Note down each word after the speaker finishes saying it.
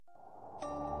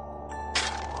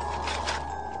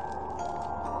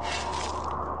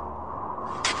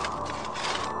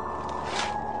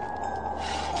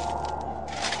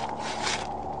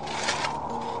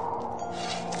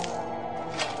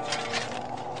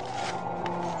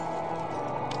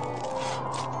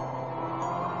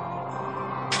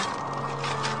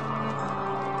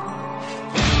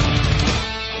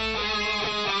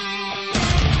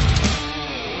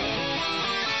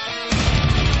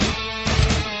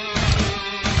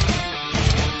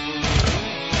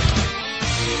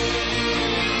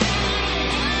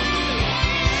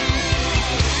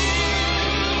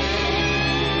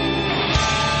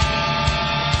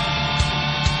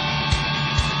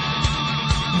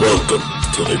Welcome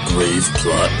to the Grave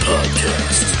Plot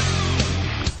Podcast.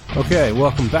 Okay,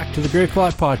 welcome back to the Grave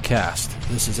Plot Podcast.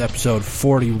 This is episode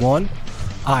 41.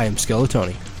 I am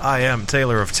Skeletoni. I am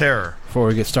Taylor of Terror. Before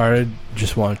we get started,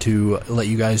 just want to let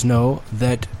you guys know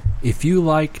that if you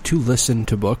like to listen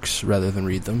to books rather than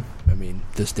read them, I mean,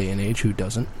 this day and age, who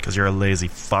doesn't? Because you're a lazy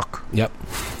fuck. Yep.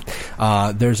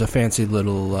 There's a fancy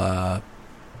little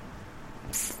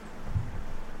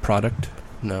product?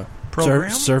 No.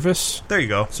 Program? Service? There you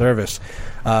go. Service.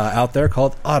 Out there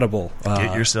called Audible.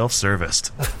 Get yourself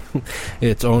serviced.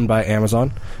 It's owned by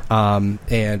Amazon,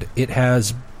 and it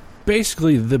has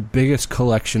basically the biggest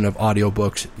collection of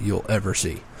audiobooks you'll ever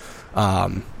see.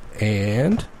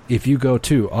 And if you go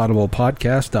to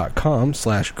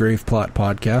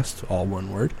audiblepodcast.com/graveplotpodcast, all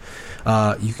one word,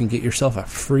 you can get yourself a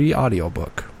free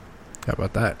audiobook. How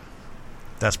about that?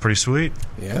 That's pretty sweet.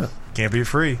 Yeah. Can't beat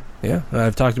free. Yeah,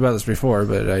 I've talked about this before,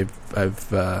 but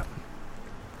I've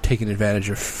taken advantage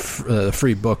of the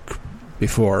free book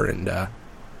before, and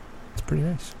it's pretty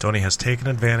nice. Tony has taken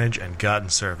advantage and gotten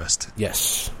serviced.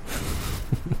 Yes.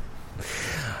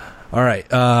 All right.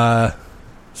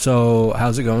 So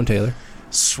how's it going, Taylor?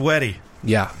 Sweaty.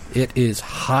 Yeah, it is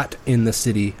hot in the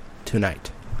city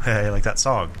tonight. Hey, like that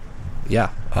song.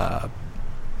 Yeah.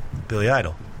 Billy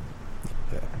Idol.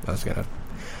 Yeah, I was gonna.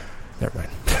 Never mind.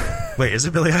 Wait, is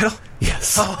it Billy Idol?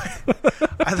 Yes. Oh, I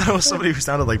thought it was somebody who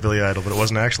sounded like Billy Idol, but it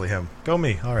wasn't actually him. Go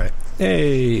me. All right.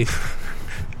 Hey.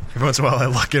 Every once in a while, I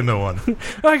luck into one.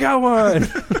 I got one.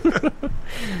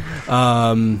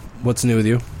 What's new with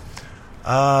you?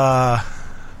 Not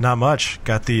much.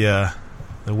 Got the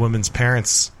women's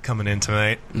parents coming in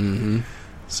tonight. Mm-hmm.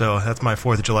 So that's my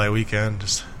 4th of July weekend.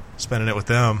 Just spending it with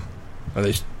them. Are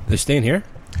they staying here?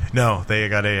 No, they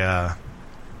got a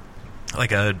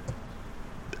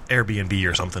Airbnb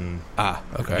or something.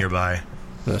 Okay. Nearby. I was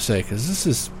gonna say, because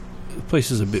the place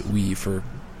is a bit wee for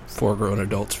 4 grown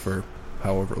adults for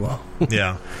however long.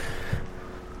 Yeah.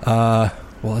 Well,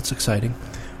 that's exciting.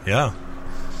 Yeah.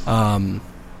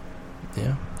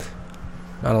 Yeah.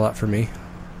 Not a lot for me.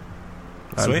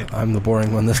 Sweet. I'm the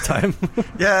boring one this time.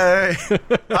 Yay!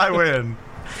 I win.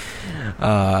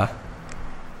 Yeah,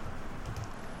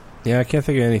 I can't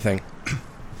think of anything.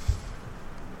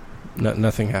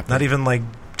 Nothing happened. Not even like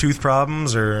tooth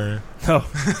problems or... No.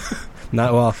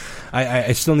 Not well.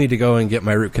 I still need to go and get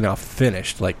my root canal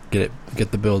finished, like get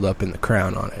the build up in the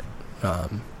crown on it.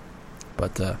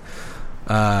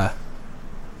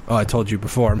 I told you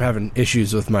before, I'm having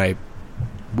issues with my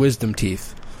wisdom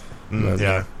teeth.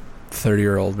 Yeah.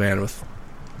 30-year-old man with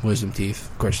wisdom teeth.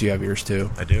 Of course, you have yours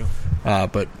too. I do.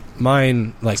 But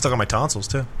mine, like, Stuck on my tonsils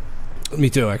too.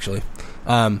 Me too, actually.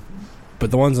 But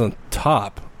the ones on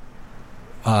top,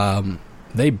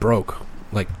 they broke,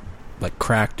 like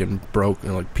cracked and broke,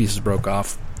 and like pieces broke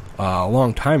off a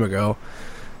long time ago.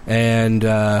 And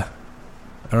I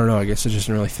don't know. I guess I just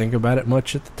didn't really think about it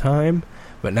much at the time.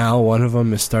 But now one of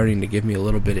them is starting to give me a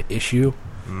little bit of issue.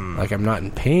 Like, I'm not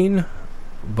in pain,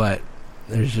 but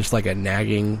there's just like a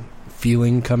nagging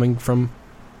feeling coming from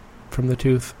the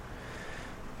tooth.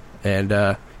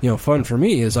 And fun for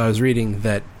me is I was reading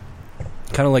that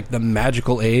kind of like the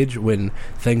magical age when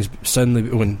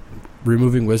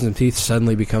removing wisdom teeth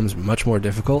suddenly becomes much more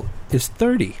difficult is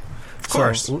 30. Of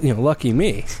course. So, lucky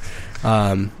me.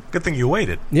 Good thing you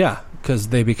waited. Yeah, because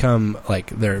they become like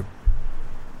they're,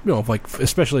 like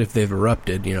especially if they've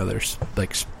erupted, they're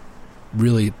like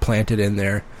really planted in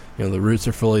there. The roots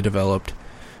are fully developed,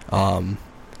 and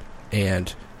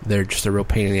they're just a real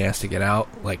pain in the ass to get out.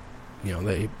 Like,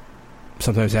 they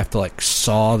sometimes have to like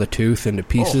saw the tooth into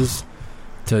pieces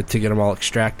to get them all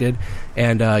extracted,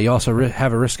 and you also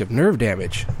have a risk of nerve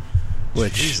damage,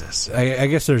 which Jesus. I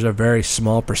guess there's a very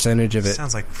small percentage of it.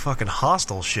 Sounds like fucking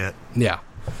hostile shit. Yeah,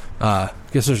 I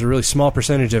guess there's a really small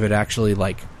percentage of it actually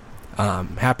like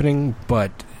happening,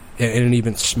 but and an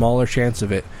even smaller chance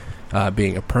of it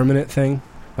being a permanent thing.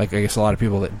 Like, I guess a lot of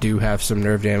people that do have some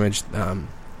nerve damage,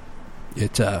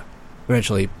 it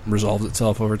eventually resolves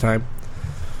itself over time.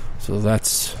 So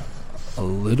that's a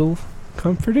little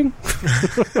comforting.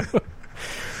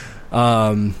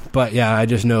 But yeah, I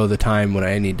just know the time when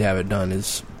I need to have it done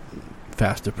is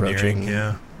fast approaching.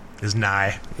 Yeah, is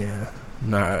nigh. Yeah,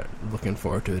 not looking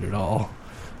forward to it at all.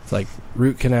 It's like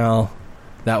root canal.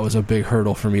 That was a big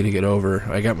hurdle for me to get over.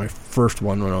 I got my first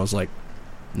one when I was like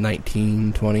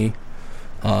 19, 20.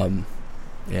 But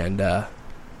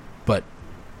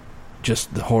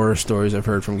just the horror stories I've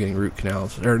heard from getting root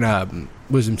canals or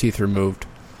wisdom teeth removed.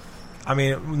 I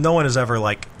mean, no one is ever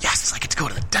like, yes, I get to go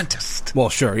to the dentist. Well,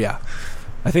 sure, yeah.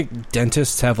 I think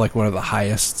dentists have like one of the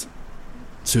highest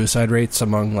suicide rates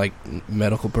among like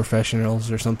medical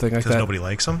professionals or something like that. Because nobody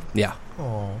likes them? Yeah.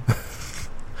 Oh.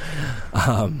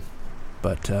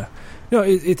 But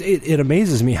it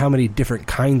amazes me how many different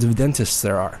kinds of dentists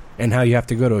there are, and how you have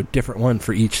to go to a different one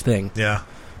for each thing. Yeah.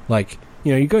 Like,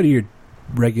 you go to your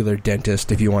regular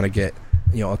dentist if you want to get,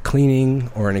 a cleaning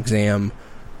or an exam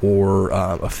or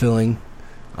a filling,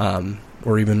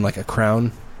 or even like a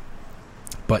crown.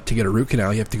 But to get a root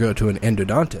canal, you have to go to an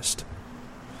endodontist.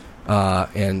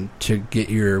 And to get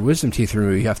your wisdom teeth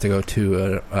removed, you have to go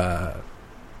to a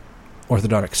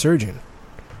orthodontic surgeon.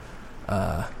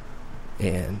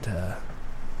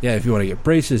 If you want to get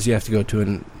braces, you have to go to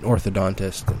an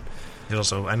orthodontist.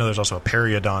 And I know there's also a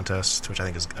periodontist, which I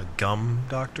think is a gum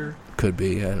doctor. Could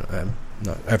be.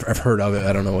 I've heard of it.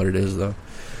 I don't know what it is though.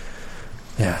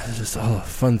 Yeah, it's just all the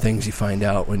fun things you find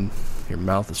out when your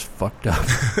mouth is fucked up.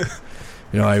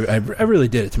 I really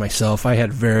did it to myself. I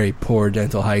had very poor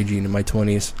dental hygiene in my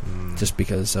 20s, just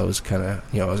because I was kind of,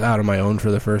 I was out on my own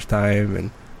for the first time, and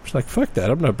I was like, fuck that,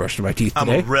 I'm not brushing my teeth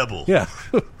today. I'm a rebel. Yeah.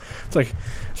 It's like,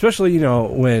 especially,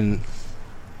 when,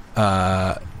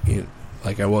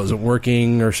 like I wasn't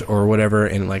working or whatever,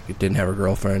 and like didn't have a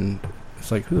girlfriend.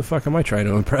 It's like, who the fuck am I trying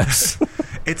to impress?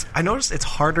 I noticed it's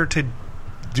harder to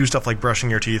do stuff like brushing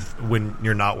your teeth when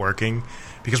you're not working.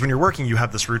 Because when you're working, you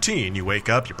have this routine. You wake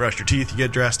up, you brush your teeth, you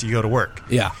get dressed, you go to work.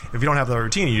 Yeah. If you don't have that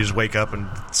routine, you just wake up and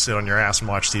sit on your ass and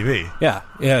watch TV. Yeah.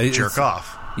 Yeah. Jerk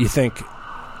off. You think,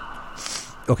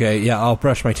 okay, yeah, I'll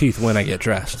brush my teeth when I get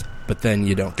dressed. But then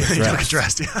you don't get dressed. You don't get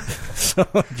dressed, yeah. So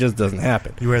it just doesn't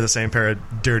happen. You wear the same pair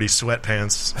of dirty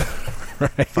sweatpants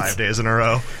right. 5 days in a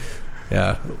row.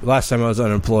 Yeah. Last time I was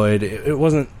unemployed, it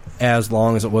wasn't as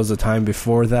long as it was the time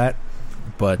before that.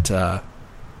 But,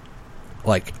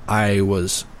 I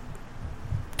was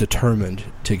determined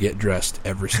to get dressed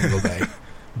every single day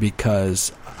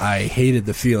because I hated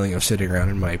the feeling of sitting around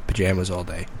in my pajamas all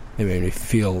day. It made me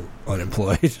feel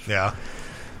unemployed. Yeah.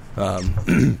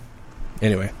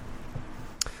 Anyway.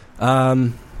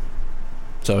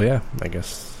 So, yeah, I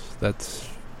guess that's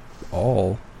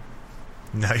all.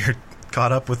 Now you're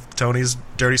caught up with Tony's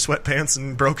dirty sweatpants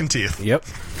and broken teeth. Yep.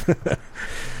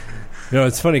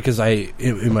 It's funny because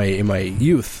in my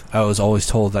youth, I was always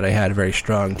told that I had very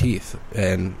strong teeth,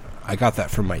 and I got that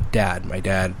from my dad. My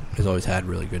dad has always had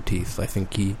really good teeth. I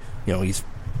think he's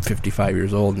 55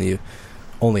 years old, and he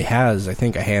only has, I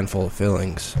think, a handful of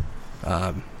fillings.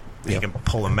 He can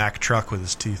pull a Mack truck with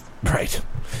his teeth. Right.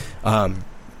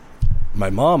 My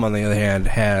mom, on the other hand,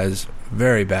 has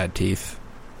very bad teeth,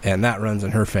 and that runs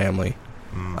in her family.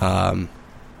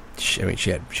 She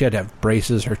had to have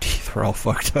braces. Her teeth were all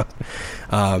fucked up.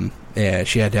 And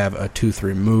she had to have a tooth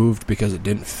removed because it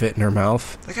didn't fit in her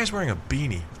mouth. That guy's wearing a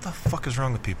beanie. What the fuck is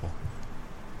wrong with people?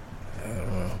 I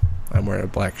don't know. I'm wearing a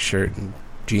black shirt and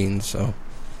jeans, so...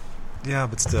 Yeah,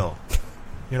 but still.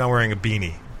 You're not wearing a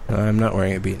beanie. No, I'm not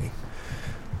wearing a beanie.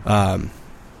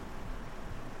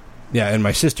 Yeah, and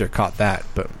my sister caught that,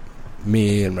 but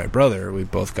me and my brother, we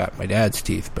both got my dad's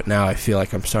teeth, but now I feel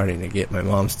like I'm starting to get my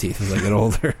mom's teeth as I get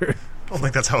older. I don't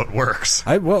think that's how it works.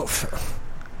 I don't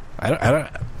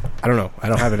know. I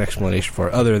don't have an explanation for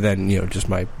it other than, just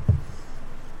my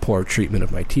poor treatment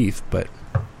of my teeth, but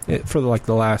for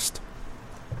the last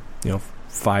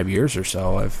 5 years or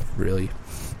so, I've really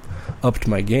upped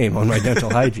my game on my dental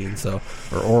hygiene, or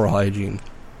oral hygiene,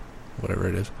 whatever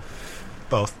it is.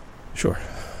 Both. Sure.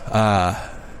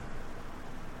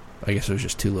 I guess it was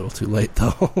just too little too late,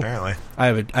 though. Apparently.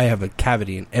 I have a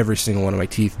cavity in every single one of my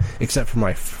teeth, except for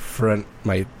my 4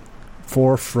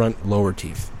 front lower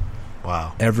teeth.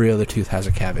 Wow. Every other tooth has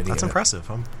a cavity. That's impressive.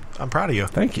 I'm proud of you.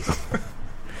 Thank you.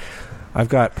 I've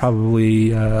got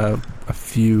probably a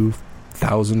few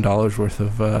 $1,000s worth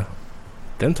of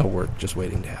dental work just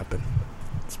waiting to happen.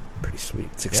 It's pretty sweet.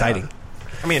 It's exciting. Yeah.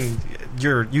 I mean,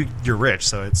 you're rich,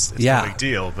 so it's no big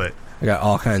deal, but I got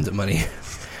all kinds of money.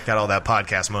 Got all that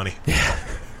podcast money. Yeah.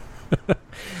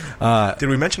 Did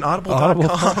we mention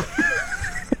Audible.com?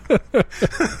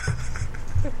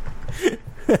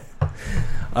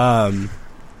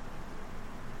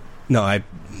 No,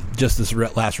 just this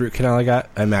last root canal I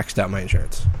got, I maxed out my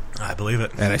insurance. I believe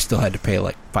it. And I still had to pay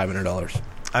like $500.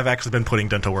 I've actually been putting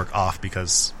dental work off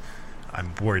because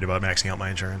I'm worried about maxing out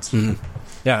my insurance. Mm-hmm.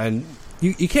 Yeah, and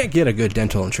you can't get a good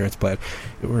dental insurance plan.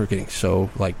 We're getting so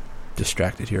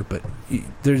distracted here, but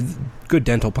there's good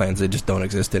dental plans that just don't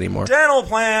exist anymore. Dental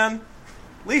plan!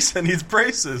 Lisa needs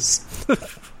braces.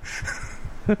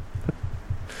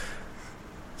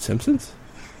 Simpsons?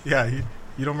 Yeah,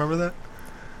 you don't remember that?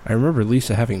 I remember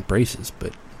Lisa having braces,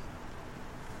 but...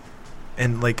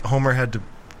 And, Homer had to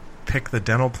pick the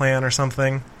dental plan or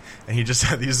something, and he just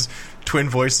had these twin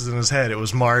voices in his head. It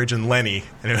was Marge and Lenny,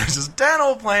 and it was just,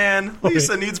 dental plan!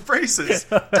 Lisa needs braces!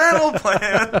 Dental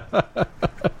plan!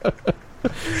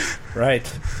 Right.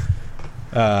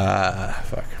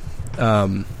 Fuck.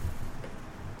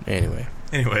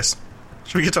 Anyways.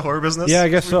 Should we get to horror business? Yeah, I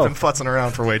guess so. We've been futzing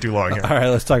around for way too long here. All right,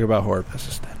 let's talk about horror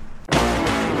business then.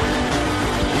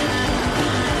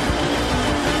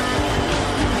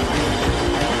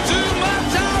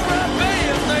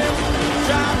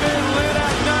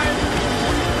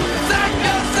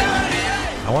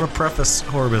 I want to preface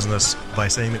horror business by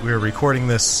saying that we are recording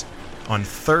this on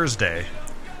Thursday,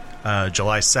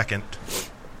 July 2nd.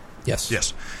 Yes.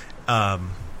 Just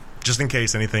in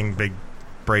case anything big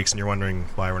breaks and you're wondering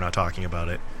why we're not talking about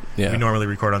it. Yeah. We normally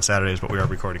record on Saturdays, but we are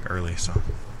recording early, so.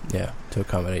 Yeah, to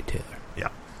accommodate Taylor. Yeah.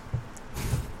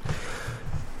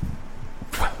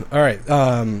 All right,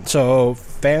 so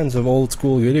fans of old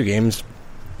school video games...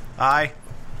 Aye.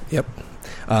 Yep.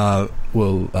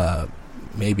 Will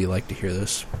maybe like to hear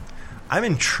this. I'm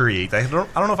intrigued. I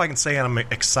don't know if I can say I'm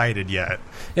excited yet.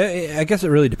 Yeah, I guess it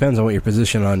really depends on what your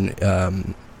position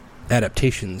on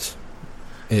adaptations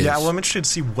is. Yeah, well, I'm interested to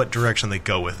see what direction they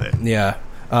go with it. Yeah.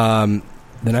 The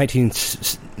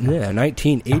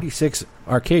 1986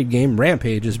 arcade game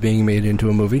Rampage is being made into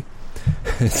a movie.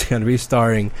 It's going to be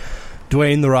starring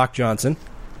Dwayne "The Rock" Johnson.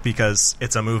 Because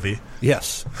it's a movie.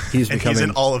 Yes. He's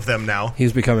in all of them now.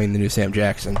 He's becoming the new Sam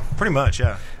Jackson. Pretty much,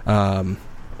 yeah.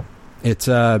 It's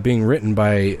being written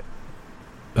by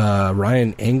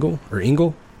Ryan Engel.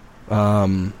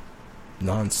 Nonstop.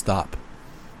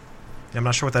 Yeah, I'm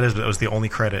not sure what that is, but it was the only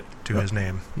credit to his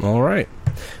name. All right.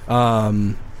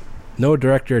 No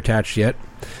director attached yet,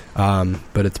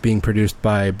 but it's being produced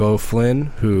by Beau Flynn,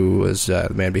 who was the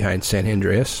man behind San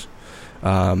Andreas,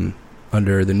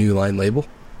 under the New Line label.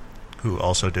 Who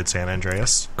also did San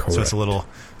Andreas. Correct. So it's a little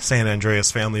San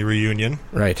Andreas family reunion.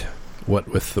 Right. What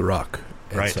with The Rock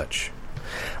and right. such.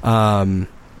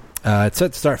 It's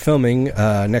set to start filming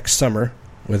next summer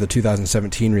with a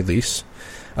 2017 release.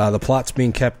 The plot's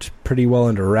being kept pretty well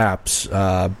under wraps,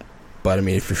 but I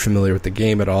mean, if you're familiar with the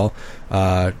game at all,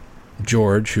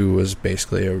 George, who was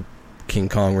basically a King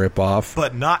Kong ripoff.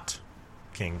 But not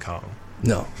King Kong.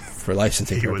 No, for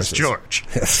licensing purposes. He was George.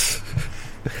 Yes.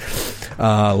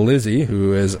 Lizzie,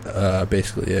 who is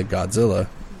basically a Godzilla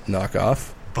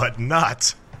knockoff. But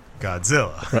not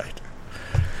Godzilla. Right.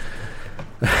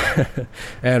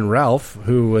 And Ralph,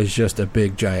 who was just a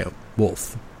big giant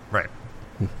wolf. Right.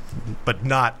 But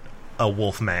not a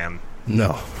wolf man.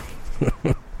 No.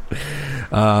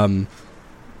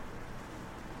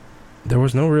 There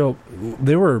was no real...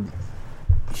 They were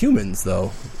humans,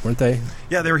 though, weren't they?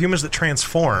 Yeah, they were humans that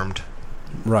transformed.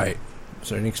 Right. Is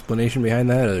there any explanation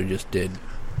behind that, or they just did?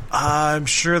 I'm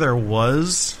sure there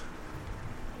was,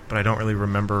 but I don't really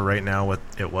remember right now what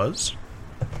it was.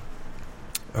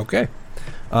 Okay.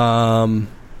 Yeah,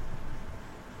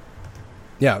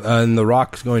 and The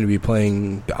Rock's going to be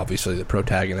playing, obviously, the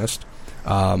protagonist.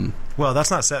 Well, that's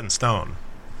not set in stone.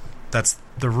 That's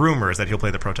the rumors that he'll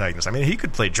play the protagonist. I mean, he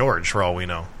could play George, for all we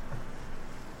know.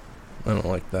 I don't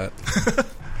like that.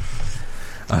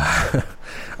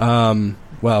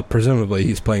 Well, presumably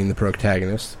he's playing the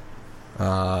protagonist,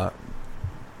 and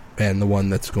the one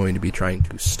that's going to be trying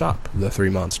to stop the three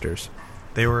monsters.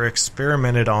 They were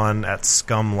experimented on at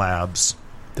Scum Labs.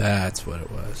 That's what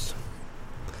it was.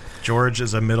 George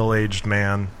is a middle-aged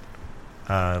man,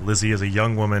 Lizzie is a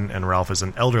young woman, and Ralph is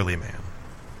an elderly man.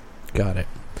 Got it.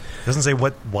 Doesn't say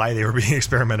why they were being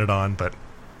experimented on, but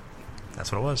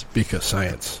that's what it was. Because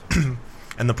science.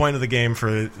 And the point of the game,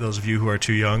 for those of you who are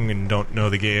too young and don't know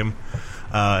the game,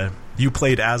 you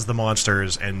played as the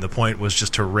monsters, and the point was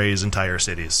just to raise entire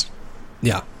cities.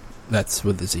 Yeah, that's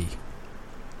with the Z.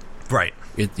 Right.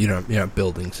 You're not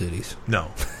building cities.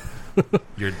 No.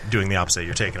 You're doing the opposite.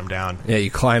 You're taking them down. Yeah,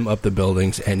 you climb up the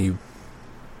buildings and you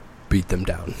beat them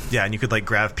down. Yeah, and you could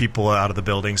grab people out of the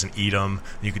buildings and eat them.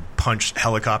 You could punch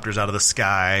helicopters out of the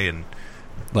sky, and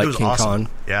like it was King awesome. Kong.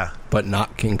 Yeah, but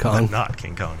not King Kong. But not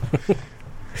King Kong.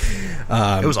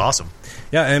 It was awesome.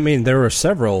 Yeah, I mean there were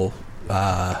several.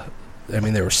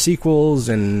 There were sequels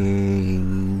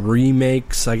and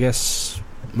remakes, I guess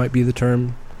might be the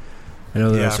term. I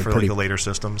know there's for the later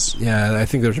systems. Yeah, I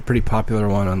think there's a pretty popular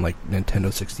one on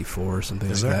Nintendo 64 or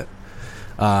something Is like there?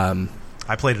 that.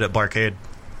 I played it at Barcade.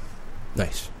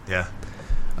 Nice. Yeah.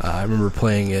 I remember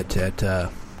playing it at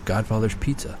Godfather's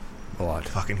Pizza a lot.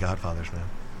 Fucking Godfathers, man.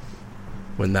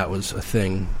 When that was a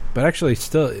thing. But actually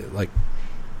still,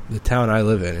 the town I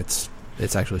live in, it's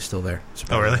actually still there.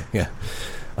 Oh, really? Yeah.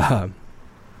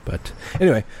 But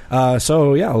anyway,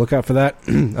 so yeah, look out for that.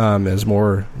 As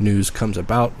more news comes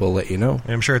about, we'll let you know.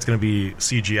 I'm sure it's going to be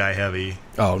CGI heavy.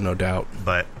 Oh, no doubt.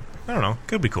 But I don't know.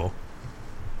 Could be cool.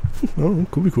 Oh,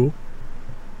 could be cool.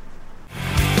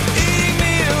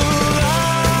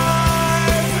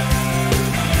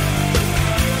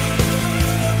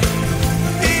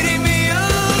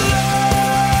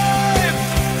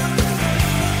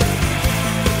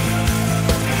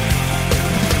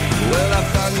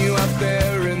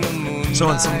 So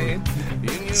in some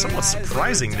somewhat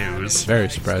surprising news, Very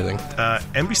surprising.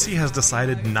 NBC has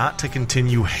decided not to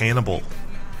continue Hannibal.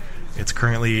 It's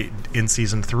currently in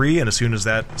season 3, and as soon as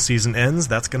that season ends,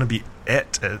 that's going to be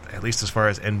it, at least as far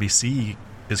as NBC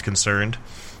is concerned.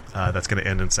 That's going to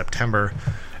end in September.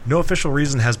 No official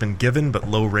reason has been given, but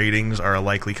low ratings are a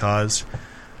likely cause.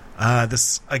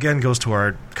 This, again, goes to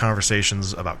our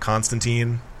conversations about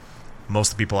Constantine.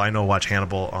 Most of the people I know watch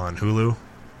Hannibal on Hulu.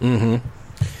 Mm-hmm.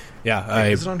 Yeah,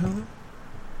 Is it on Hulu?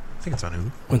 I think it's on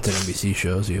Hulu. Went to NBC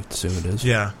shows, you have to assume it is.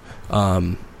 Yeah.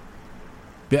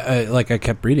 Yeah, like I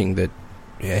kept reading that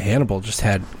Hannibal just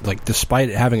had, like, despite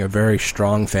it having a very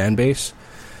strong fan base,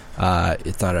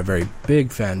 it's not a very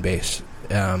big fan base.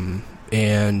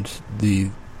 And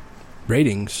the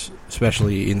ratings,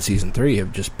 especially in season 3,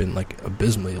 have just been, like,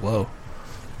 abysmally low.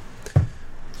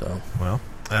 So, well,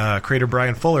 creator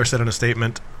Brian Fuller said in a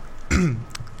statement,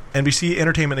 NBC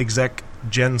Entertainment exec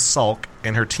Jen Salk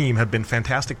and her team have been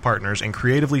fantastic partners and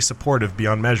creatively supportive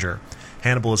beyond measure.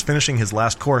 Hannibal is finishing his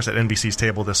last course at NBC's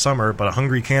table this summer, but a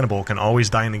hungry cannibal can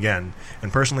always dine again.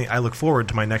 And personally, I look forward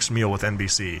to my next meal with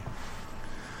NBC.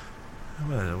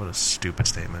 What a stupid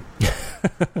statement.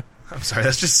 I'm sorry,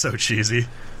 that's just so cheesy.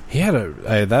 he had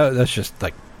that's just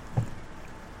like,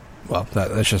 well,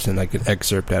 that's just an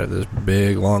excerpt out of this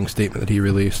big, long statement that he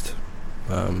released.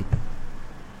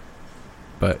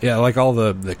 But yeah, like all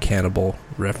the cannibal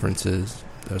references,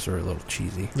 those are a little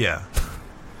cheesy. Yeah.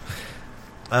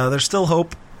 There's still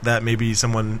hope that maybe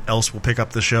someone else will pick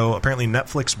up the show. Apparently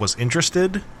Netflix was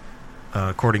interested.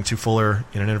 According to Fuller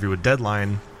in an interview with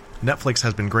Deadline, Netflix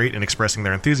has been great in expressing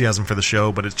their enthusiasm for the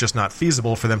show, but it's just not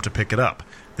feasible for them to pick it up.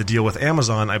 The deal with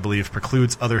Amazon, I believe,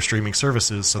 precludes other streaming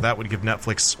services, so that would give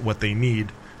Netflix what they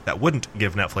need. That wouldn't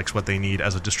give Netflix what they need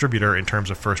as a distributor in terms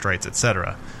of first rights,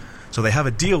 etc. So they have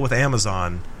a deal with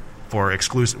Amazon for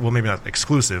exclusive, well, maybe not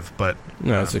exclusive, but...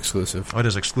 No, it's exclusive. Oh, it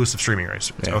is exclusive streaming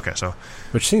rights. Yeah. Okay, so...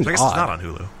 Which seems I guess odd. it's not on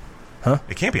Hulu. Huh?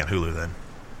 It can't be on Hulu, then.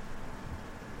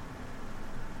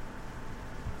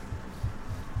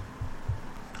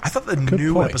 I thought the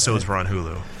new episodes were on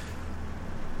Hulu.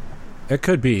 It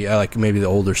could be. Like, maybe the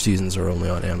older seasons are only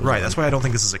on Amazon. Right, that's why I don't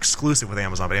think this is exclusive with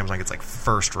Amazon, but Amazon gets, like,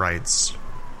 first rights.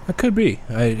 It could be.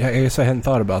 I guess I hadn't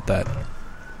thought about that.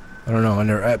 I don't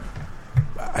know.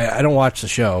 I don't watch the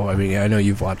show. I mean, I know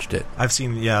you've watched it. I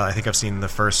think I've seen the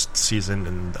first season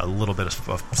and a little bit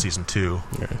of season 2.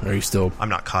 Are you still... I'm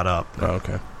not caught up. Oh,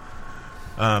 okay.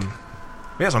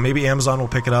 Yeah, so maybe Amazon will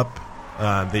pick it up.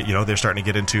 They're starting to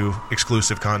get into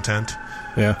exclusive content.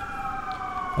 Yeah.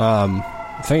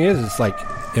 The thing is, it's like,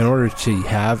 in order to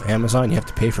have Amazon, you have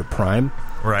to pay for Prime.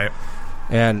 Right.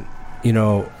 And,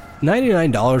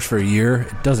 $99 for a year,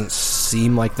 it doesn't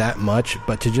seem like that much,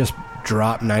 but to just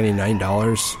drop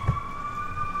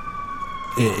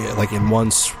 $99 like in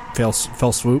one fell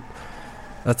swoop,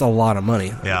 that's a lot of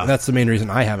money. Yeah. That's the main reason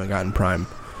I haven't gotten Prime.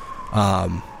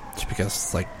 Just because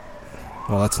it's like,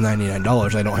 well, that's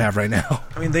 $99 I don't have right now.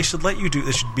 I mean, they should let you do...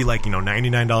 This should be like,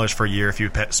 $99 for a year if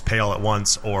you pay all at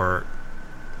once, or,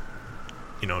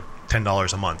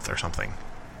 $10 a month or something.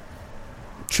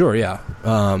 Sure, yeah.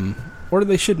 Or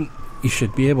you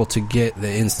should be able to get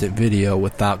the instant video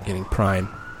without getting Prime.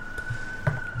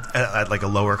 At like a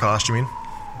lower cost, you mean?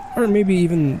 Or maybe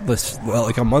even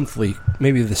like a monthly,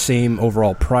 maybe the same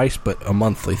overall price, but a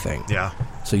monthly thing. Yeah.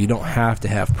 So you don't have to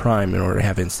have Prime in order to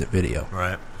have instant video.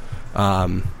 Right.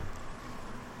 But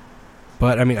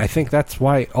I mean, I think that's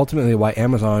ultimately why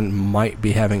Amazon might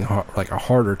be having a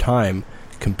harder time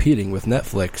competing with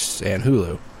Netflix and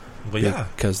Hulu. Well, yeah,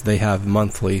 because they have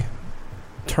monthly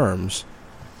terms,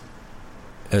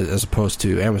 as opposed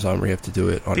to Amazon, where you have to do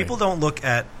it on. People don't look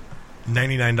at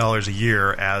 $99 a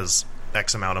year as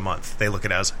X amount a month. They look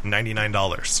at it as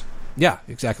 $99. Yeah,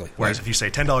 exactly. Whereas if you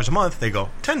say $10 a month, they go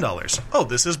 $10. Oh,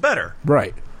 this is better.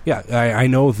 Right. Yeah, I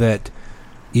know that.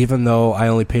 Even though I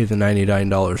only paid the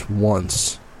 $99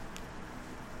 once,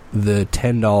 the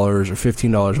 $10 or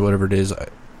 $15 or whatever it is I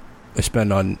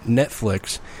spend on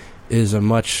Netflix is a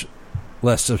much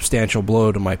less substantial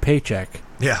blow to my paycheck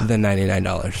than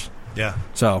 $99. Yeah.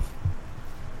 So,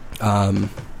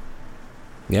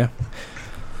 yeah.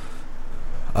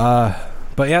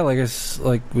 But But yeah, like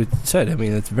we said, I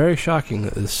mean, it's very shocking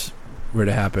that this were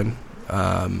to happen.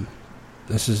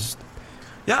 This is...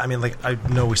 Yeah, I mean, like, I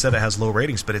know we said it has low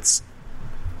ratings, but it's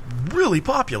really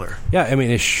popular. Yeah, I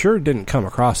mean, it sure didn't come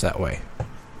across that way.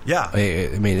 Yeah.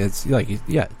 I mean, it's like,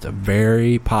 yeah, it's a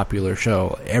very popular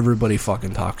show. Everybody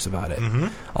fucking talks about it. Mm-hmm.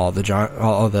 All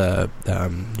the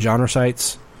genre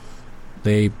sites,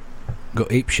 they go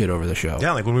ape shit over the show.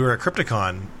 Yeah, like when we were at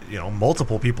Crypticon,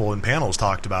 multiple people in panels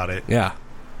talked about it. Yeah.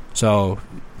 So,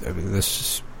 I mean, this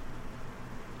is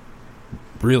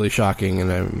really shocking, and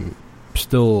I'm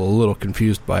still a little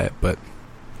confused by it, but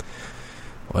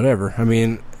whatever. I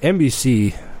mean,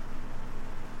 NBC,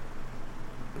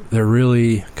 they're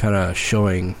really kind of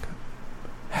showing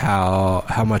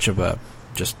how much of a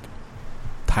just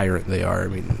tyrant they are. I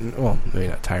mean, well, maybe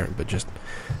not tyrant, but just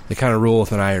they kind of rule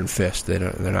with an iron fist. They're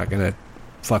not going to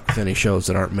fuck with any shows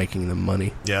that aren't making them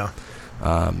money. Yeah.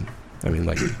 I mean,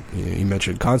 like you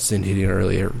mentioned Constantine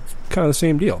earlier, kind of the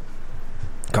same deal.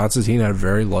 Constantine had a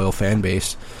very loyal fan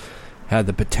base, had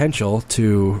the potential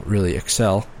to really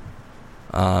excel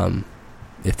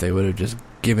if they would have just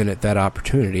given it that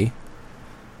opportunity.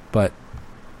 But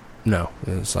no,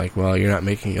 it's like, well, you're not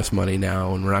making us money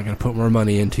now, and we're not going to put more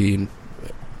money into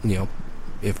you,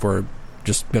 if we're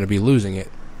just going to be losing it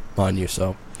on you.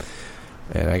 So,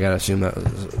 and I got to assume that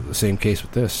was the same case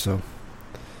with this. So,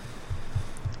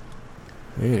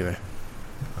 anyway.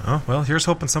 Oh, well, here's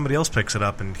hoping somebody else picks it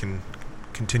up and can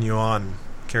continue on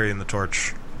carrying the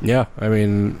torch. Yeah, I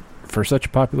mean, for such a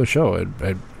popular show,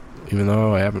 I'd even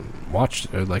though I haven't watched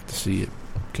it, I'd like to see it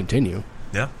continue.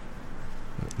 Yeah.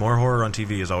 More horror on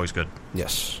TV is always good.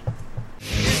 Yes.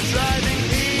 It's driving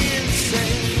me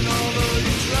insane, although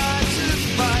you try to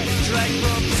fight, drag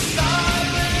from the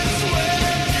silence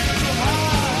where you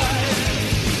hide,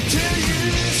 till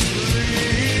you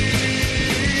scream.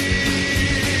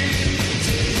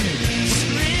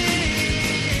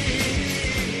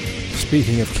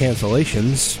 Speaking of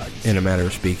cancellations, in a matter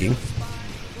of speaking,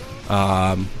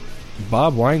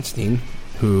 Bob Weinstein,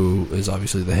 who is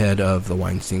obviously the head of the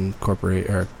Weinstein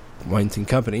Weinstein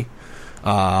Company,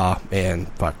 and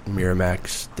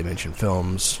Miramax, Dimension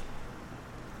Films,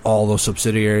 all those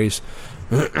subsidiaries,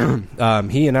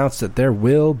 he announced that there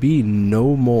will be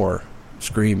no more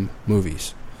Scream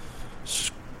movies.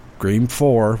 Scream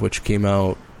 4, which came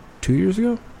out 2 years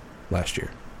ago? Last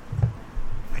year.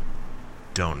 I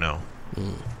don't know.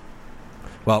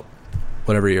 Well,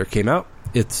 whatever year it came out,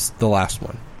 it's the last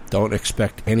one. Don't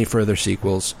expect any further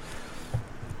sequels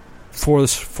for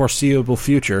this foreseeable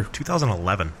future.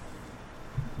 2011.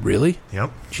 Really?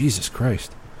 Yep. Jesus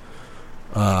Christ.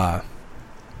 But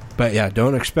yeah,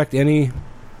 don't expect any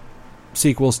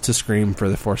sequels to Scream for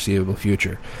the foreseeable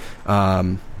future.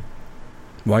 Weinstein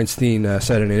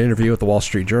said in an interview with the Wall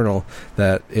Street Journal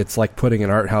that it's like putting an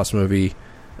art house movie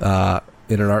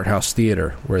in an art house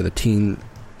theater where the teens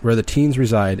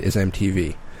reside is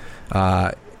MTV.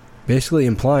 Basically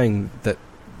implying that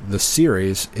the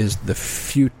series is the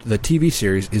TV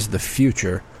series is the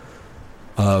future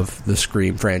of the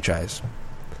Scream franchise.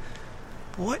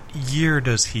 What year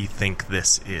does he think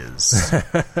this is?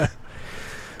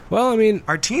 Well, I mean,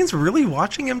 are teens really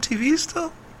watching MTV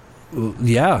still?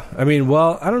 Yeah, I mean,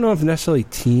 well, I don't know if necessarily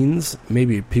teens,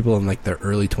 maybe people in like their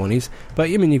early 20s, but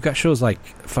I mean, you've got shows like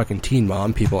fucking Teen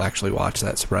Mom. People actually watch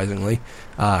that, surprisingly.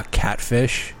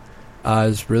 Catfish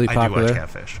is really popular. I do watch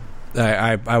Catfish.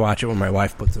 I watch it when my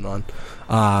wife puts it on.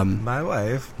 My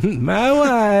wife. My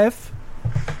wife.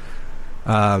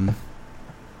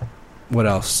 What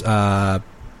else?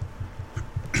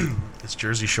 Is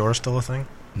Jersey Shore still a thing?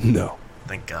 No.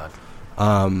 Thank God.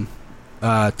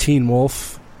 Teen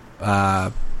Wolf,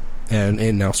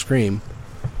 and now Scream.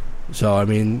 So, I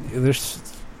mean, there's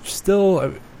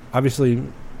still... Obviously,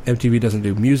 MTV doesn't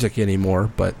do music anymore,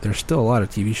 but there's still a lot of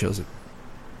TV shows that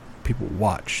people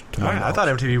watch. I thought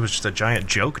MTV was just a giant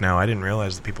joke now. I didn't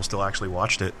realize that people still actually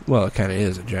watched it. Well, it kind of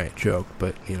is a giant joke,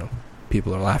 but,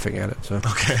 people are laughing at it, so...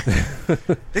 Okay.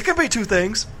 It could be two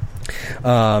things.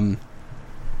 But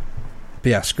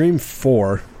yeah, Scream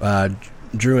 4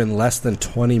 drew in less than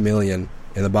 $20 million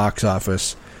in the box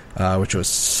office, which was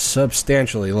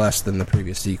substantially less than the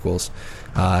previous sequels.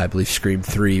 I believe Scream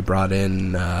 3 brought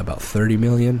in about $30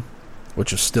 million,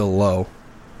 which is still low,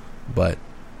 but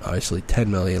obviously $10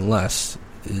 million less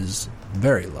is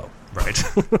very low. Right.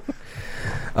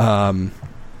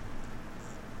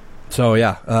 So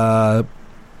yeah,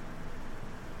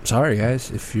 sorry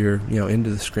guys, if you're into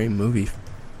the Scream movie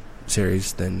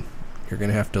series, then you're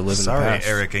gonna have to live in the past.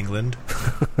 Sorry, Eric England.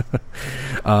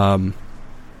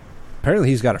 Apparently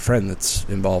he's got a friend that's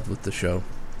involved with the show.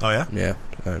 Oh yeah? Yeah.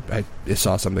 I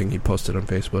saw something he posted on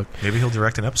Facebook. Maybe he'll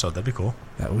direct an episode. That'd be cool.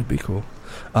 That would be cool.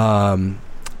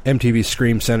 MTV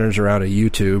Scream centers around a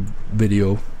YouTube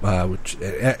video. Which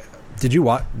did you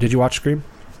watch Scream?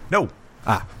 No.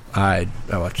 I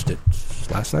watched it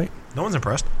last night. No one's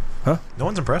impressed. Huh? No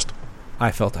one's impressed.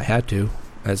 I felt I had to,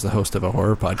 as the host of a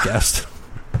horror podcast.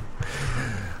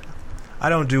 I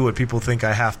don't do what people think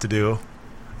I have to do.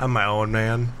 I'm my own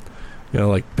man. You know,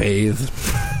 like bathe.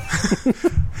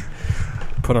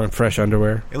 Put on fresh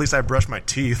underwear. At least I brush my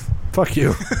teeth. Fuck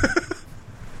you.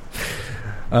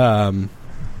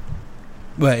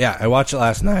 But yeah, I watched it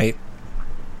last night.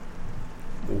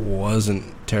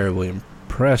 Wasn't terribly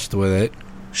impressed with it.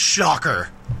 Shocker.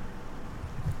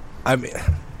 I mean,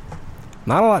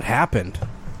 not a lot happened.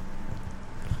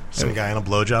 Some guy in a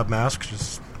blowjob mask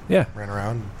just ran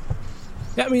around.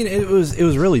 Yeah, I mean, it was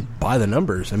really by the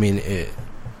numbers. I mean,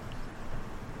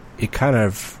 it kind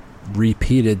of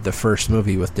repeated the first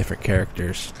movie with different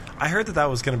characters. I heard that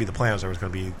was going to be the plan. There was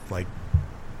going to be like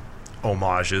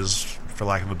homages, for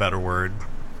lack of a better word,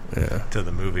 to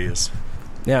the movies.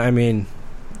 Yeah, I mean,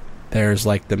 there's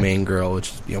like the main girl,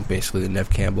 which is basically the Neve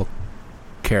Campbell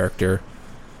character.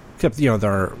 Except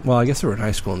I guess they were in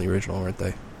high school in the original, weren't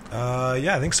they?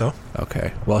 Yeah, I think so.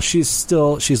 Okay. Well, she's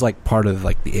like part of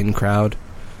like the in crowd,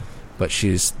 but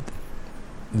she's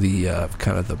the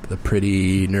kind of the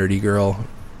pretty nerdy girl,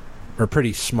 or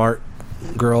pretty smart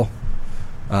girl.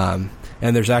 And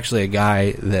there's actually a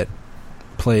guy that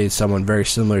plays someone very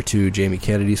similar to Jamie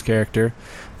Kennedy's character,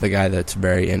 the guy that's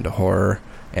very into horror,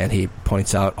 and he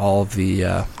points out all of the...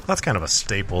 That's kind of a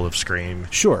staple of Scream.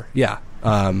 Sure, yeah.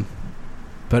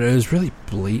 But it was really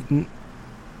blatant.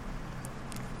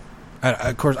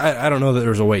 Of course, I don't know that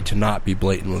there's a way to not be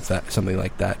blatant with something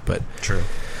like that, but... True.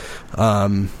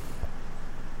 And,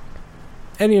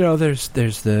 there's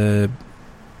the...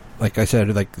 Like I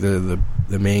said, like the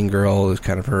main girl is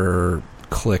kind of her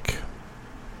clique.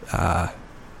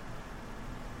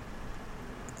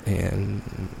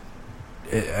 And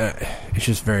it's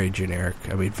just very generic.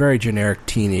 I mean, very generic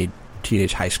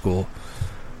teenage high school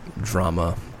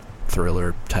drama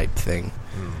thriller type thing.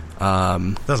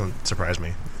 Doesn't surprise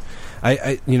me.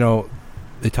 I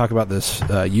they talk about this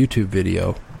YouTube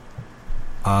video.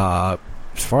 As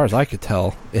far as I could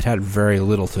tell, it had very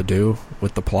little to do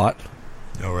with the plot.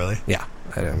 Oh, really? Yeah.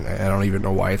 I don't even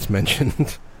know why it's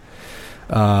mentioned.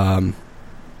 I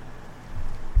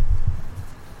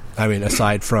mean,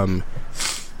 aside from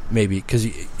maybe... Because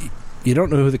you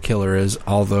don't know who the killer is,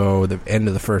 although the end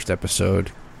of the first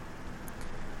episode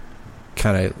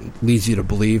kind of leads you to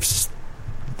believe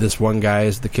this one guy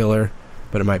is the killer,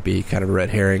 but it might be kind of a red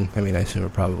herring. I mean, I assume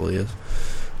it probably is.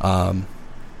 But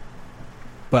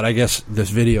I guess this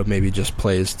video maybe just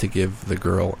plays to give the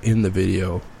girl in the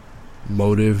video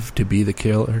motive to be the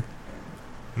killer.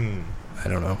 I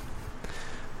don't know.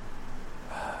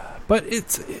 But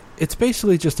it's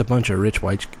basically just a bunch of rich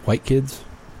white kids.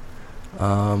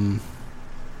 And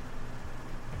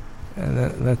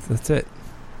that's it.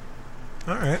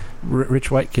 All right.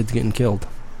 Rich white kids getting killed.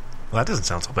 Well, that doesn't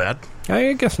sound so bad.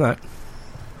 I guess not.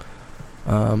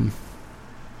 I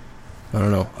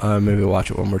don't know. Maybe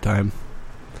watch it one more time.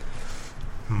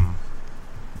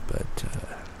 But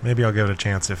maybe I'll give it a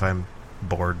chance if I'm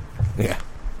bored. Yeah.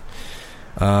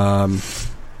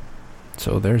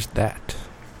 So there's that.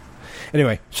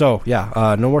 Anyway, so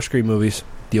yeah, no more Scream movies.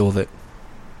 Deal with it.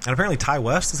 And apparently Ty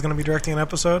West is going to be directing an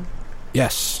episode?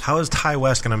 Yes. How is Ty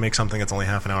West going to make something that's only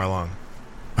half an hour long?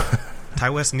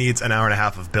 Ty West needs an hour and a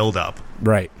half of build-up.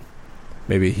 Right.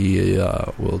 Maybe he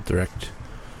will direct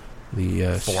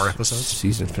the 4 episodes?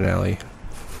 Season finale.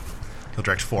 He'll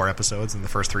direct 4 episodes, and the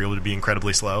first 3 will be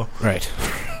incredibly slow. Right.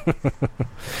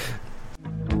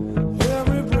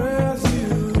 Every breath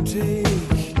you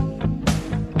take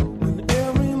and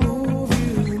every move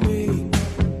you make,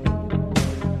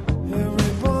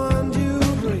 every bond you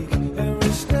break,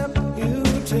 every step you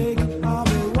take, I'll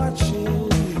be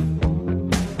watching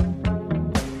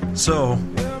you. So,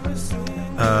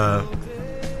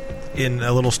 in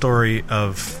a little story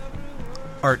of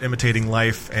art imitating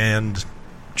life and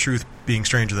truth being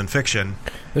stranger than fiction...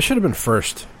 This should have been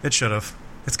first. It should have.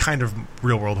 It's kind of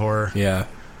real-world horror. Yeah.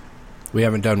 We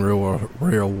haven't done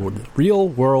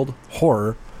real-world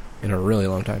horror in a really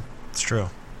long time. It's true.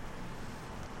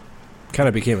 Kind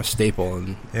of became a staple,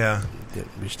 and yeah,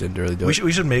 we just didn't really do it.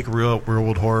 We should make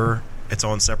real-world horror its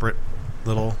own separate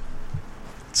little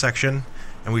section,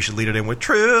 and we should lead it in with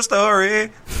True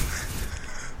Story.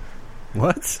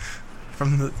 What?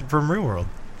 From Real World.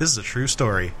 This is a true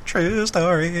story. True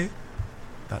story.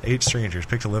 About 8 strangers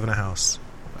picked to live in a house.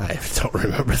 I don't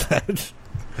remember that.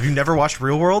 Have you never watched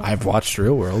Real World? I've watched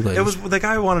Real World. It was the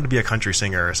guy who wanted to be a country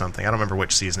singer or something. I don't remember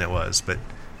which season it was, but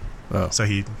so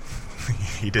he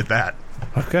did that.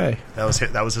 Okay. That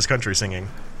was his country singing.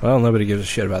 Well, nobody gives a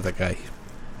shit about that guy.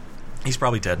 He's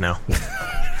probably dead now.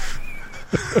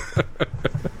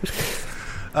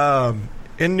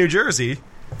 In New Jersey,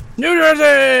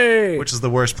 which is the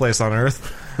worst place on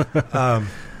earth.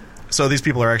 So these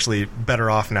people are actually better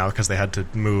off now because they had to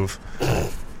move.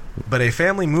 But a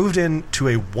family moved into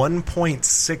a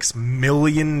 $1.6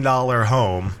 million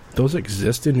home. Those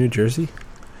exist in New Jersey?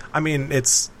 I mean,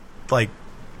 it's like,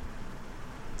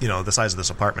 the size of this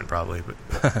apartment probably.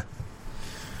 But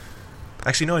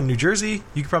actually, no, in New Jersey,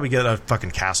 you could probably get a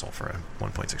fucking castle for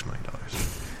 $1.6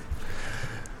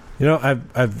 million.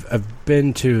 I've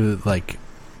been to, like,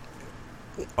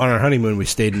 on our honeymoon, we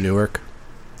stayed in Newark.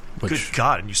 Good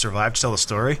God, and you survived to tell the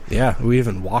story? Yeah, we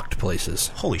even walked places.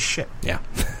 Holy shit. Yeah.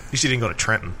 You didn't go to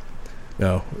Trenton.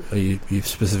 No, you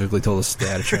specifically told us to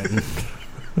stay out of Trenton.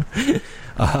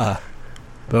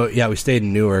 But yeah, we stayed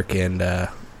in Newark, and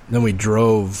then we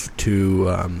drove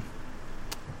to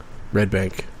Red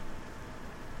Bank.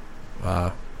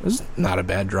 It was not a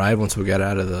bad drive once we got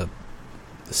out of the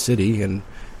city and,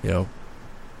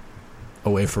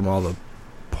 away from all the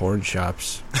porn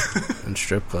shops and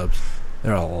strip clubs.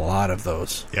 There are a lot of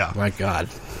those. Yeah. My God.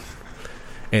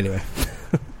 Anyway.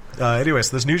 So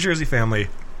this New Jersey family,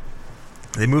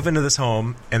 they move into this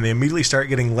home, and they immediately start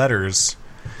getting letters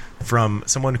from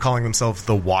someone calling themselves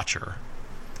the Watcher.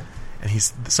 And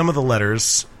some of the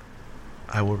letters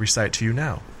I will recite to you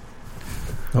now.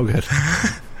 Oh, good.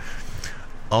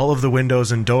 All of the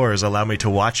windows and doors allow me to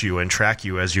watch you and track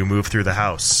you as you move through the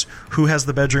house. Who has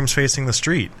the bedrooms facing the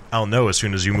street? I'll know as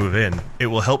soon as you move in. It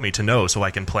will help me to know so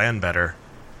I can plan better.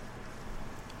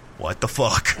 What the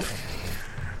fuck?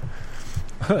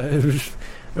 I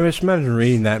just imagine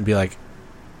reading that and be like,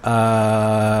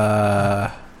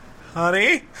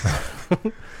 honey?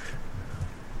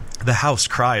 The house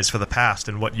cries for the past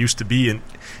and what used to be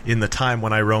in the time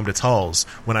when I roamed its halls,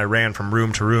 when I ran from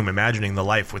room to room imagining the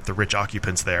life with the rich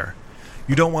occupants there.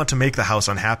 You don't want to make the house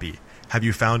unhappy. Have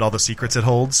you found all the secrets it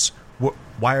holds?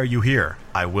 Why are you here?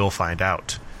 I will find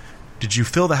out. Did you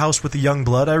fill the house with the young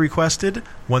blood I requested?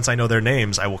 Once I know their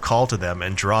names, I will call to them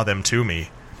and draw them to me.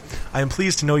 I am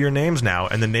pleased to know your names now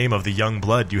and the name of the young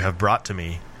blood you have brought to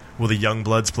me. Will the young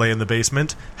bloods play in the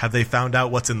basement? Have they found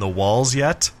out what's in the walls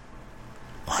yet?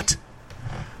 What?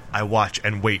 I watch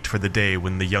and wait for the day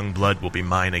when the young blood will be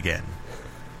mine again.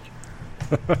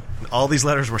 All these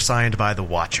letters were signed by the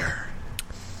Watcher.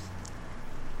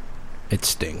 It's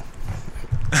Sting.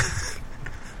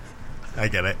 I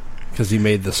get it. Because he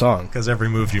made the song. Because every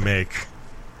move you make,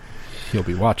 he'll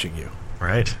be watching you.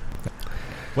 Right.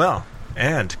 Well,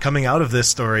 and coming out of this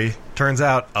story, turns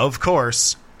out, of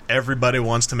course, everybody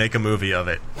wants to make a movie of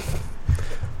it.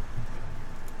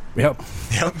 Yep.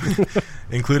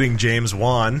 Including James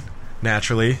Wan,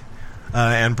 naturally,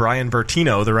 and Brian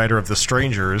Bertino, the writer of The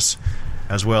Strangers,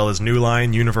 as well as New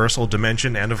Line, Universal,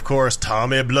 Dimension, and, of course,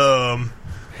 Tommy Blum.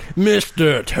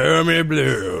 Mr. Tommy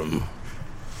Blum.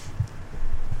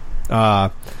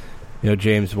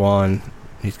 James Wan,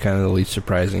 he's kind of the least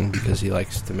surprising because he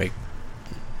likes to make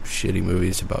shitty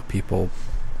movies about people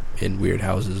in weird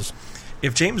houses.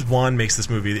 If James Wan makes this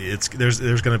movie, there's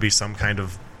going to be some kind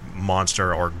of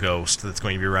monster or ghost that's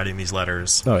going to be writing these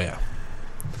letters. Oh, yeah.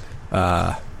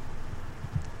 I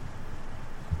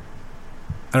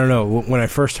don't know. When I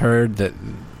first heard that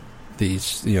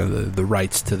these, the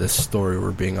rights to this story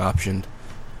were being optioned,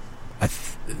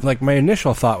 my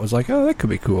initial thought was like, oh, that could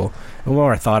be cool. And the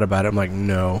more I thought about it, I'm like,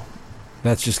 no,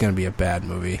 that's just going to be a bad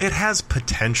movie. It has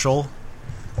potential,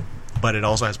 but it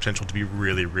also has potential to be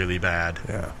really, really bad.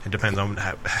 Yeah. It depends on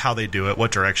how they do it,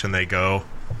 what direction they go.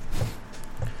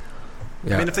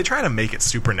 Yeah. I mean, if they try to make it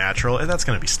supernatural, that's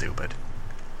going to be stupid.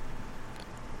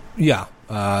 Yeah.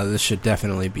 This should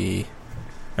definitely be...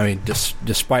 I mean,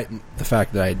 despite the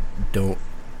fact that I don't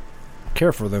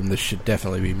care for them, this should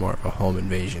definitely be more of a home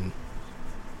invasion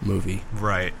movie.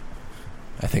 Right.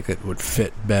 I think it would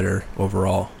fit better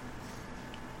overall.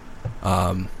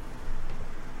 Yeah.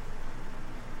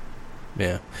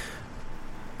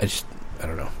 I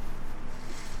don't know.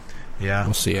 Yeah.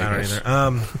 We'll see, I guess.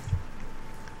 Don't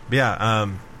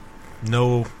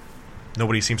either.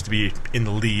 Nobody seems to be in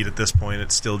the lead at this point.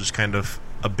 It's still just kind of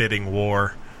a bidding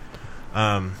war.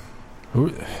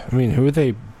 Who are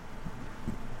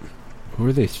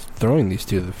they throwing these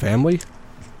to? The family?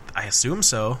 I assume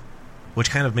so, which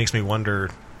kind of makes me wonder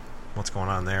what's going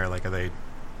on there. Like, are they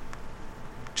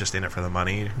just in it for the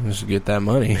money? Just get that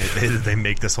money. They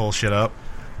make this whole shit up.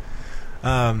 So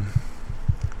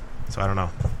I don't know.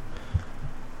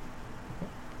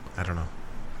 I don't know.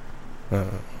 I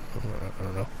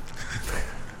don't know.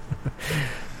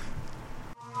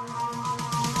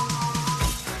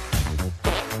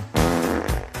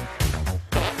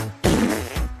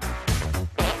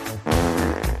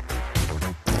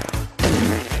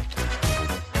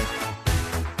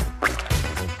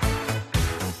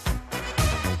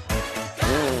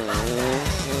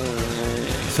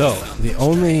 So, the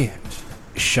only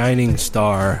shining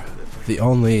star, the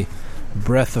only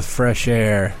breath of fresh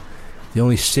air, the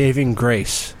only saving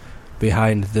grace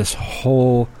behind this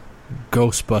whole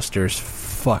Ghostbusters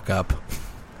fuck-up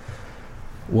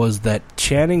was that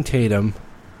Channing Tatum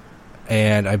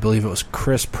and I believe it was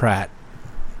Chris Pratt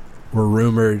were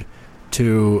rumored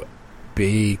to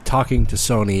be talking to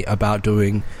Sony about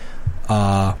doing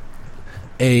a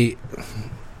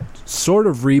sort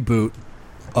of reboot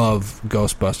of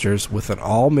Ghostbusters with an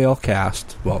all-male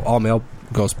cast. Well, all-male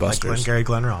Ghostbusters. Like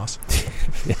Glenn Ross.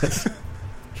 Yes.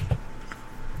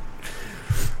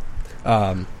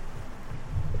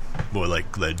 More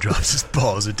like Glenn drops his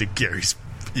balls into Gary's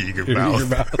eager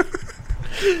mouth.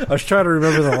 I was trying to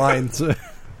remember the lines.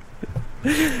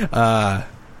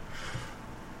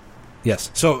 Yes.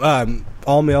 So,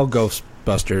 all-male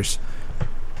Ghostbusters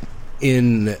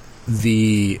in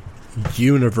the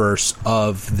universe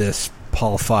of this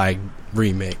Paul Feig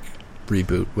remake,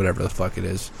 reboot, whatever the fuck it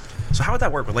is. So how would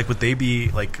that work? Like, would they be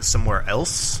like somewhere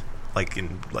else, like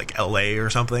in like L.A. or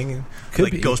something? Could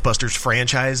like be. Ghostbusters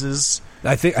franchises.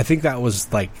 I think that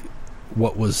was like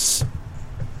what was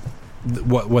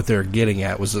what they're getting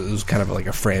at was it was kind of like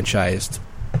a franchised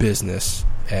business,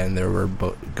 and there were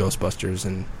Ghostbusters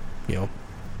in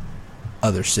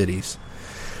other cities.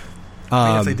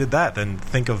 I mean, if they did that, then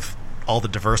think of all the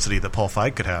diversity that Paul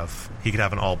Feig could have. He could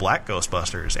have an all-black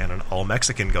Ghostbusters and an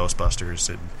all-Mexican Ghostbusters,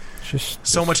 and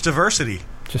so much diversity.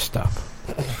 Just stop.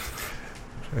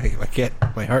 I can't.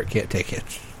 My heart can't take it.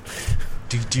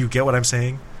 Do you get what I'm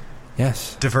saying?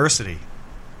 Yes. Diversity.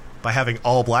 By having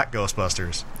all-black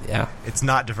Ghostbusters. Yeah. It's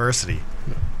not diversity.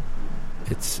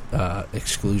 It's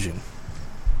exclusion.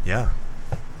 Yeah.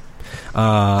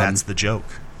 That's the joke.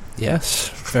 Yes.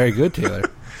 Very good, Taylor.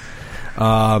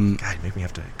 God, you make me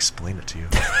have to explain it to you.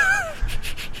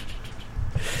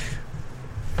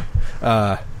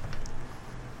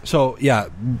 So, yeah,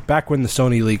 back when the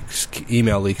Sony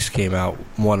email leaks came out,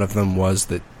 one of them was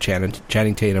that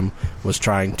Channing Tatum was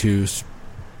trying to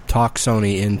talk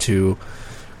Sony into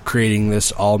creating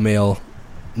this all-male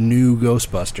new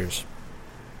Ghostbusters.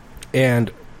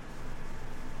 And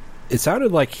it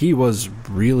sounded like he was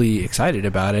really excited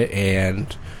about it,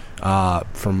 and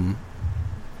from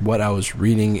what I was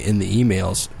reading in the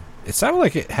emails, it sounded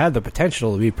like it had the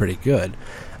potential to be pretty good,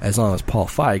 as long as Paul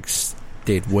Feig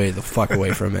stayed way the fuck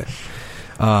away from it.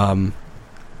 Well,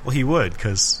 he would,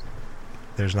 because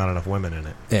there's not enough women in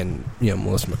it. And,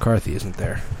 Melissa McCarthy isn't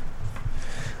there.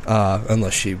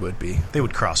 Unless she would be. They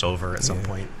would cross over at some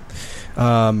point.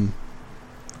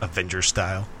 Avengers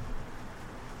style.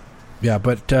 Yeah,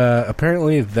 but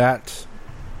apparently that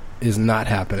is not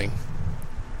happening.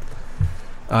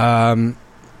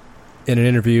 In an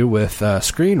interview with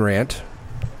Screen Rant,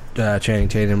 Channing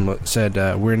Tatum said,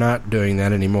 "We're not doing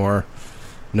that anymore.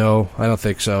 No, I don't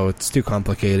think so. It's too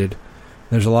complicated.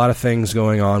 There's a lot of things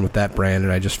going on with that brand,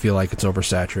 and I just feel like it's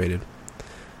oversaturated."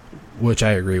 Which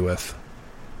I agree with.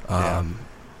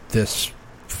 This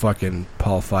fucking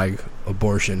Paul Feig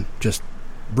abortion just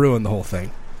ruined the whole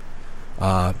thing.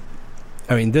 I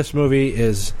mean, this movie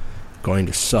is going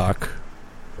to suck.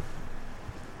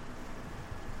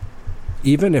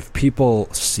 Even if people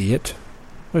see it,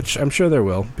 which I'm sure there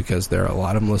will, because there are a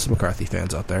lot of Melissa McCarthy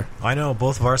fans out there. I know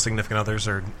both of our significant others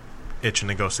are itching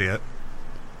to go see it.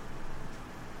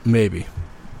 Maybe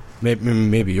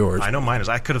yours. I know mine is.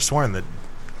 I could have sworn that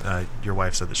your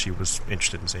wife said that she was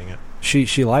interested in seeing it.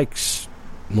 She likes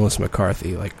Melissa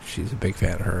McCarthy. Like, she's a big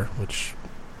fan of her, which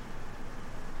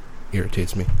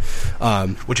irritates me.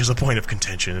 Which is a point of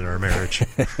contention in our marriage.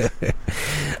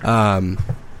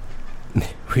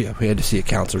 We had to see a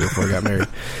counselor before we got married.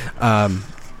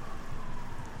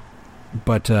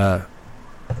 But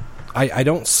I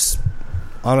don't...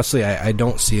 Honestly, I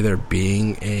don't see there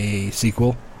being a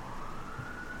sequel.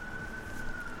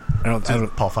 I don't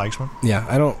Paul Feig's one? Yeah,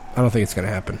 I don't think it's going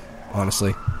to happen,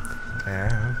 honestly.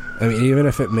 Yeah. I mean, even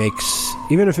if it makes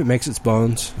its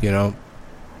bones,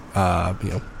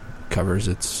 covers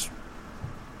its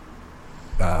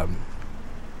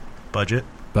budget,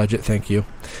 thank you,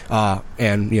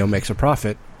 and makes a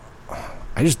profit,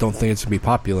 I just don't think it's going to be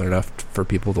popular enough for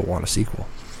people to want a sequel.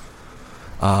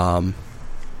 And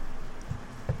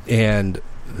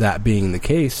that being the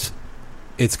case,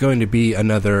 it's going to be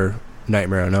another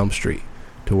Nightmare on Elm Street,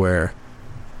 to where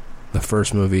the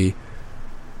first movie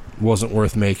wasn't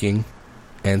worth making,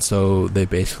 and so they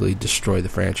basically destroyed the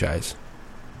franchise.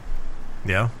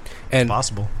 Yeah, and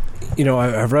possible. You know,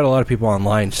 I've read a lot of people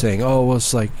online saying, "Oh, well,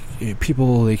 it's like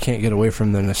people, they can't get away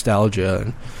from the nostalgia,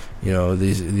 and you know,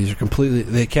 these are completely,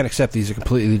 they can't accept these are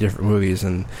completely different movies,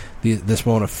 and this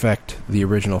won't affect the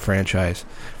original franchise."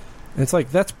 And it's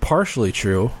like, that's partially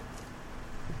true,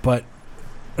 but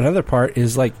another part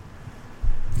is like,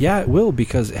 yeah, it will,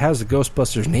 because it has the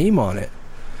Ghostbusters name on it,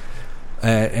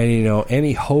 and you know,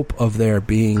 any hope of there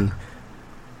being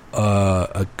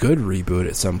a good reboot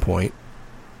at some point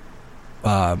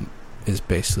is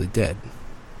basically dead,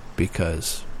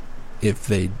 because if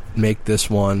they make this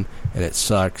one and it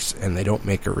sucks and they don't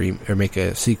make make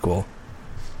a sequel,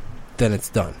 then it's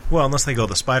done. Well, unless they go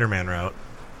the Spider-Man route.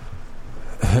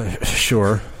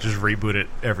 Sure. Just reboot it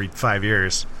every 5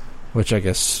 years. Which I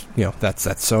guess, you know, that's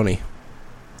Sony.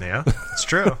 Yeah, it's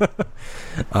true.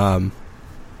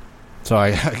 So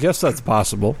I guess that's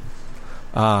possible.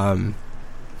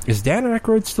 Is Dan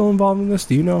Aykroyd still involved in this?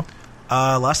 Do you know?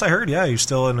 Last I heard, yeah, he's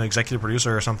still an executive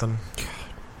producer or something.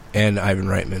 And Ivan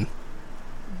Reitman.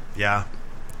 Yeah.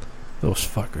 Those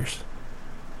fuckers.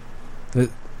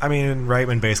 I mean,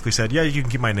 Reitman basically said, yeah, you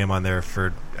can keep my name on there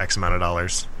for X amount of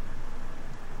dollars.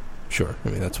 Sure. I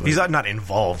mean, that's what... He's not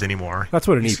involved anymore. That's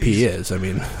what an EP is. I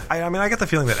mean... I get the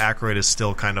feeling that Aykroyd is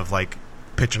still kind of, like,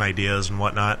 pitching ideas and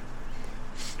whatnot.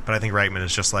 But I think Reitman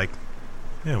is just like,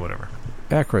 yeah, whatever.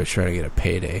 Aykroyd's trying to get a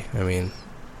payday. I mean...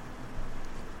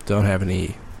 Don't have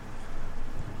any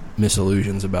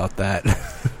misillusions about that.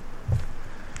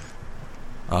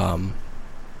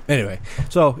 Anyway,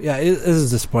 so yeah, this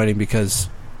is disappointing because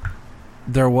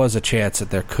there was a chance that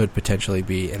there could potentially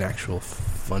be an actual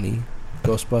funny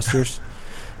Ghostbusters,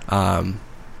 but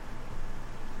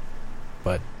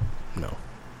no,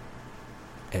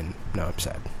 and now I'm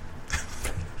sad.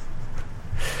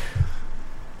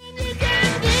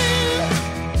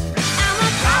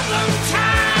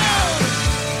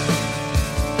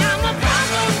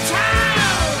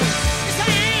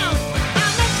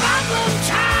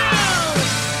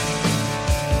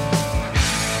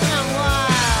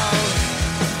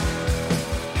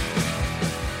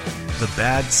 The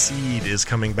Bad Seed is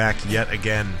coming back yet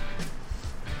again.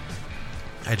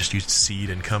 I just used seed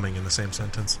and coming in the same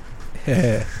sentence.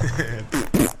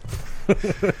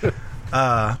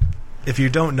 If you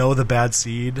don't know The Bad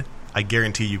Seed, I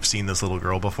guarantee you've seen this little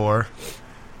girl before.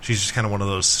 She's just kind of one of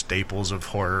those staples of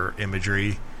horror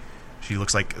imagery. She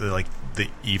looks like the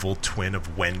evil twin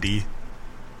of Wendy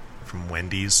from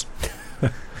Wendy's.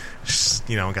 She's,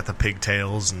 you know, got the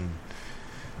pigtails and...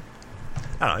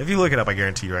 I don't know. If you look it up, I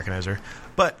guarantee you recognize her.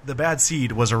 But The Bad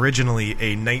Seed was originally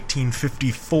a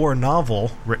 1954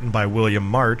 novel written by William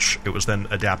March. It was then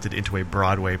adapted into a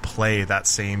Broadway play that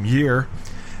same year.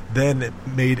 Then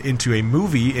made into a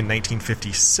movie in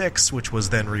 1956, which was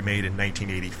then remade in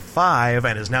 1985,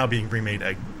 and is now being remade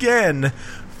again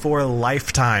for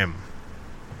Lifetime.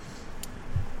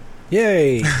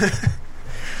 Yay!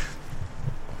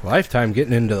 Lifetime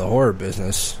getting into the horror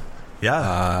business.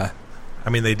 Yeah. I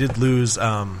mean, they did lose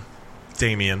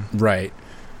Damien. Right.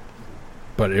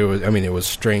 But it was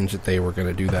strange that they were going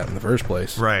to do that in the first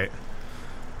place. Right.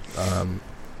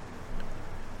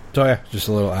 So yeah, just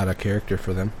a little out of character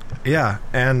for them. Yeah,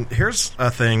 and here's a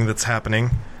thing that's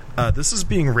happening. This is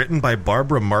being written by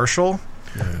Barbara Marshall,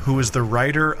 who is the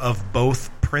writer of both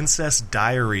Princess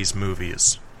Diaries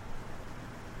movies.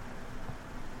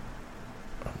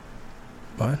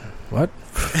 What?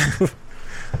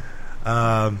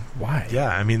 Why? Yeah,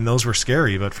 I mean, those were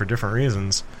scary, but for different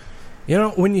reasons. You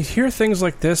know, when you hear things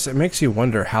like this, it makes you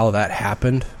wonder how that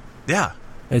happened. Yeah.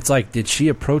 It's like, did she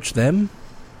approach them?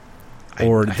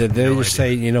 Or did they just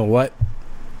say, you know what?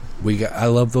 I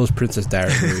love those Princess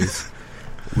Diaries movies.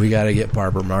 We got to get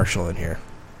Barbara Marshall in here.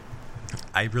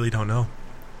 I really don't know.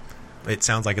 It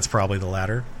sounds like it's probably the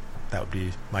latter. That would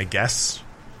be my guess.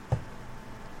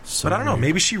 So but I don't know.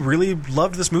 Maybe she really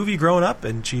loved this movie growing up,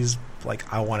 and she's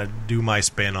like, I want to do my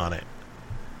spin on it.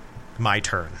 My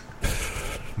turn.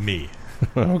 Me.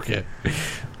 Okay.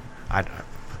 I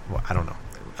don't know.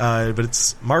 But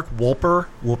it's Mark Wolper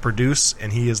will produce,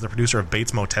 and he is the producer of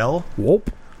Bates Motel.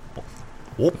 Whoop.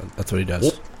 Whoop. That's what he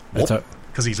does. Whoop.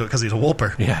 Because he's a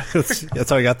Wolper. Yeah, that's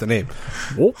how he got the name.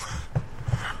 Whoop.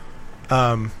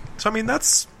 So I mean,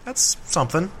 that's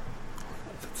something.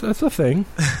 That's a thing.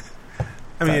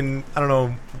 I mean, I don't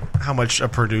know how much a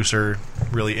producer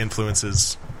really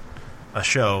influences a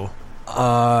show.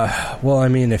 Well, I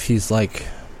mean, if he's like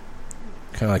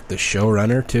kind of like the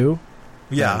showrunner too.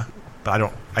 Yeah,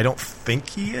 but I don't think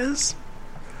he is.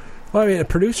 Well, I mean, a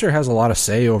producer has a lot of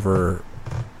say over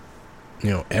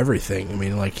everything. I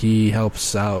mean, like, he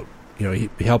helps out. He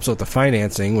helps out the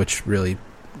financing, which really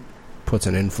puts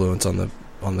an influence on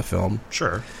the film.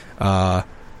 Sure.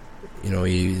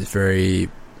 He's very.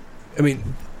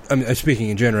 I'm speaking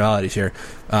in generalities here.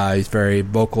 He's very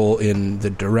vocal in the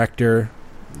director,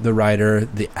 the writer,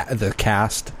 the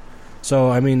cast.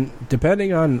 So, I mean,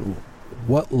 depending on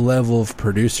what level of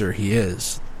producer he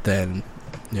is, then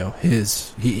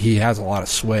he has a lot of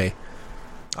sway.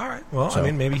 All right. Well,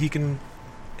 So- maybe he can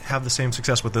have the same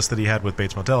success with this that he had with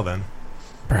Bates Motel then.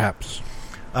 Perhaps.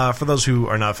 For those who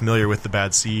are not familiar with The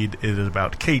Bad Seed, it is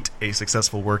about Kate, a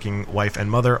successful working wife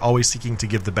and mother, always seeking to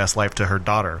give the best life to her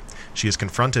daughter. She is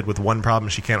confronted with one problem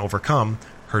she can't overcome.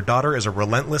 Her daughter is a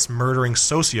relentless, murdering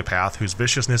sociopath whose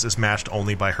viciousness is matched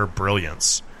only by her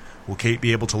brilliance. Will Kate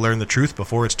be able to learn the truth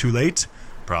before it's too late?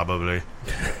 Probably.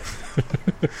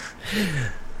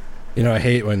 I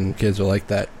hate when kids are like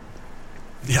that.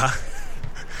 Yeah.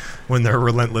 When they're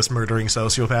relentless, murdering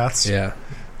sociopaths. Yeah.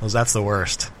 Well, that's the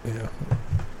worst. Yeah.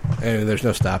 And there's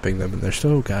no stopping them, and they're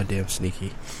so goddamn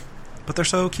sneaky. But they're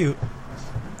so cute.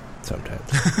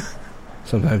 Sometimes.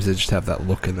 Sometimes they just have that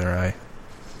look in their eye.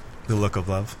 The look of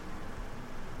love.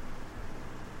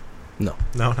 No.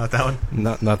 No, not that one?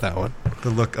 Not that one. The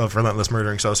look of relentless,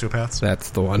 murdering sociopaths?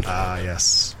 That's the one. Ah,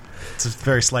 yes. It's a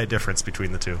very slight difference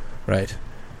between the two. Right.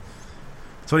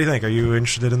 So what do you think? Are you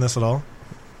interested in this at all?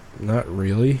 Not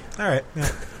really. All right.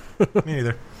 Yeah. Me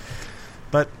neither.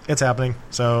 But it's happening,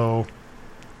 so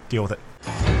deal with it.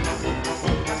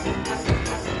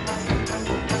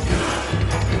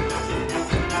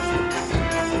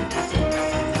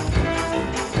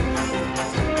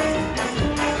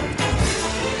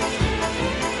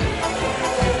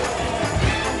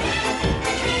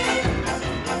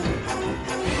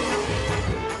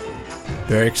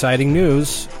 Very exciting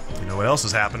news. You know what else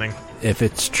is happening? If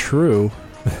it's true,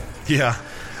 Yeah.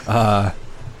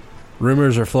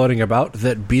 rumors are floating about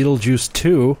that Beetlejuice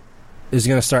 2 is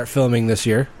going to start filming this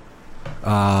year.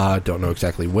 Don't know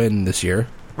exactly when this year.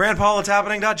 Rand Paul, it's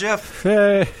happening, .gif.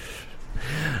 But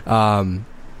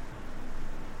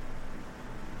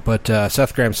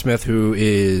Seth Grahame-Smith, who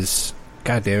is...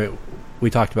 God damn it. We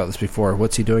talked about this before.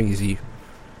 What's he doing? Is he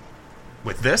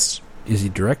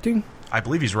directing? I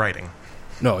believe he's writing.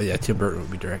 No, yeah, Tim Burton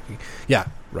would be directing. Yeah,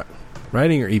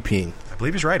 writing or EPing? I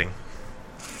believe he's writing.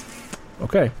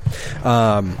 Okay.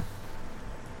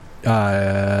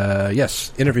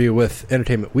 Yes, interview with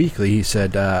Entertainment Weekly. He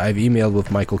said, I've emailed with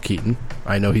Michael Keaton.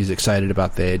 I know he's excited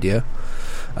about the idea.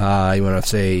 You want to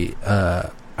say,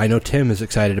 I know Tim is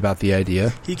excited about the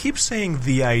idea. He keeps saying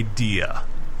the idea.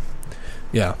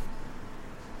 Yeah.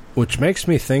 Which makes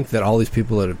me think that all these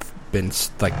people that have been,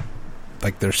 like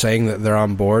they're saying that they're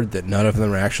on board, that none of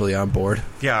them are actually on board.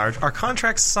 Yeah, our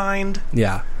contract's signed.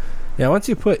 Yeah. Yeah, once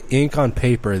you put ink on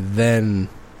paper, then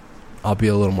I'll be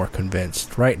a little more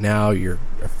convinced. Right now, I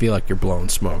feel like you're blowing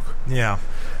smoke. Yeah.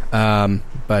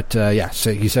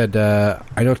 So he said,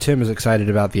 I know Tim is excited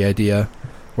about the idea.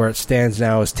 Where it stands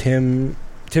now is Tim's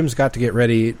got to get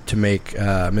ready to make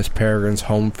Miss Peregrine's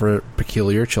Home for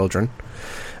Peculiar Children.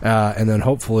 And then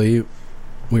hopefully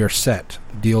we are set.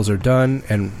 Deals are done,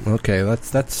 and okay,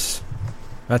 that's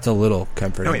a little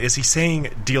comforting. No, wait, is he saying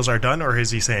deals are done, or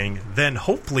is he saying then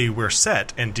hopefully we're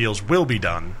set and deals will be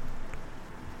done?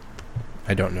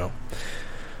 I don't know.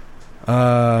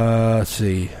 Let's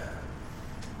see.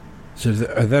 So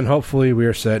then hopefully we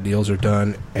are set, deals are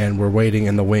done, and we're waiting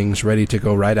in the wings, ready to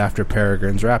go right after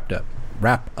Peregrine's wrap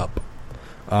up.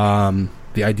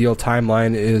 The ideal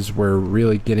timeline is we're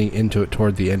really getting into it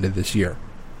toward the end of this year.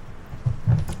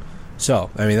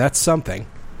 So, I mean, that's something.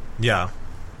 Yeah.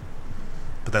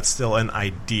 But that's still an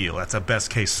ideal. That's a best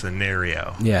case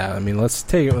scenario. Yeah, I mean, let's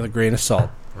take it with a grain of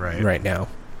salt right now.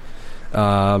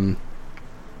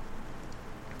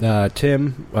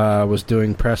 Tim was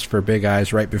doing press for Big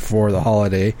Eyes right before the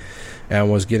holiday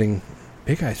and was getting...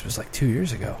 Big Eyes was like 2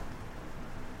 years ago,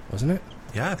 wasn't it?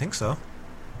 Yeah, I think so.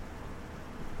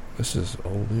 This is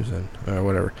old news then. Or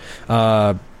whatever.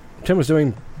 Tim was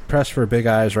doing press for Big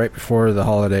Eyes right before the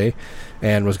holiday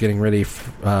and was getting ready...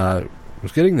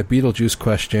 was getting the Beetlejuice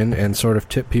question and sort of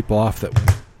tipped people off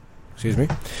that... Excuse me.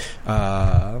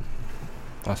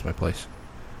 Lost my place.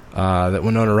 That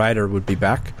Winona Ryder would be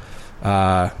back.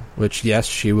 Which, yes,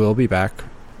 she will be back.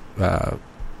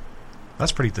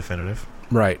 That's pretty definitive.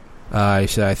 Right. He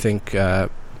said, I think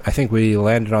we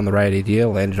landed on the right idea,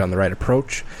 landed on the right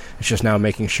approach. It's just now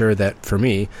making sure that, for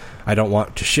me, I don't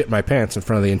want to shit my pants in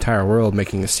front of the entire world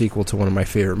making a sequel to one of my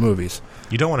favorite movies.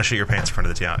 You don't want to shit your pants in front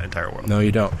of the entire world. No,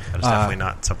 you don't. That is definitely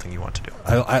not something you want to do.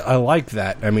 I like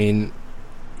that. I mean,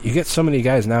 you get so many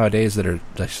guys nowadays that are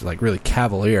just, like, really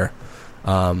cavalier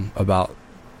about,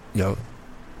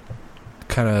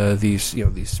 kind of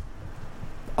these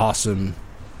awesome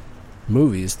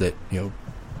movies that,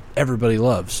 everybody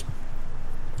loves.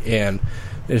 And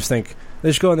they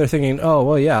just go in there thinking, oh,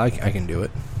 well, yeah, I can do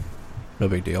it. No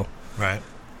big deal. Right.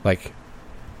 Like,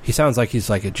 he sounds like he's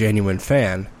like a genuine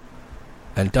fan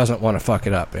and doesn't want to fuck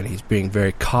it up, and he's being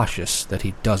very cautious that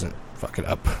he doesn't fuck it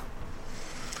up.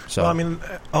 So, well, I mean,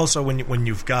 also when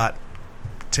you've got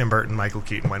Tim Burton, Michael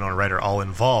Keaton, Winona Ryder all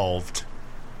involved,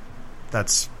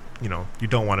 that's, you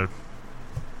don't want to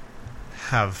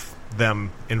have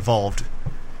them involved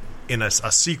in a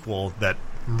sequel that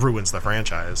ruins the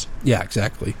franchise. Yeah,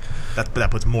 exactly.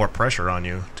 That puts more pressure on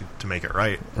you to make it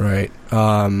right. Right.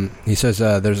 He says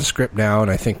there's a script now,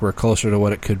 and I think we're closer to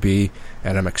what it could be,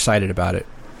 and I'm excited about it.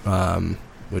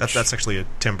 That's actually a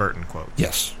Tim Burton quote.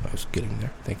 Yes, I was getting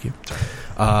there. Thank you.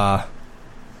 Sorry.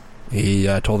 He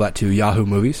told that to Yahoo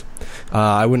Movies.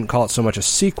 I wouldn't call it so much a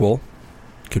sequel,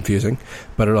 confusing,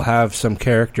 but it'll have some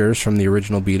characters from the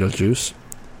original Beetlejuice.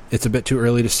 It's a bit too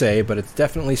early to say, but it's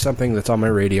definitely something that's on my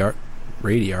radar.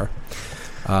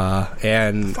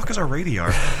 And the fuck is our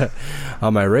radar?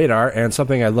 On my radar, and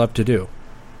something I'd love to do.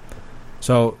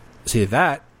 So, see,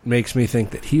 that makes me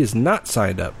think that he is not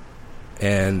signed up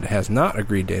and has not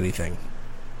agreed to anything.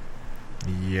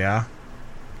 Yeah.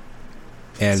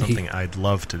 And something I'd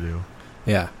love to do.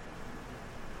 Yeah.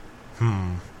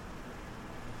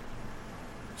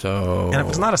 So, and if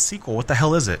it's not a sequel, what the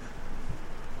hell is it?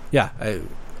 Yeah,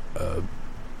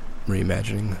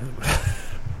 reimagining.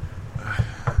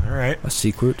 All right. A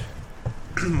sequel.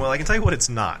 Well, I can tell you what it's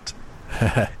not.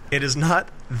 It is not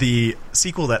the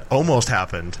sequel that almost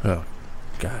happened. Oh,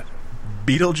 God.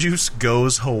 Beetlejuice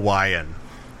Goes Hawaiian.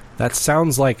 That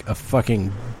sounds like a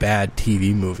fucking bad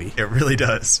TV movie. It really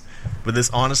does. But this,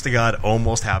 honest to God,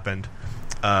 almost happened.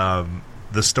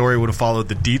 The story would have followed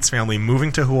the Dietz family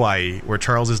moving to Hawaii, where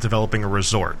Charles is developing a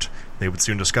resort. They would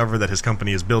soon discover that his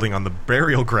company is building on the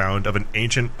burial ground of an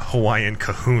ancient Hawaiian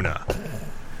kahuna.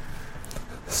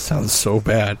 Sounds so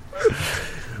bad.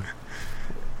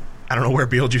 I don't know where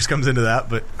Beetlejuice comes into that,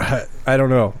 but I don't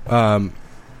know.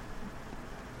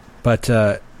 But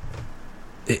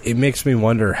it makes me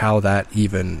wonder how that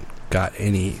even got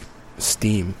any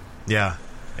steam. Yeah,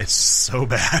 it's so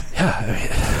bad.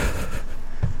 Yeah.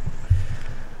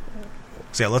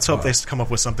 So yeah, let's hope they come up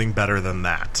with something better than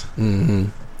that.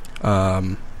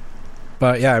 Mm-hmm.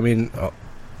 But yeah, I mean,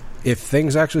 if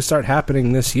things actually start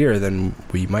happening this year, then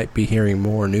we might be hearing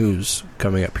more news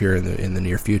coming up here in the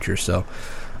near future. So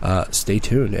stay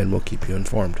tuned, and we'll keep you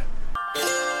informed.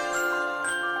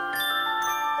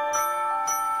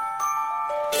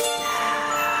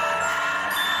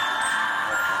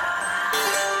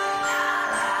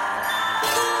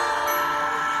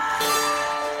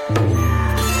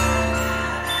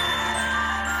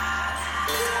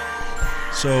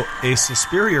 So, a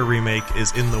Suspiria remake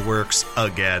is in the works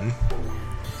again.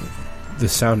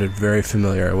 This sounded very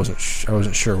familiar. I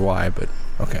wasn't sure why, but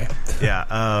okay.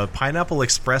 Yeah, Pineapple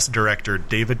Express director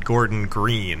David Gordon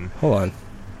Green. Hold on.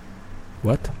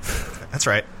 What? That's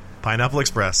right. Pineapple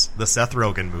Express, the Seth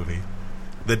Rogen movie,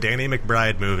 the Danny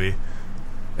McBride movie.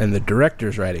 And the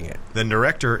director's writing it. The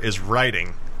director is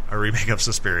writing a remake of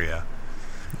Suspiria.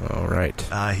 All right.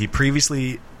 He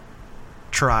previously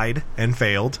tried and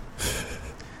failed.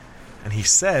 And he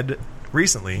said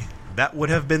recently, that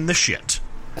would have been the shit.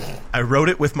 I wrote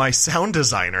it with my sound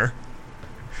designer.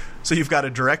 So you've got a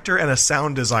director and a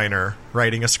sound designer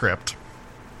writing a script.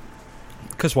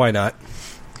 Because why not?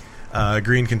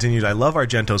 Green continued, I love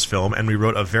Argento's film, and we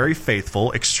wrote a very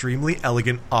faithful, extremely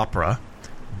elegant opera,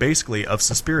 basically of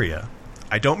Suspiria.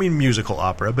 I don't mean musical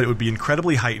opera, but it would be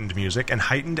incredibly heightened music, and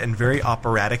heightened and very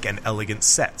operatic and elegant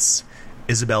sets.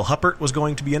 Isabel Huppert was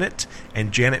going to be in it,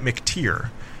 and Janet McTeer.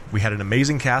 We had an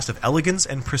amazing cast of elegance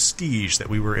and prestige that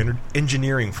we were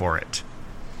engineering for it.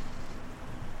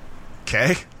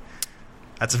 Okay.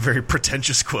 That's a very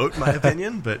pretentious quote, in my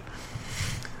opinion, but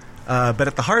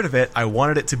at the heart of it, I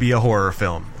wanted it to be a horror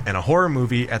film. And a horror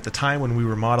movie, at the time when we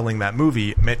were modeling that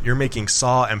movie, meant you're making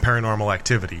Saw and Paranormal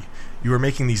Activity. You were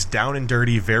making these down and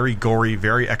dirty, very gory,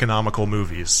 very economical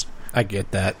movies. I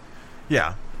get that.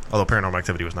 Yeah. Although Paranormal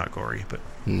Activity was not gory, but...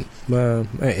 Well,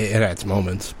 it had its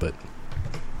moments, but...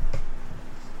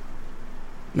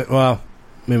 Well,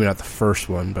 maybe not the first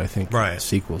one, but I think the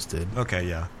sequels did. Okay,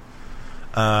 yeah.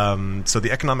 So the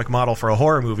economic model for a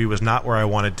horror movie was not where I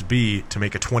wanted to be to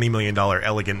make a $20 million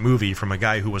elegant movie from a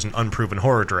guy who was an unproven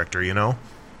horror director, you know?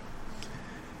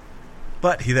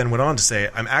 But he then went on to say,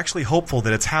 I'm actually hopeful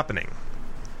that it's happening.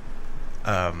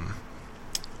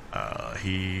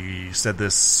 He said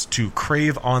this to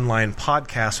Crave Online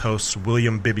podcast hosts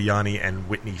William Bibbiani and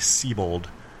Whitney Siebold.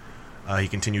 He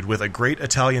continued with a great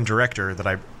Italian director that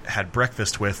I had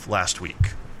breakfast with last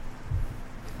week.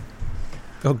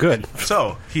 Oh, good.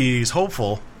 So he's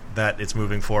hopeful that it's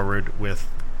moving forward with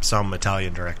some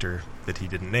Italian director that he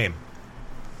didn't name.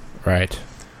 Right.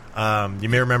 You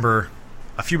may remember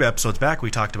a few episodes back we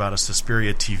talked about a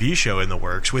Suspiria TV show in the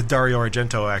works with Dario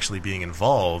Argento actually being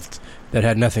involved. That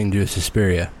had nothing to do with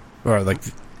Suspiria. Or, like...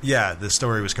 Yeah, the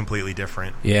story was completely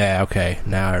different. Yeah, okay.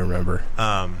 Now I remember.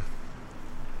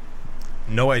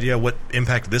 No idea what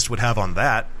impact this would have on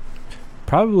that.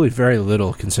 Probably very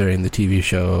little, considering the TV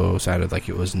show sounded like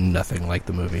it was nothing like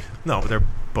the movie. No, but they're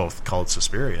both called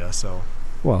Suspiria, so...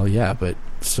 Well, yeah, but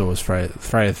so was Friday the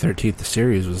 13th. The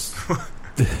series was...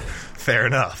 Fair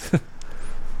enough.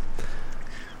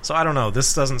 So, I don't know.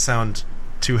 This doesn't sound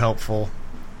too hopeful.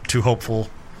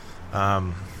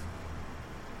 And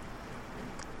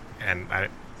I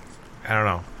don't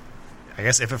know. I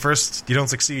guess if at first you don't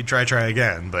succeed, try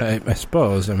again. But I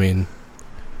suppose. I mean,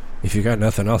 if you got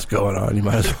nothing else going on, you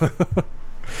might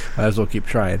as well keep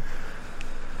trying.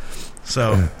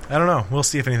 So I don't know. We'll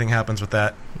see if anything happens with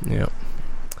that. Yeah.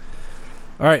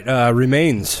 All right.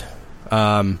 Remains.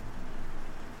 Been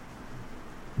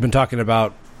talking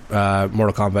about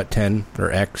Mortal Kombat 10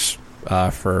 or X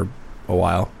for a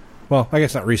while. Well, I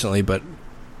guess not recently, but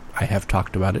I have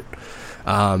talked about it.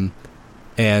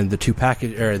 And the two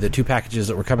packages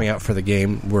that were coming out for the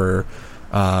game were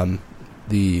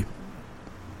the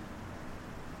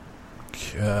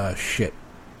shit.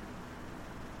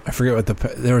 I forget what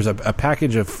there was a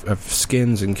package of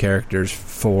skins and characters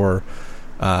for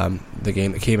the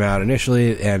game that came out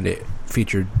initially, and it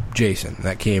featured Jason.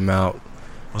 That came out.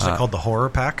 Was it called the Horror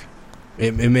Pack?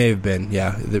 It may have been,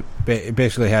 yeah. It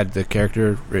basically had the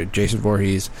character Jason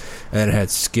Voorhees, and then it had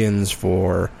skins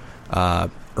for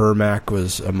Ermac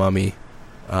was a mummy,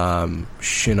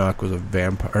 Shinnok was a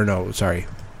vampire. Or no, sorry,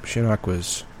 Shinnok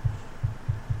was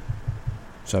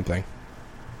something.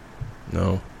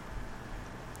 No,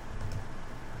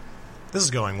 this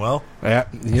is going well. Yeah,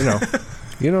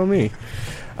 you know me.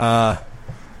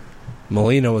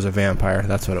 Melina was a vampire.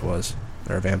 That's what it was.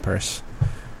 Or a vampiress.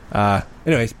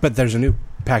 Anyways, but there's a new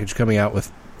package coming out with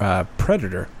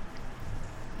Predator.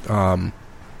 It's going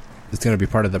to be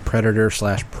part of the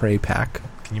Predator/Prey pack.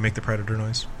 Can you make the Predator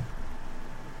noise?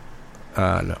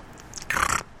 No.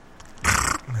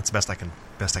 That's the best I can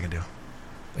do.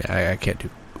 Yeah, I can't do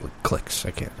clicks.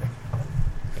 I can't do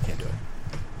it.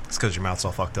 It's because your mouth's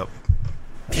all fucked up.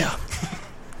 Yeah.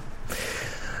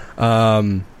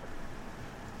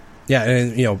 Yeah,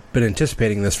 and been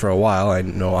anticipating this for a while. I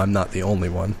know I'm not the only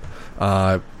one.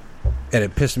 And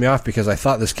it pissed me off because I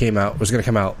thought this was going to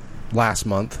come out last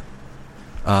month,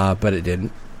 but it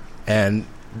didn't. And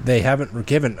they haven't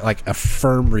given like a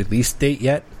firm release date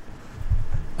yet,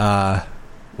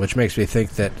 which makes me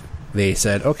think that they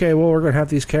said, okay, well, we're going to have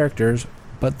these characters,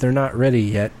 but they're not ready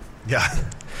yet. Yeah.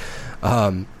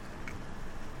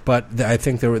 But I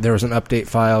think there was an update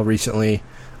file recently,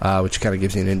 which kind of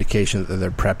gives you an indication that they're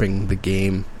prepping the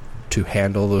game to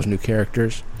handle those new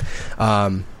characters.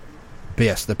 But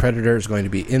yes, the Predator is going to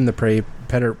be in the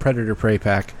Predator Prey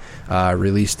pack,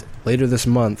 released later this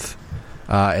month,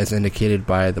 as indicated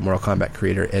by the Mortal Kombat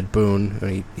creator Ed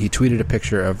Boon. He tweeted a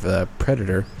picture of the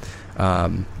Predator,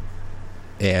 and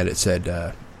it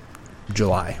said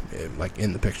July. Like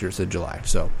in the picture, it said July.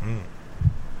 So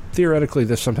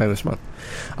theoretically, sometime this month.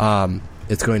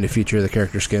 It's going to feature the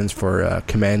character skins for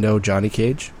Commando Johnny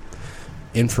Cage,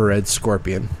 Infrared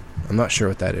Scorpion. I'm not sure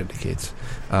what that indicates.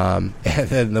 And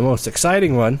then the most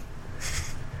exciting one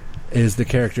is the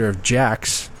character of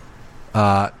Jax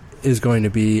is going to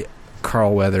be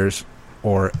Carl Weathers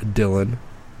or Dylan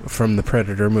from the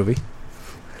Predator movie.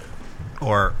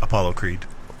 Or Apollo Creed.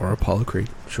 Or Apollo Creed,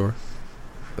 sure.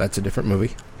 That's a different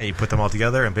movie. And you put them all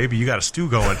together, and baby, you got a stew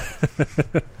going.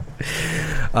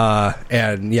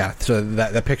 And yeah, so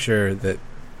that picture that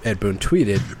Ed Boon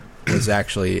tweeted was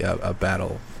actually a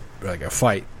battle, like a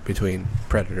fight between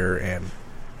Predator and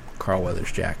Carl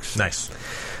Weathers Jax. Nice.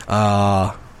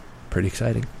 Pretty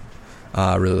exciting.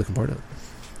 Really looking forward to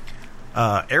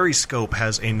it. Ariscope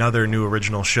has another new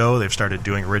original show. They've started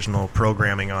doing original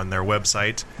programming on their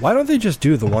website. Why don't they just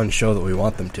do the one show that we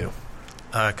want them to?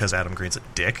 Because Adam Green's a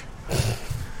dick.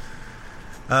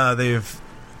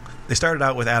 They started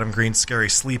out with Adam Green's Scary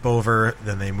Sleepover,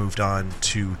 then they moved on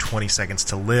to 20 Seconds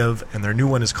to Live, and their new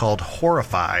one is called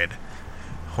Horrified.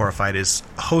 Horrified is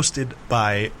hosted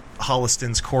by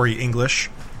Holliston's Corey English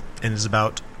and is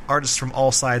about artists from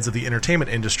all sides of the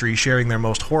entertainment industry sharing their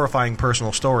most horrifying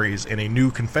personal stories in a new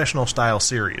confessional-style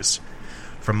series.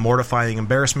 From mortifying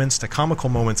embarrassments to comical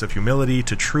moments of humility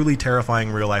to truly terrifying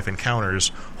real-life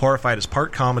encounters, Horrified is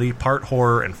part comedy, part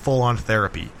horror, and full-on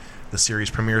therapy. The series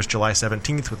premieres July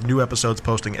 17th, with new episodes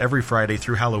posting every Friday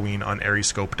through Halloween on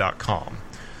Aeriescope.com.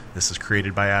 This is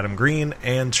created by Adam Green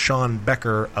and Sean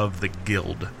Becker of The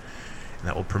Guild. And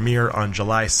that will premiere on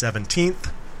July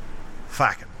 17th.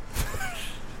 Fucking.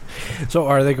 So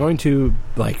are they going to,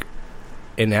 like,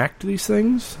 enact these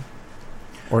things?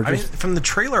 Or I mean, just... from the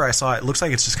trailer I saw, it looks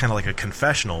like it's just kind of like a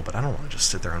confessional, but I don't want to just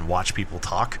sit there and watch people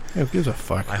talk. Who gives a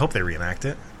fuck? I hope they reenact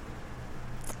it.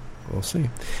 We'll see.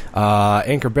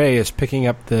 Anchor Bay is picking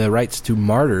up the rights to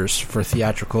Martyrs for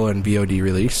theatrical and VOD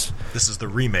release. This is the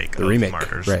remake The of remake,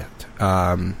 Martyrs. right.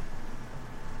 I'm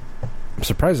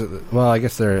surprised that... Well, I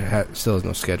guess there still is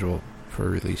no schedule for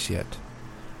release yet.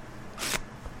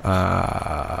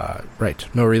 Right.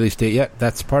 No release date yet.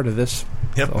 That's part of this.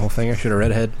 Yep. The whole thing. I should have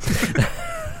read ahead.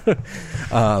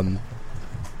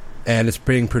 And it's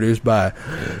being produced by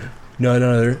none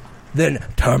other than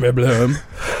Tommy Bloom.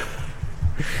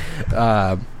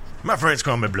 My friends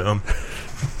call me Blum.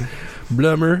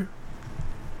 Blummer.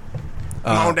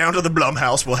 Come on down to the Blum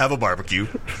house. We'll have a barbecue.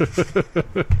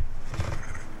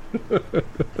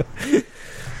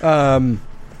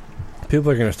 People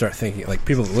are going to start thinking, like,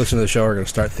 people that listen to the show are going to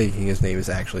start thinking his name is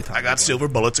actually Tommy I got Bloom. silver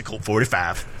bullets at Colt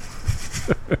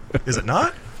 45. Is it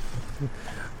not?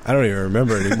 I don't even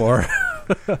remember anymore.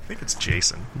 I think it's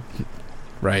Jason.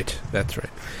 Right, that's right.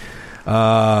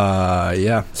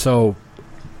 Yeah, so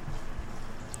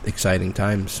exciting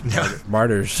times. Yeah.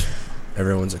 Martyrs,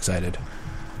 everyone's excited.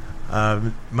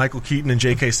 Michael Keaton and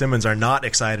J.K. Simmons are not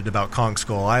excited about Kong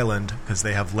Skull Island because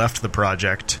they have left the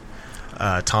project.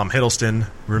 Tom Hiddleston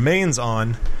remains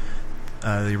on.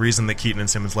 The reason that Keaton and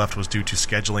Simmons left was due to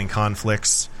scheduling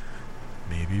conflicts.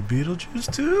 Maybe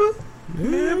Beetlejuice 2?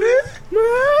 Maybe?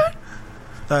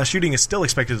 Shooting is still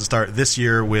expected to start this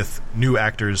year with new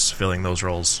actors filling those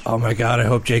roles. Oh my god, I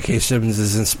hope J.K. Simmons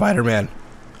is in Spider-Man.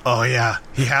 Oh yeah,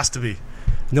 he has to be.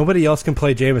 Nobody else can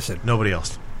play Jameson. Nobody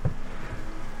else.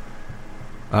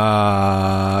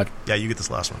 Yeah, you get this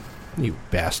last one. you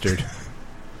bastard.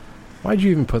 Why'd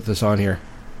you even put this on here?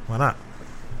 Why not?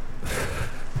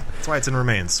 That's why it's in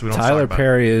Remains. We don't Tyler talk about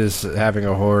Perry is having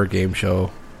a horror game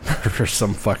show for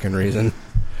some fucking reason.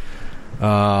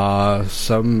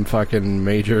 Some fucking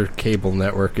major cable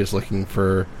network is looking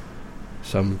for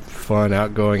some fun,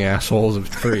 outgoing assholes of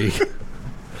three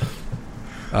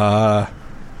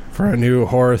for a new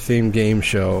horror-themed game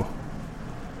show.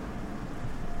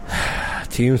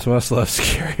 Teams must love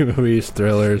scary movies,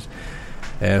 thrillers,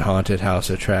 and haunted house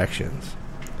attractions.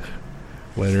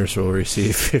 Winners will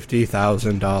receive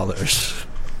 $50,000.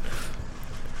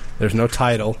 There's no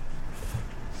title.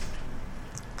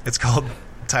 It's called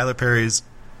Tyler Perry's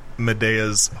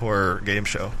Medea's Horror Game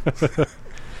Show.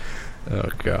 Oh,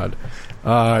 God.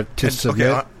 To submit...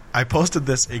 Okay, I posted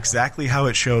this exactly how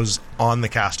it shows on the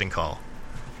casting call.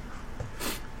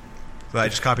 So I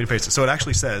just copied and pasted. So it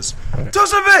actually says, to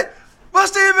submit,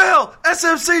 must email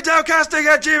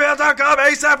smcdowncasting@gmail.com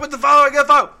ASAP with the following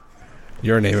info.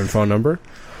 Your name and phone number?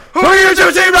 Who are your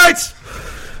two teammates?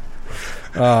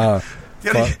 Uh, I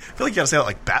feel like you gotta say that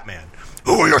like Batman.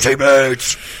 Who are your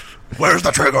teammates? Where's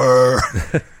the trigger?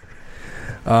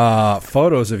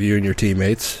 Photos of you and your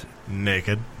teammates,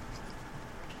 Naked.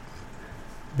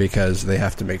 because they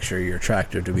have to make sure you're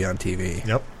attractive to be on TV.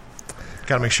 Yep.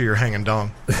 Gotta make sure you're hanging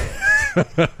dong.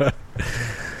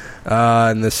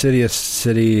 And the city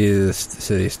state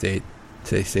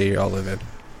you all live in.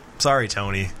 Sorry,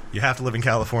 Tony. You have to live in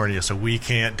California, so we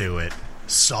can't do it.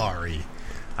 Sorry.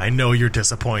 I know you're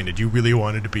disappointed. You really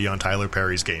wanted to be on Tyler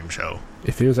Perry's game show.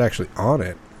 If he was actually on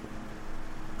it,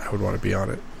 I would want to be on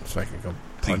it so I could go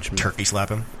punch him. Turkey slap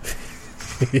him.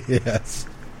 Yes.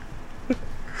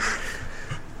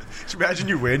 Just imagine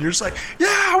you win. You're just like,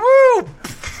 yeah, woo!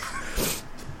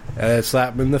 And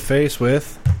slap him in the face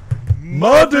with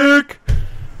my dick.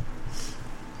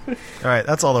 All right,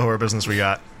 that's all the horror business we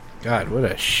got. God, what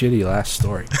a shitty last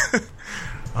story.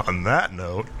 On that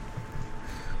note,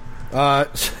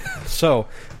 so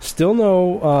still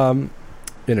no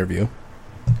interview.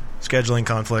 scheduling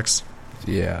conflicts.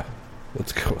 Yeah,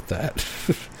 let's go with that.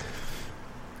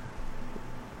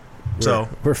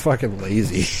 We're fucking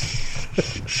lazy.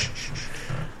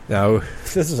 No,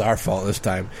 this is our fault this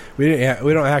time. We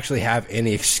don't actually have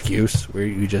any excuse.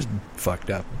 We just fucked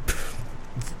up.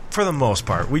 For the most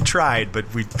part. We tried,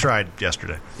 but we tried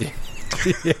yesterday.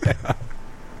 Yeah.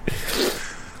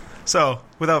 So,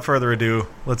 without further ado,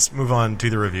 let's move on to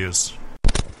the reviews.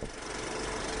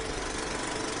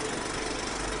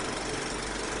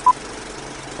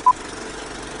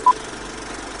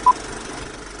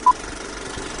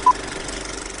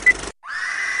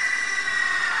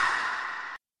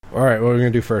 All right, what are we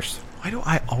going to do first? Why do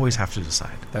I always have to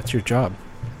decide? That's your job.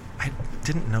 I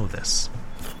didn't know this.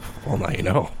 Well, now you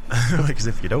know. Because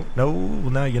if you don't know,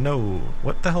 now you know.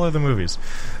 What the hell are the movies?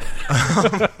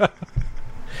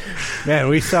 Man,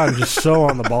 we sound just so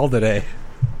on the ball today.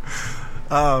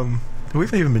 We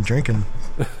haven't even been drinking.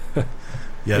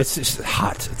 Yeah, It's just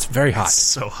hot. It's very hot. It's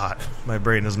so hot. My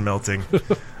brain is melting.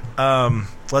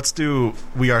 Let's do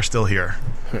We Are Still Here.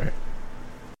 All right.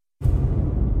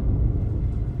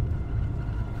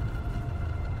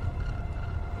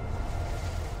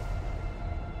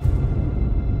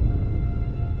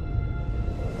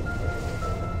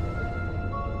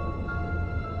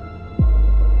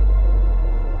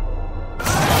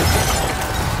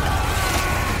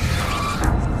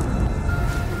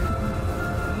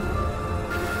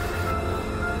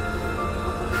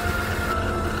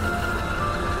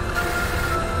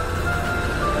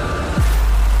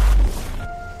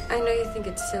 I know you think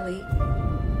it's silly,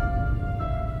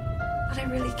 but I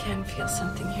really can feel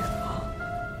something here, Paul.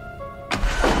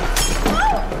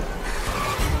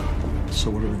 So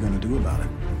what are we going to do about it?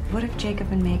 What if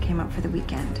Jacob and May came up for the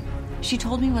weekend? She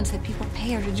told me once that people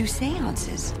pay her to do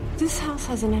seances. This house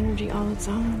has an energy all its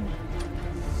own.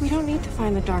 We don't need to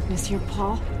find the darkness here,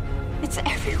 Paul. It's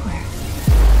everywhere.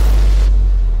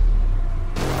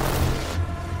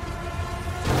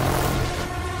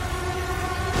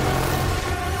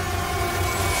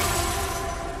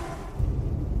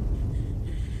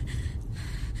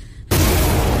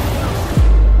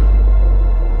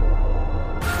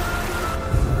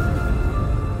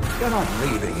 You're not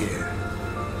leaving here.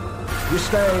 You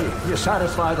stay, you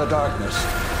satisfy the darkness.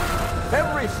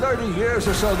 Every 30 years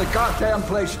or so, the goddamn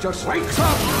place just wakes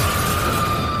up!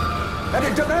 And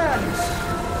it demands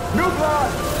new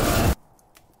blood!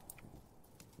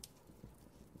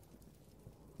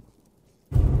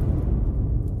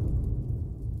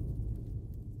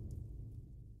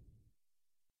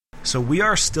 So We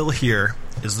Are Still Here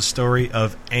is the story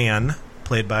of Anne,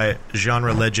 played by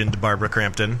genre legend Barbara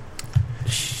Crampton.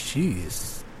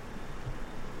 Jeez.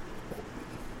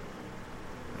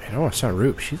 I don't want to sound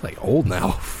rude, but she's like old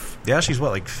now. Yeah, she's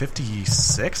what, like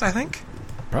 56, I think?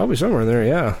 Probably somewhere in there,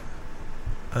 yeah.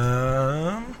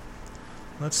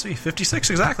 Let's see, 56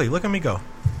 exactly. Look at me go.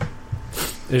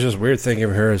 There's this weird thing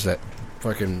of her is that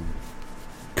fucking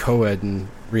co-ed and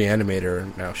Reanimator,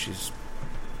 and now she's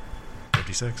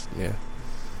 56. yeah.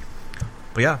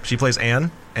 But yeah, she plays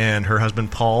Anne, and her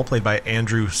husband Paul, played by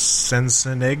Andrew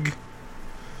Sensenig.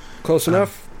 Close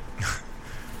enough.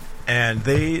 And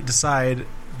they decide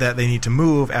that they need to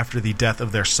move after the death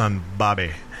of their son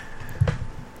Bobby.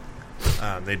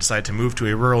 They decide to move to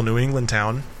a rural New England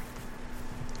town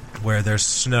where there's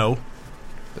snow.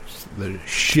 There's a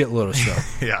shitload of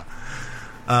stuff. Yeah.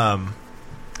 And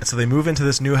so they move into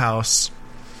this new house,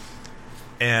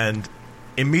 and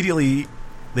immediately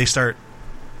they start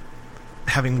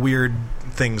having weird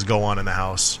things go on in the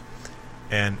house.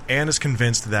 And Anne is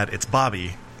convinced that it's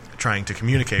Bobby trying to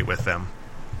communicate with them,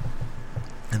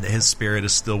 and that his spirit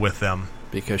is still with them.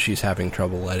 Because she's having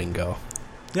trouble letting go.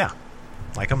 Yeah.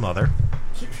 Like a mother.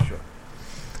 Sure.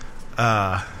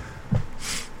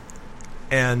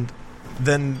 And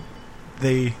then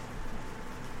they...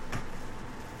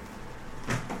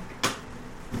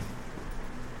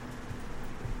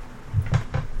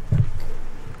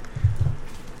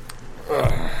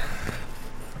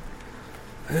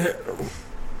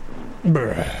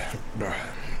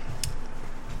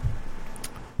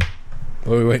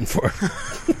 What are we waiting for?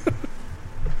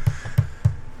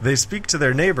 They speak to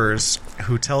their neighbors,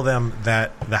 who tell them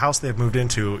that the house they've moved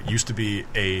into used to be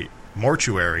a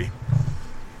mortuary.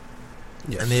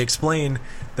 Yes. And they explain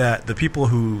that the people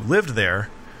who lived there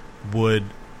would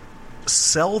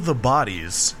sell the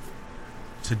bodies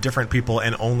to different people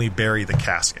and only bury the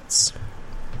caskets.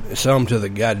 Sell them to the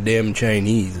goddamn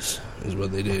Chinese, is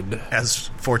what they did. As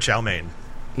for chow mein.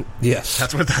 Yes.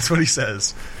 That's what he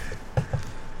says.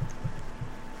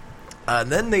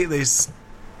 And then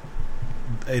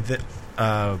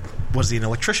was he an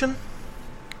electrician?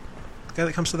 The guy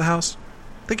that comes to the house?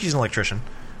 I think he's an electrician.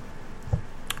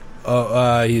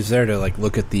 Oh, he's there to like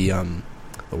look at the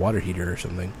water heater or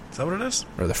something, Is that what it is?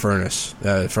 or the furnace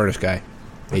guy.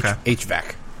 Okay.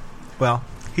 HVAC. Well,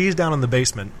 he's down in the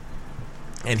basement,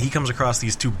 and he comes across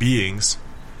these two beings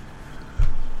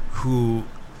who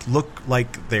look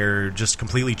like they're just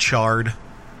completely charred.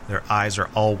 Their eyes are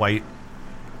all white,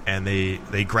 and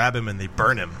they grab him and they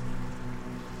burn him.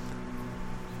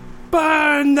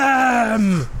 Burn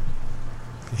them!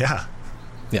 Yeah.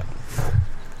 Yeah.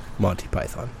 Monty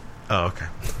Python. Oh, okay.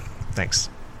 Thanks.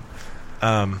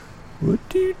 What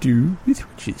do you do with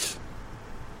witches?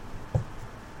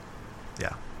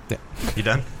 Yeah. Yeah. You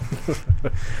done?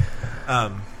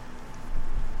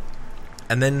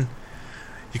 And then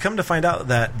you come to find out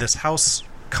that this house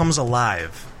comes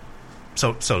alive,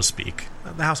 so to speak.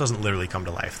 The house doesn't literally come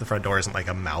to life. The front door isn't like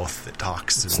a mouth that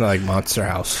talks. It's not like Monster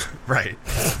House. Right.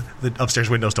 The upstairs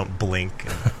windows don't blink.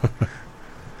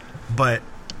 But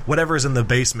whatever is in the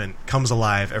basement comes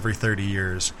alive every 30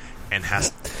 years and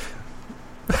has...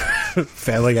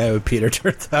 Family Guy with Peter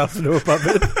turns the house into a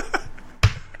puppet.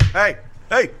 Hey!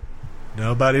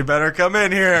 Nobody better come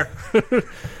in here.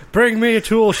 Bring me a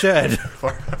tool shed.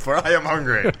 For I am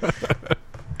hungry.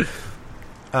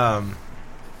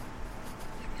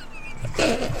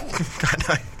 God,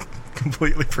 I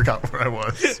completely forgot where I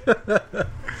was.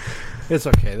 It's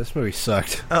okay. This movie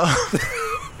sucked. Oh.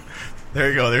 There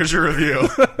you go. There's your review.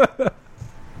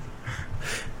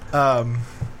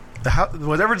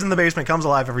 Whatever's in the basement comes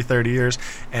alive every 30 years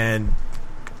and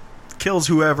kills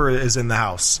whoever is in the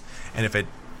house. And if it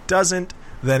doesn't,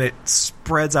 then it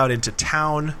spreads out into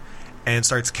town and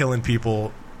starts killing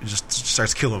people. Just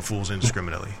starts killing fools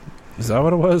indiscriminately. Is that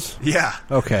what it was? Yeah.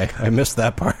 Okay, I missed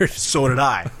that part. So did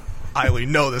I. I only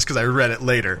know this because I read it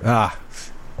later. Ah.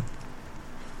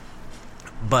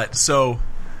 But so,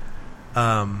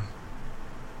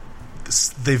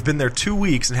 they've been there 2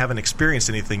 weeks and haven't experienced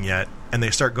anything yet, and they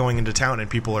start going into town, and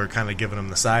people are kind of giving them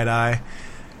the side eye.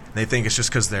 They think it's just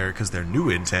because they're new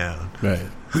in town. Right.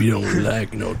 We don't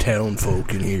like no town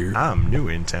folk in here. I'm new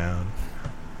in town.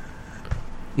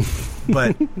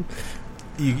 But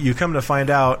you come to find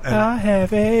out... And I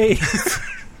have AIDS.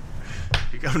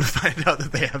 you come to find out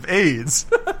that they have AIDS.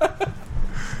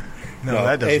 No,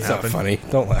 that doesn't AIDS happen. not funny.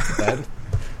 Don't laugh at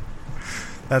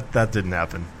that. That didn't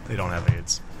happen. They don't have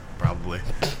AIDS. Probably.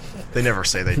 They never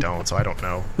say they don't, so I don't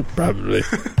know. Probably.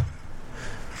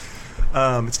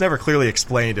 It's never clearly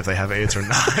explained if they have AIDS or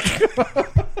not.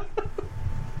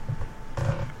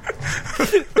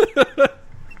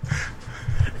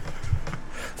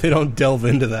 They don't delve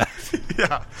into that.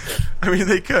 Yeah. I mean,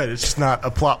 they could. It's just not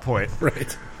a plot point.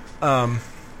 Right. But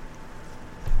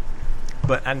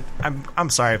I'm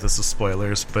sorry if this is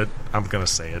spoilers, but I'm going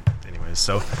to say it anyways.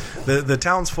 So the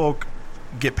townsfolk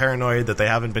get paranoid that they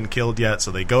haven't been killed yet,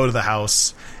 so they go to the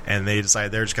house and they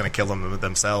decide they're just going to kill them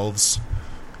themselves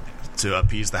to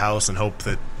appease the house and hope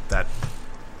that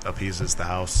appeases the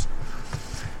house.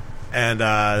 And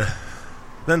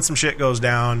then some shit goes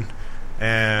down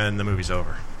and the movie's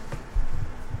over.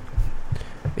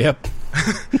 Yep.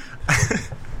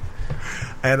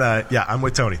 And yeah, I'm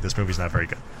with Tony. This movie's not very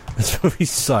good. This movie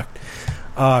sucked.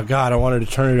 Oh, God, I wanted to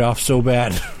turn it off so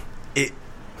bad. It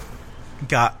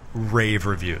got rave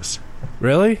reviews.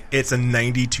 Really? It's a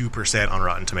 92% on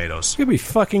Rotten Tomatoes. You could be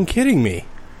fucking kidding me.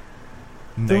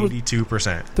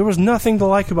 92%. There was nothing to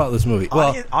like about this movie.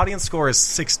 Audience score is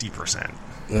 60%.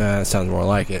 That sounds more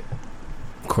like it.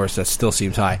 Of course, that still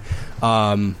seems high.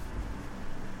 And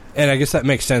I guess that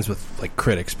makes sense with like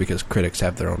critics, because critics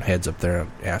have their own heads up their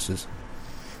asses.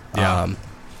 Yeah.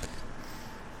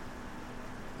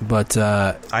 But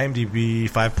IMDb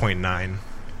 5.9.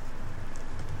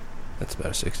 That's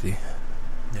about a 60.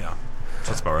 Yeah.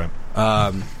 That's about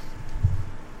right.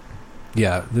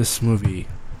 Yeah, this movie...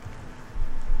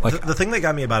 Like, the thing that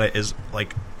got me about it is,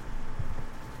 like,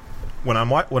 when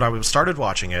I started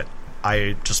watching it,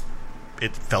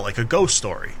 it felt like a ghost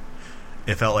story.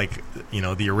 It felt like,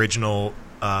 the original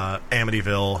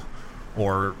Amityville,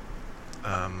 or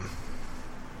I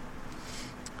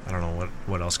don't know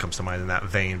what else comes to mind in that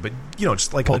vein, but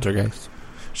just like Poltergeist.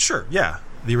 Sure, yeah,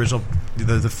 the original,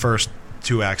 the first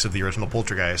two acts of the original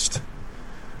Poltergeist.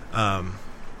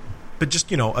 But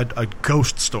just a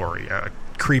ghost story, a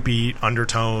creepy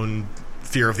undertone,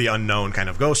 fear of the unknown kind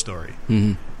of ghost story.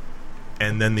 Mm-hmm.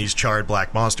 And then these charred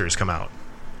black monsters come out.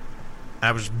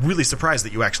 I was really surprised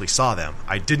that you actually saw them.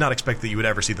 I did not expect that you would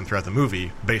ever see them throughout the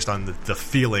movie, based on the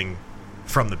feeling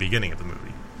from the beginning of the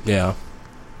movie. Yeah.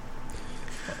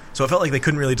 So it felt like they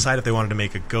couldn't really decide if they wanted to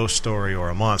make a ghost story or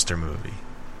a monster movie.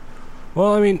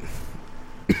 Well, I mean,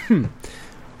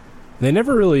 they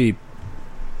never really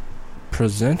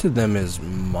presented them as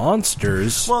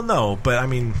monsters. Well, no, but I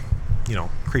mean,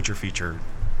 creature feature.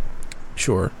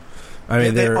 Sure. I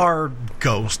mean, they are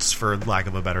ghosts, for lack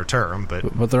of a better term,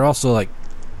 but they're also like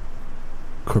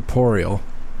corporeal.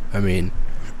 I mean,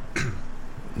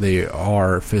 they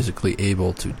are physically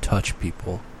able to touch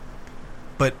people,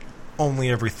 but only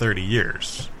every 30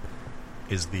 years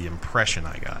is the impression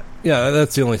I got. Yeah,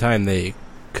 that's the only time they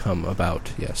come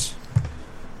about. Yes.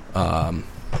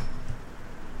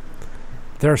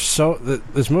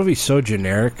 This movie's so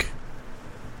generic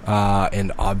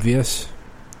and obvious.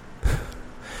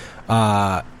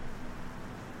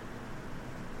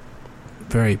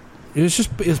 Very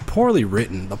it's poorly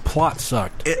written. The plot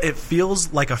sucked. It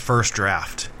feels like a first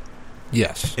draft.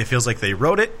 Yes. It feels like they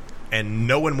wrote it and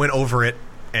no one went over it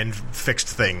and fixed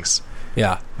things.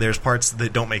 Yeah. There's parts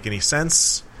that don't make any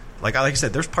sense. Like I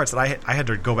said, there's parts that I had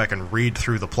to go back and read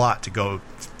through the plot to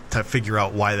figure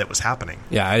out why that was happening.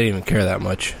 Yeah, I didn't even care that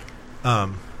much.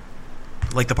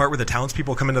 Like the part where the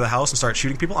townspeople come into the house and start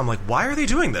shooting people. I'm like, why are they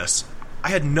doing this? I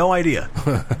had no idea.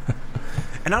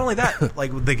 And not only that,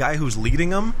 like the guy who's leading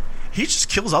them, he just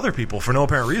kills other people for no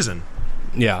apparent reason.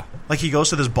 Yeah. Like he goes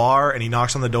to this bar and he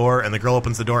knocks on the door and the girl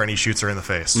opens the door and he shoots her in the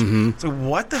face. Mm-hmm. So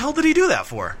what the hell did he do that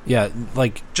for? Yeah,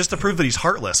 like... Just to prove that he's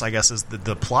heartless, I guess, is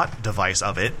the plot device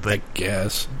of it. But I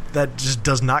guess. That just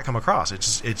does not come across.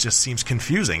 It just seems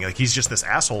confusing. Like he's just this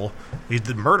asshole. He's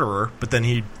the murderer, but then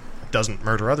he doesn't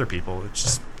murder other people. It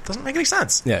just doesn't make any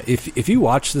sense. Yeah, if you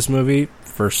watch this movie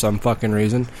for some fucking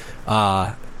reason,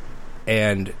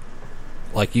 and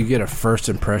like you get a first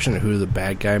impression of who the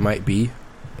bad guy might be,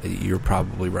 you're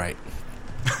probably right.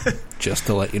 Just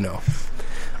to let you know.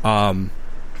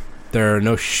 There are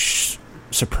no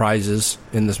surprises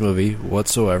in this movie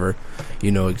whatsoever.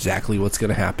 You know exactly what's going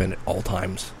to happen at all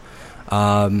times.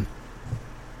 And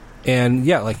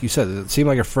yeah, like you said, it seemed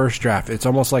like a first draft. It's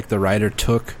almost like the writer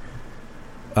took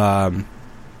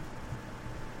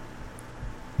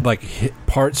like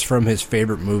parts from his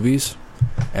favorite movies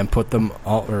and put them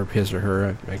all, or his or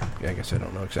her, I guess I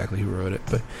don't know exactly who wrote it,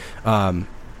 but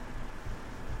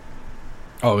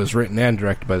it was written and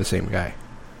directed by the same guy.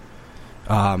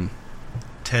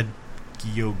 Ted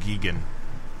Geoghegan.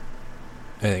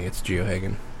 I think it's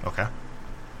Geohagen. Okay.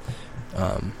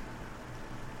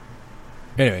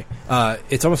 Anyway,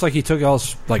 it's almost like he took all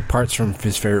like parts from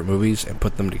his favorite movies and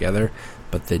put them together,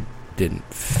 but they didn't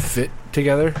fit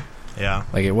together. Yeah.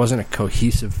 Like it wasn't a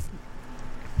cohesive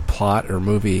plot or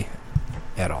movie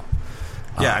at all.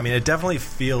 Yeah, I mean, it definitely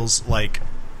feels like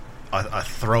a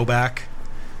throwback.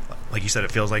 Like you said,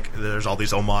 it feels like there's all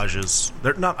these homages.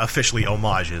 They're not officially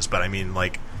homages, but I mean,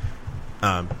 like,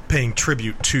 paying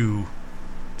tribute to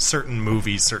certain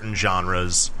movies, certain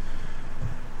genres.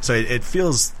 So it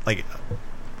feels like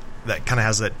that kind of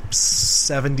has that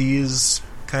 70s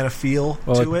kind of feel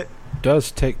to it. It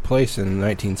does take place in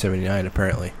 1979,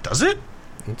 apparently. Does it?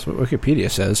 That's what Wikipedia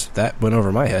says. That went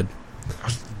over my head.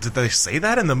 Did they say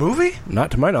that in the movie?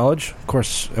 Not to my knowledge. Of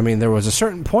course, I mean, there was a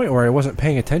certain point where I wasn't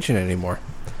paying attention anymore.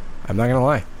 I'm not going to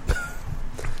lie.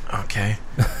 Okay.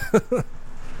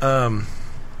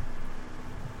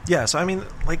 Yeah, so I mean,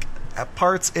 like, at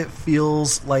parts it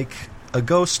feels like a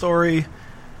ghost story.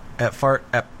 At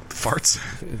farts.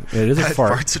 It is a at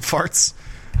fart. Farts.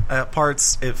 At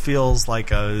parts it feels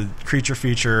like a creature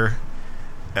feature.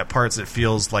 At parts it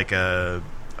feels like a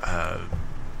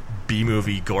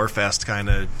B-movie gore fest kind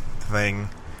of thing.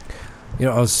 You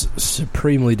know, I was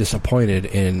supremely disappointed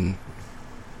in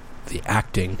the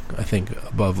acting, I think,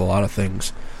 above a lot of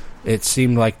things. It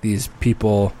seemed like these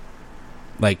people,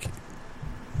 like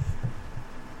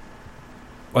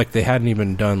they hadn't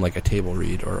even done like a table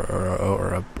read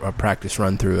or a practice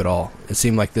run through at all. It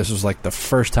seemed like this was like the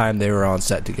first time they were on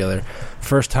set together,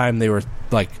 first time they were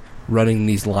like running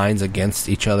these lines against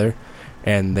each other,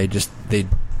 and they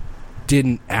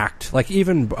didn't act like,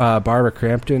 even Barbara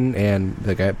Crampton and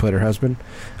the guy that played her husband.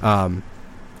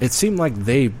 It seemed like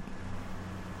they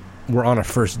were on a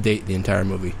first date the entire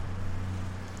movie.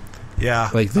 Yeah,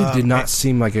 like they did not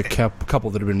seem like a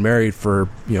couple that had been married for,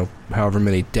 you know, however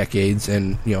many decades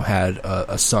and, you know, had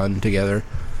a son together.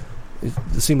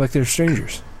 It seemed like they were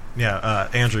strangers. Yeah,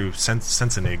 Andrew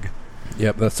Sensenig.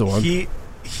 Yep, that's the one. He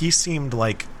seemed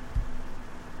like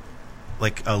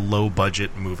a low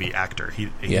budget movie actor.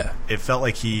 It felt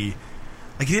like he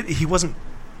wasn't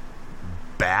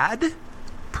bad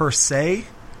per se,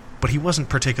 but he wasn't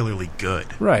particularly good.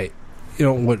 Right. You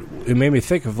know what it made me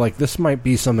think of, like, this might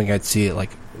be something I'd see at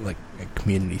like a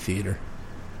community theater.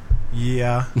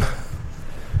 Yeah.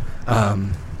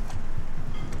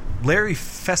 Larry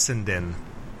Fessenden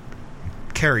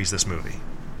carries this movie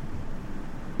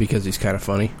because he's kind of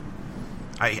funny.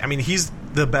 I mean, he's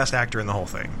the best actor in the whole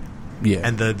thing. Yeah.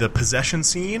 And the possession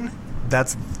scene,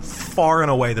 that's far and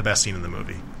away the best scene in the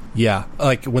movie. Yeah.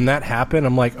 Like, when that happened,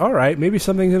 I'm like, all right, maybe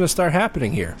something's going to start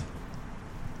happening here.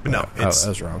 But no, I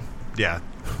was wrong. Yeah.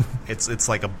 It's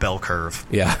like a bell curve.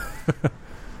 Yeah.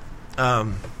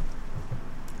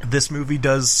 This movie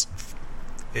does...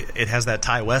 It has that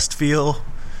Ty West feel,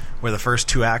 where the first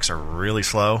two acts are really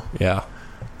slow. Yeah.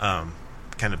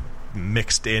 Kind of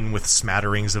mixed in with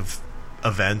smatterings of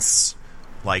events,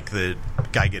 like the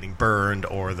guy getting burned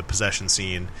or the possession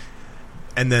scene.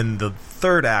 And then the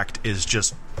third act is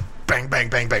just bang, bang,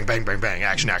 bang, bang, bang, bang, bang,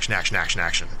 action, action, action, action,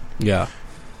 action. Yeah.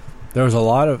 There was a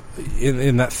lot of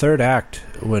in that third act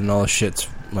when all the shit's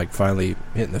like finally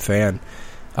hitting the fan.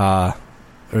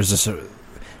 There's this,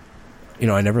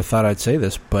 I never thought I'd say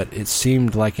this, but it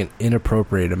seemed like an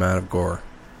inappropriate amount of gore.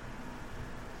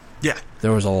 Yeah,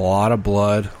 there was a lot of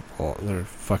blood. There were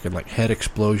fucking like head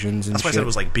explosions and that's why shit. I said it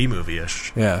was like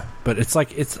B-movie-ish. Yeah, but it's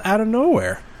like it's out of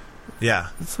nowhere. Yeah,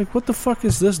 it's like what the fuck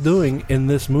is this doing in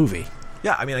this movie?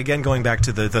 Yeah, I mean, again, going back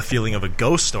to the feeling of a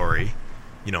ghost story,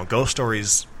 ghost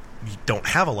stories don't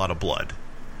have a lot of blood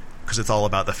because it's all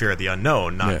about the fear of the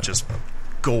unknown, not just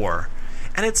gore.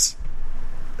 And it's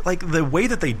like the way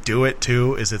that they do it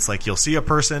too is it's like you'll see a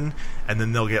person and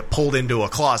then they'll get pulled into a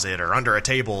closet or under a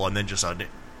table and then just a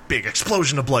big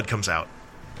explosion of blood comes out.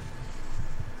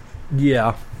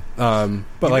 Yeah, but you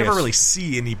like never really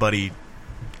see anybody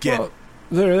get. Well,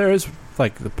 there is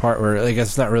like the part where I guess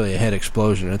it's not really a head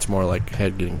explosion; it's more like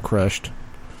head getting crushed.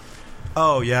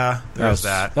 Oh yeah, there's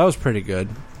that. That was pretty good.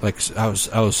 Like I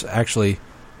was actually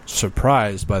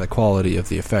surprised by the quality of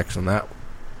the effects on that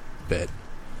bit.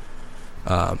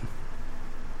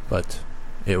 But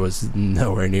it was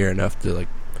nowhere near enough to like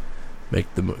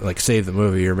make save the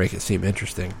movie or make it seem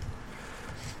interesting.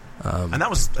 And that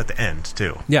was at the end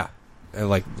too. Yeah, and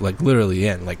like literally the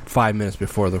end, like 5 minutes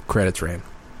before the credits ran.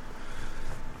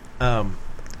 And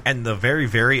the very,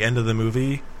 very end of the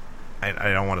movie, I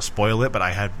don't want to spoil it, but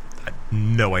I had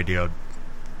no idea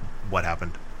what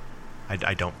happened.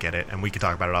 I don't get it, and we could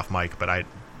talk about it off mic, but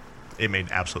it made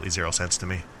absolutely zero sense to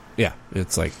me. Yeah,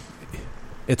 it's like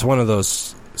it's one of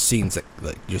those scenes that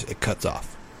just it cuts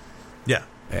off. Yeah,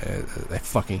 I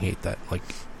fucking hate that. Like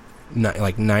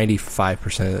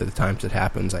 95% of the times it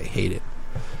happens, I hate it.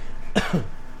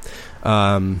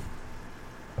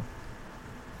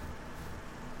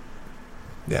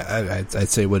 Yeah, I'd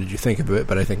say, what did you think of it?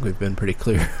 But I think we've been pretty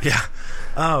clear. Yeah,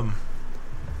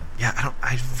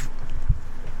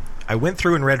 I went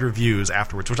through and read reviews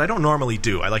afterwards, which I don't normally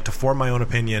do. I like to form my own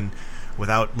opinion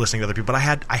without listening to other people. But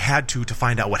I had to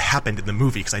find out what happened in the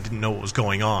movie because I didn't know what was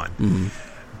going on. Mm-hmm.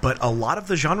 But a lot of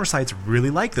the genre sites really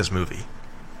like this movie,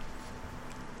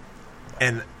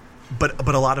 but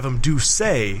a lot of them do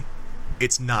say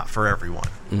it's not for everyone.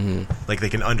 Mm-hmm. Like they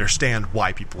can understand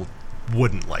why people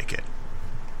wouldn't like it.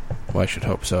 Well, I should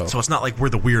hope so. So it's not like we're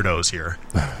the weirdos here.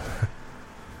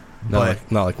 not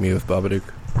like me with Babadook.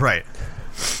 Right.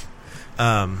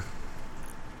 But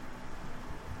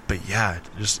yeah,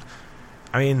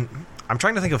 I'm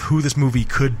trying to think of who this movie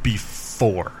could be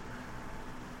for.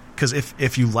 Because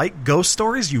if you like ghost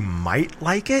stories, you might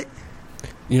like it.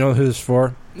 You know who this is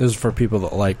for? This is for people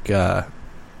that like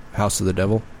House of the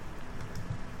Devil.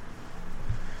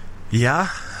 Yeah,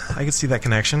 I can see that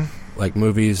connection. Like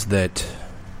movies that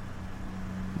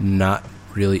not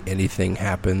really anything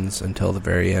happens until the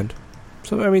very end.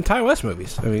 So, I mean, Ty West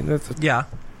movies. I mean, yeah.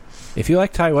 If you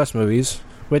like Ty West movies,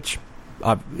 which,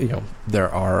 there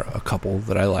are a couple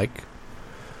that I like.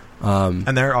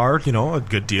 And there are, a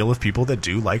good deal of people that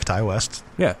do like Ty West.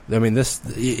 Yeah. I mean,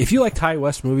 if you like Ty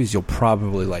West movies, you'll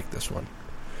probably like this one.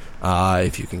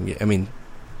 If you can get,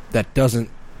 that doesn't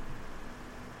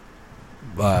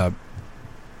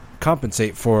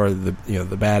compensate for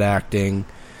the bad acting,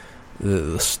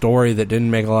 the story that didn't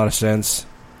make a lot of sense.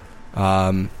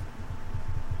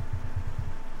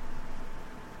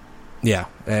 Yeah,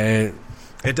 and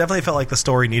it definitely felt like the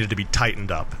story needed to be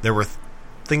tightened up. There were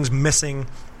things missing.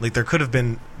 Like there could have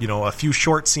been, a few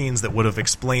short scenes that would have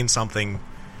explained something,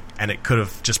 and it could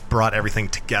have just brought everything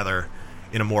together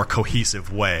in a more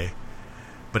cohesive way.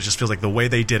 But it just feels like the way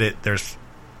they did it, there's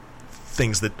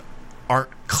things that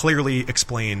aren't clearly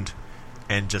explained,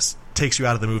 and just takes you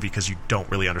out of the movie because you don't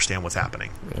really understand what's happening.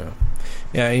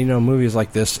 Yeah. Movies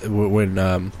like this when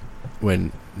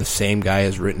the same guy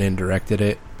has written and directed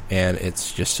it, and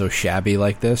it's just so shabby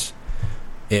like this,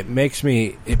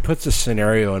 it puts a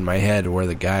scenario in my head where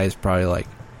the guy is probably like,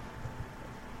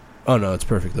 oh no, it's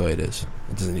perfect the way it is.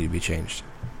 It doesn't need to be changed.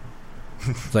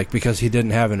 It's like, because he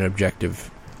didn't have an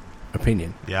objective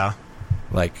opinion. Yeah.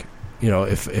 Like,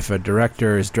 if a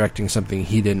director is directing something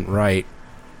he didn't write,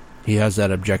 he has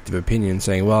that objective opinion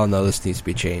saying, well, no, this needs to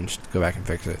be changed. Go back and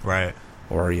fix it. Right.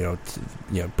 Or,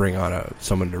 bring on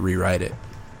someone to rewrite it.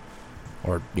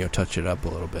 Or, touch it up a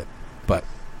little bit. But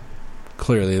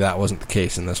clearly that wasn't the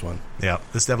case in this one. Yeah,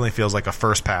 this definitely feels like a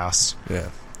first pass. Yeah.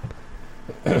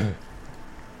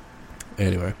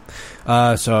 Anyway.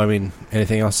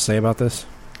 Anything else to say about this?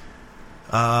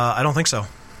 I don't think so.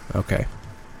 Okay.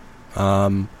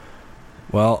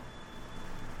 Well,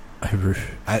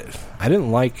 I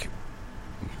didn't like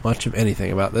much of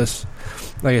anything about this.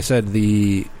 Like I said,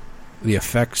 the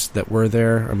effects that were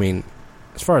there,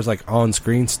 as far as like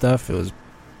on-screen stuff, it was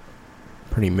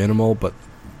pretty minimal, but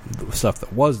the stuff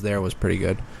that was there was pretty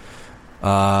good.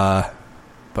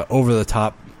 But over the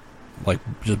top, like,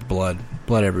 just blood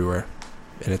everywhere,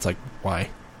 and it's like, why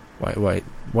do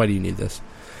you need this?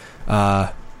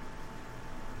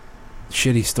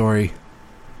 Shitty story.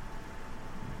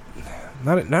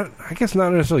 I guess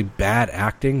not necessarily bad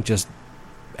acting, just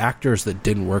actors that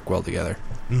didn't work well together.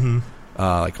 Mm-hmm.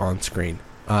 Like on screen.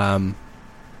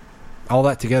 All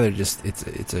that together, just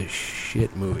it's a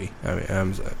shit movie. I mean,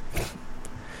 I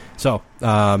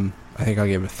think I'll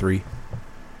give it a 3.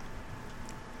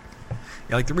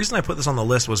 Yeah, like the reason I put this on the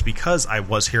list was because I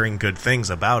was hearing good things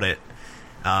about it,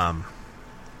 but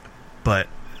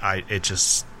it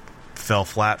just fell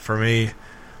flat for me.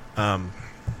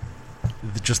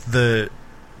 Just the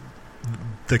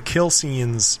kill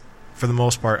scenes, for the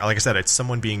most part, like I said, it's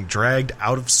someone being dragged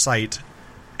out of sight,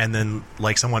 and then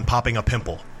like someone popping a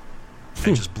pimple,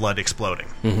 and just blood exploding.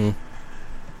 Mm-hmm.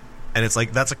 And it's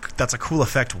like that's a cool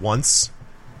effect once,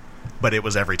 but it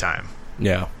was every time.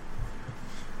 Yeah.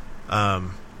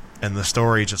 And the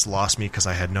story just lost me because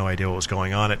I had no idea what was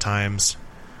going on at times.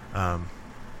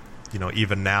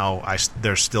 Even now,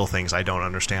 there's still things I don't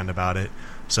understand about it.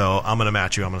 So I'm going to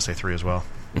match you. I'm going to say 3 as well.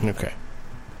 Okay.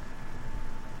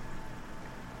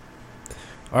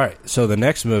 All right. So the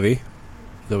next movie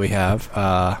that we have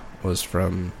was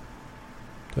from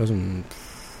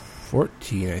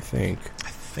 2014, I think. I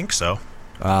think so.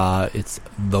 It's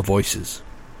The Voices.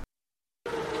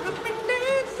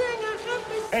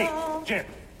 Hey, Jim,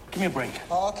 give me a break.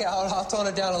 Oh, okay, I'll tone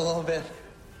it down a little bit.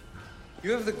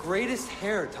 You have the greatest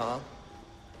hair, Tom.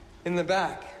 In the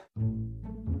back.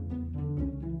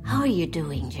 How are you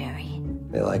doing, Jerry?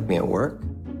 They like me at work? Do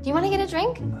you want to get a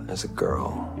drink? There's a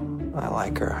girl. I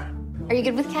like her. Are you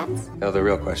good with cats? No, the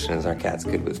real question is, are cats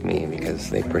good with me? Because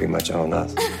they pretty much own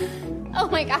us. Oh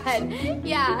my god,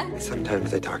 yeah.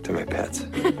 Sometimes they talk to my pets.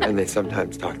 And they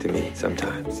sometimes talk to me,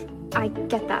 sometimes. I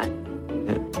get that.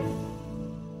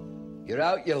 You're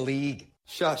out your league.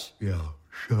 Shush. Yeah,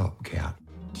 shut up, cat.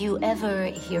 Do you ever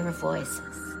hear voices?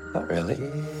 Not really.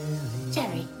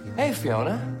 Jerry. Hey,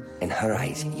 Fiona. In her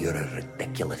eyes, you're a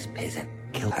ridiculous peasant.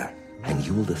 Kill her, and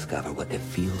you will discover what it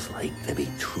feels like to be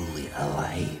truly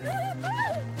alive.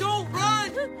 Don't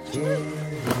run!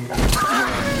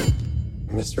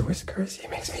 Mr. Whiskers, he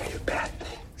makes me do bad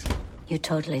things. You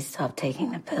totally stopped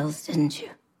taking the pills, didn't you?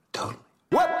 Totally.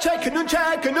 What chicken and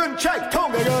check?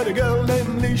 Tongue, I got a girl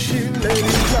named she lady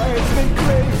drives me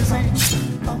crazy.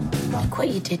 Look what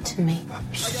you did to me.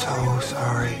 I'm so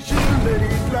sorry.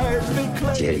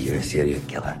 Jerry, you're a serial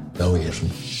killer. No, he isn't.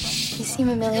 You seem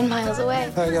a million miles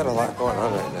away. I got a lot going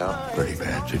on right now. Pretty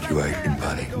bad situation,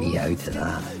 buddy. Me out of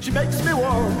that. She makes me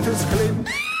want to scream.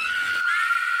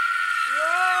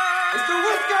 Mr.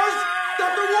 Whiskers!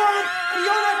 Dr. Warren!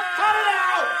 Fiona, cut it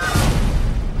out!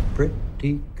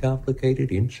 Pretty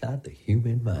complicated inside the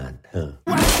human mind, huh?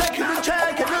 What chicken and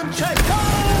check?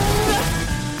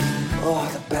 Oh,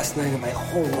 the best night of my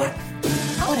whole life.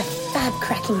 What a fab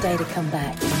cracking day to come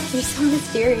back. You're so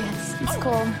mysterious. It's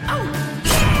cool.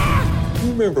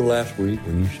 You remember last week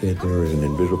when you said there is an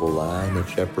invisible line that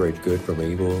separates good from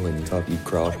evil, and you thought you'd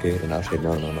crossed it, and I said,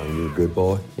 no, you're a good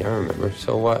boy? Yeah, I remember.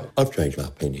 So what? I've changed my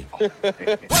opinion. What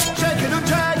chicken and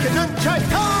check?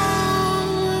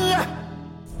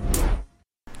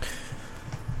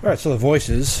 All right, so The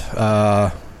Voices,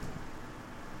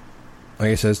 like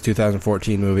I said, it's a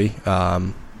 2014 movie.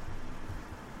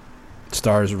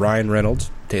 Stars Ryan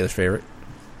Reynolds, Taylor's favorite.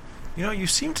 You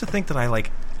seem to think that I,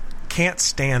 can't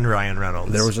stand Ryan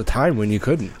Reynolds. There was a time when you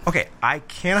couldn't. Okay, I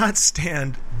cannot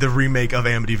stand the remake of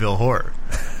Amityville Horror.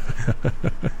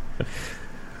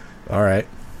 All right.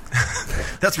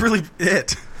 That's really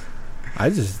it.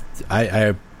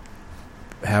 I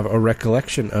have a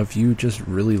recollection of you just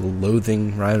really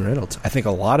loathing Ryan Reynolds. I think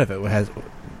a lot of it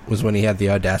was when he had the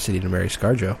audacity to marry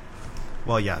ScarJo.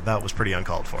 Well, yeah, that was pretty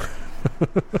uncalled for.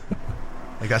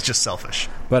 That's just selfish.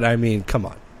 But, I mean, come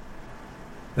on.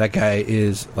 That guy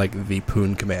is, the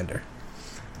Poon Commander.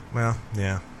 Well,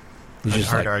 yeah. It's just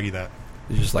hard to argue that.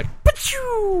 He's just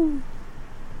Pachoo!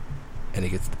 And he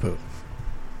gets the Poon.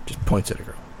 Just points at a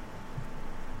girl.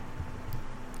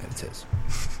 And it's his.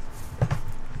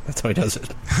 That's how he does it.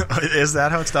 Is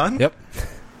that how it's done? Yep.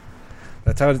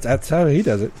 That's how he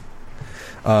does it.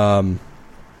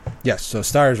 Yes, so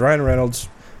stars Ryan Reynolds,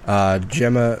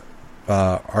 Gemma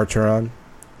Arteron,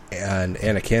 and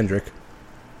Anna Kendrick.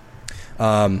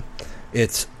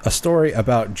 It's a story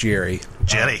about Jerry.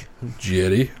 Jerry.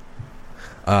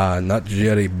 Not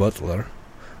Jerry Butler.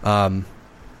 But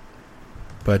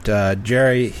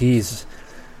Jerry, he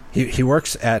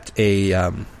works at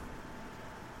a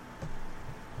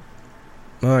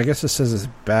Well, I guess it says it's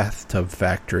a bathtub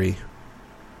factory.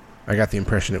 I got the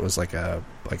impression it was like a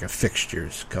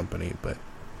fixtures company, but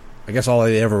I guess all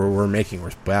they ever were making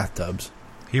was bathtubs.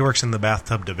 He works in the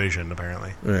bathtub division,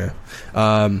 apparently. Yeah.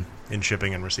 In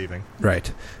shipping and receiving.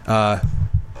 Right.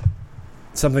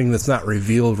 Something that's not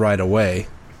revealed right away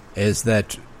is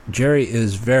that Jerry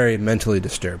is very mentally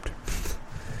disturbed.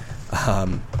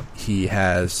 He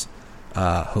has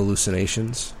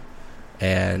hallucinations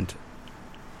and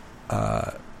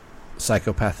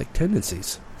psychopathic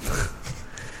tendencies.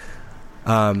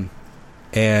 And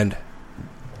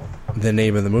the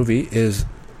name of the movie is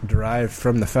derived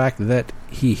from the fact that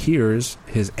he hears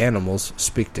his animals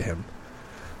speak to him.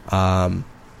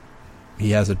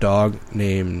 He has a dog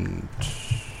named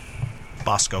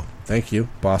Bosco. Thank you,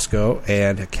 Bosco,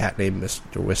 and a cat named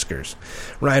Mr. Whiskers.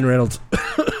 Ryan Reynolds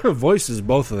voices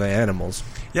both of the animals.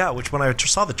 Yeah, which when I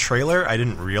saw the trailer, I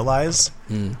didn't realize.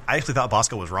 I actually thought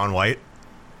Bosco was Ron White.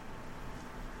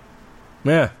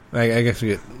 Yeah, I guess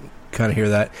we could kind of hear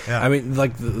that. Yeah. I mean,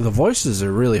 like, the voices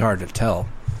are really hard to tell.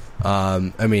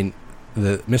 I mean,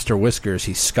 the Mr. Whiskers,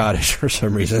 he's Scottish for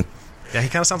some reason. Yeah, he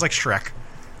kind of sounds like Shrek.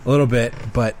 A little bit,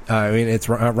 but, I mean, it's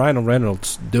Ryan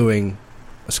Reynolds doing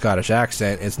a Scottish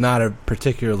accent. It's not a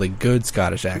particularly good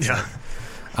Scottish accent.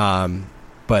 Yeah.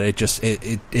 But it just,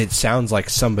 it sounds like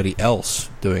somebody else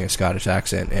doing a Scottish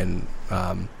accent, and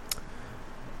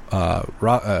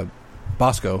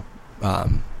Bosco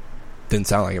didn't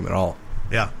sound like him at all.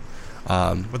 Yeah.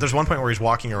 But there's one point where he's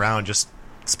walking around just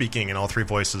speaking in all three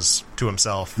voices to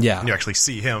himself. Yeah. And you actually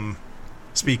see him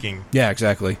speaking. Yeah,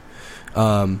 exactly.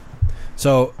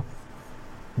 So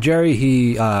Jerry,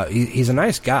 he's a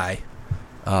nice guy.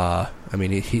 I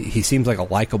mean, he seems like a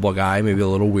likable guy, maybe a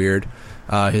little weird.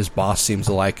 His boss seems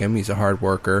to like him. He's a hard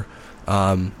worker.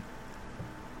 And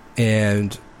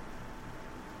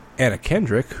Anna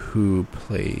Kendrick, who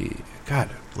played... God.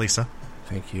 Lisa.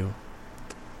 Thank you.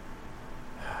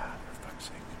 For fuck's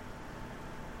sake.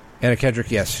 Anna Kendrick,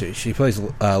 yes, she plays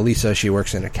Lisa. She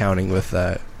works in accounting with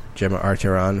Gemma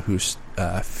Arteron, who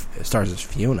stars as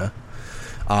Fiona.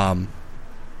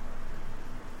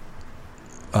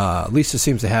 Lisa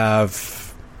seems to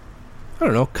have, I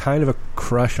don't know, kind of a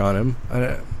crush on him. I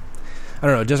don't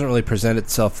know. It doesn't really present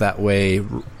itself that way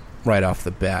right off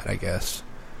the bat, I guess.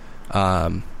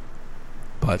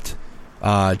 But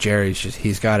Jerry's just,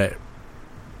 he's got it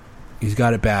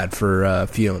bad for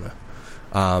Fiona.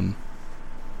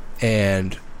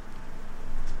 And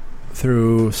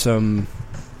through some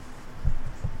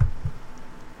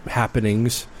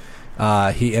happenings,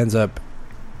 he ends up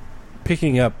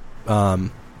picking up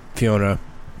Fiona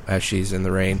as she's in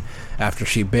the rain after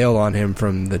she bailed on him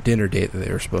from the dinner date that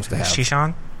they were supposed to have.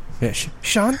 Shishan? Yeah,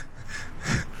 Sean?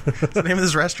 It's the name of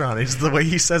this restaurant. It's the way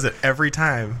he says it every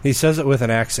time. He says it with an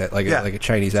accent, like a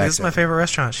Chinese accent. This is my favorite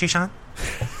restaurant. Shishan?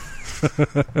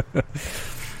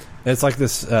 It's like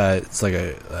this. It's like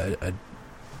a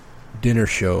dinner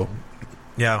show.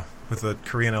 Yeah, with a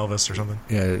Korean Elvis or something.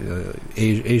 Yeah,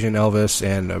 Asian Elvis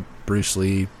and a Bruce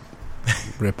Lee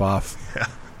ripoff. Yeah.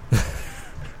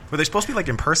 Were they supposed to be like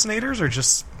impersonators or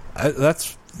just?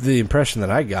 That's the impression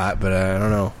that I got, but I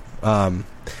don't know.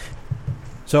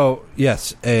 So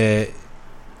yes,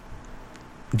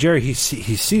 Jerry he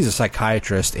sees a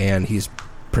psychiatrist and he's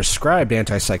prescribed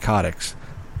antipsychotics,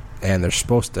 and they're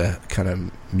supposed to kind of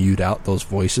mute out those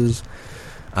voices,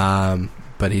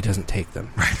 but he doesn't take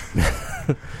them. Right.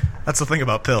 That's the thing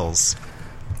about pills,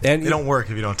 and they don't work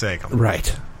if you don't take them.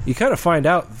 Right. You kind of find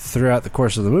out throughout the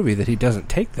course of the movie that he doesn't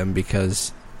take them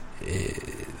because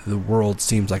the world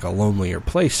seems like a lonelier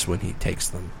place when he takes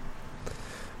them,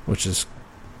 which is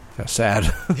kind of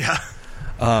sad. Yeah.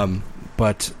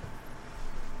 But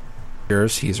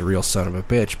he's a real son of a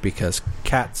bitch because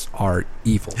cats are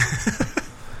evil.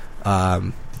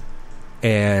 And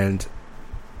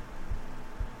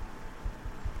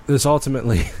this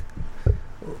ultimately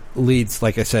leads,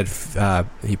 like I said,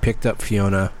 he picked up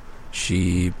Fiona.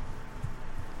 She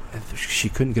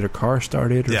couldn't get her car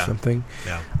started or something.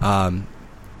 Yeah.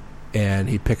 And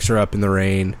he picks her up in the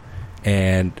rain,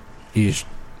 and he's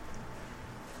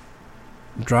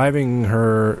driving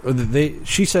her.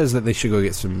 She says that they should go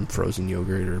get some frozen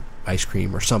yogurt or ice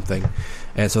cream or something,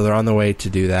 and so they're on the way to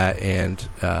do that, and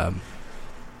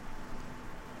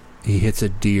he hits a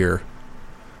deer,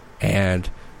 and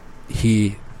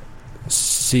he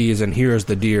sees and hears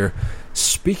the deer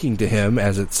speaking to him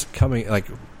as it's coming, like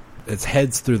its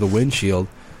head's through the windshield,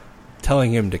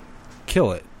 telling him to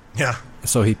kill it. Yeah.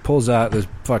 So he pulls out this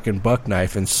fucking buck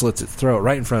knife and slits its throat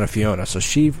right in front of Fiona. So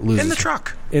she loses in the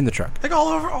truck. In the truck, like all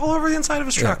over the inside of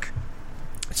his truck.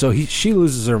 So she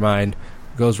loses her mind,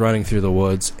 goes running through the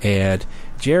woods, and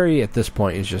Jerry at this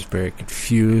point is just very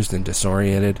confused and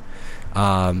disoriented.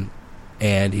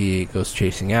 And he goes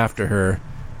chasing after her,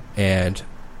 and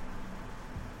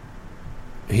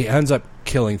he ends up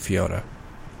killing Fiona.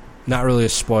 Not really a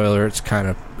spoiler. It's kind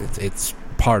of it's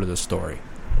part of the story.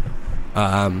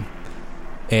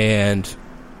 And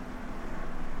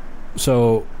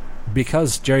so,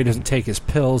 because Jerry doesn't take his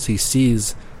pills, he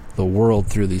sees the world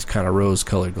through these kind of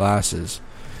rose-colored glasses.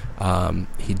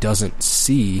 He doesn't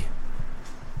see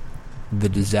the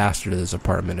disaster that his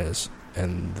apartment is,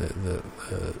 and the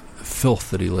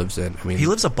filth that he lives in. I mean, he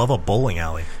lives above a bowling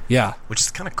alley. Yeah, which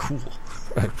is kind of cool.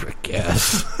 I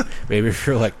guess. Maybe if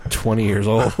you're like 20 years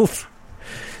old.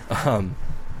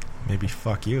 Maybe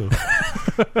fuck you.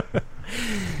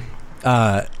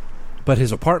 But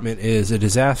his apartment is a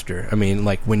disaster. I mean,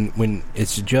 like when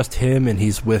it's just him and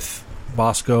he's with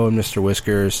Bosco and Mr.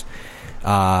 Whiskers,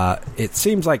 it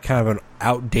seems like kind of an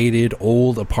outdated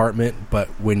old apartment, but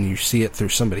when you see it through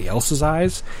somebody else's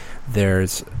eyes,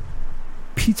 there's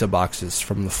pizza boxes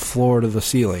from the floor to the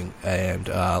ceiling, and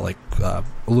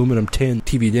aluminum tin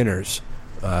TV dinners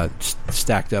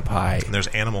stacked up high. And there's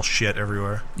animal shit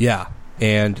everywhere. Yeah,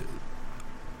 and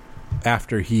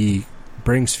after he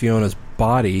brings Fiona's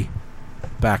body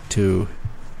back to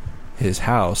his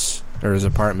house or his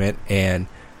apartment and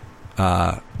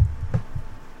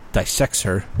dissects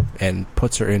her and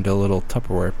puts her into little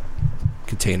Tupperware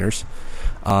containers,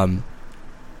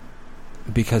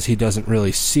 because he doesn't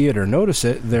really see it or notice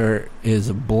it, there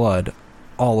is blood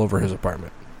all over his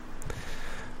apartment.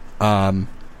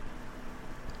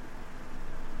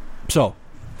 So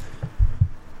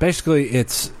basically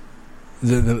it's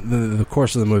the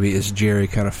course of the movie is Jerry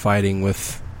kind of fighting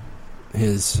with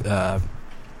his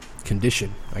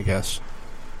condition, I guess.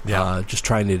 Yeah. Just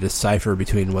trying to decipher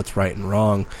between what's right and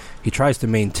wrong. He tries to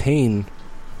maintain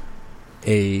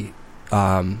a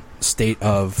state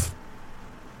of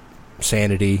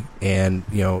sanity and,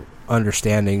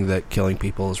 understanding that killing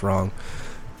people is wrong.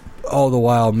 All the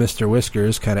while, Mr.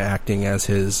 Whiskers kind of acting as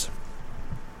his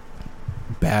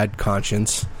bad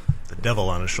conscience. The devil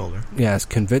on his shoulder. Yeah,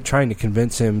 trying to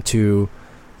convince him to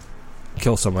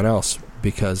kill someone else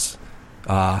because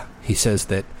he says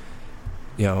that,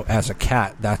 as a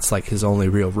cat, that's like his only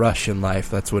real rush in life.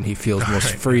 That's when he feels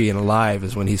most free and alive,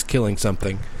 is when he's killing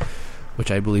something,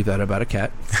 which I believe that about a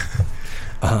cat.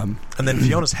 And then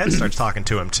Fiona's head starts talking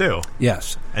to him, too.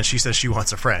 Yes. And she says she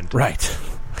wants a friend. Right.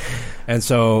 And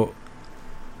so,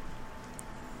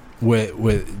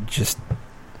 with just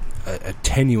a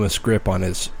tenuous grip on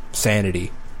his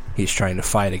sanity, he's trying to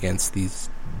fight against these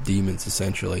demons,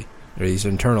 essentially, or these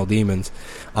internal demons.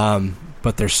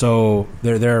 But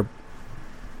they're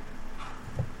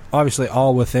obviously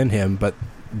all within him, but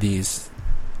these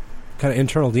kind of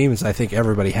internal demons, I think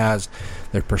everybody has,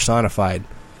 they're personified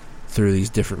through these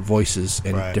different voices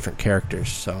and different characters.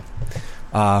 So,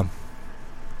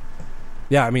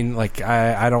 yeah, I mean, like,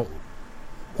 I don't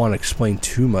want to explain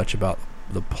too much about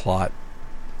the plot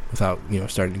without,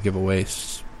 starting to give away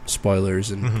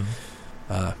spoilers and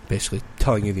basically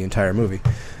telling you the entire movie.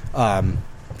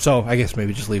 So I guess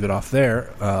maybe just leave it off there.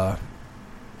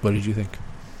 What did you think?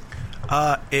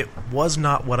 It was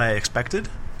not what I expected.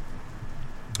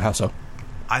 How so?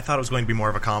 I thought it was going to be more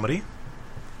of a comedy.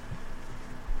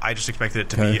 I just expected it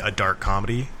to be a dark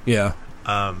comedy. Yeah.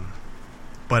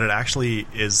 But it actually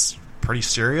is pretty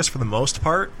serious for the most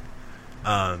part.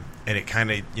 And it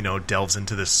kind of, delves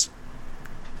into this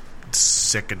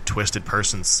sick and twisted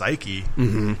person's psyche.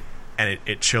 Mm-hmm. And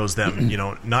it shows them,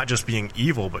 not just being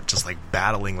evil, but just like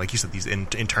battling, like you said, these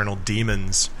internal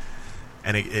demons.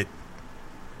 And it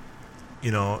I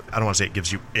don't want to say it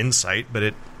gives you insight, but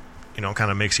it,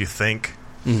 kind of makes you think.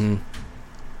 Mm-hmm.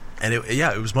 And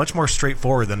it was much more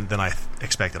straightforward than I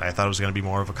expected. I thought it was going to be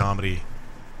more of a comedy.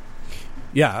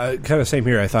 Yeah, kind of same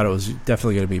here. I thought it was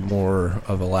definitely going to be more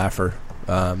of a laugher.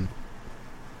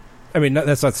 I mean,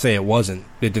 that's not to say it wasn't.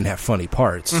 It didn't have funny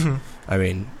parts. Mm-hmm. I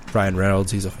mean, Ryan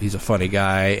Reynolds, he's a funny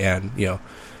guy, and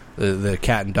the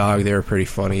cat and dog, they were pretty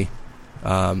funny.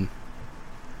 And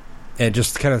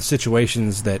just kind of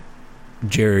situations that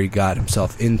Jerry got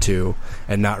himself into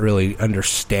and not really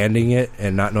understanding it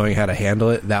and not knowing how to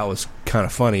handle it, that was kind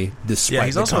of funny despite Yeah,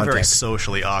 he's the also context. very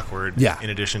socially awkward, yeah,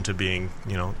 in addition to being,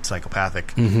 psychopathic.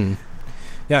 Mm-hmm.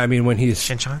 Yeah, I mean, when he's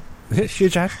Shinchan?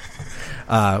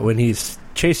 When he's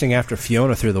chasing after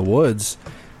Fiona through the woods,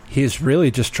 he's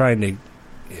really just trying to,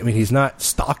 I mean, he's not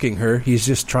stalking her, he's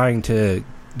just trying to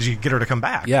get her to come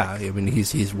back. Yeah, I mean,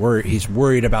 he's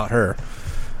worried about her.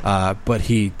 But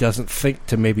he doesn't think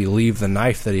to maybe leave the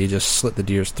knife that he just slit the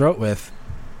deer's throat with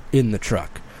in the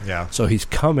truck. Yeah. So he's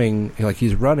coming, like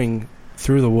he's running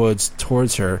through the woods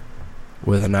towards her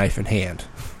with a knife in hand.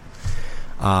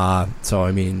 So,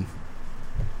 I mean,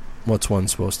 what's one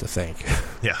supposed to think?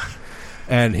 Yeah.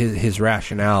 And his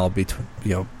rationale between,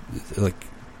 like,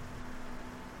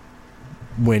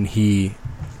 when he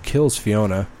kills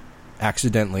Fiona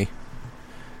accidentally,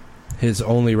 his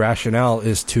only rationale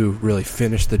is to really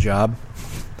finish the job.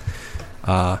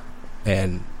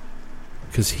 And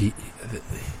because he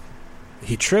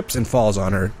trips and falls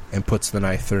on her and puts the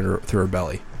knife through her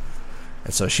belly.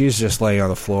 And so she's just laying on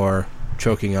the floor,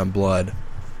 choking on blood.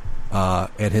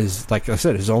 And like I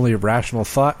said, his only rational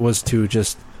thought was to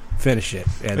just finish it.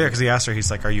 And because he asked her,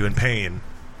 he's like, "Are you in pain?"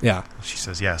 Yeah. She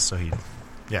says yes. So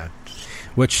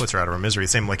which puts her out of her misery.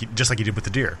 Same just like he did with the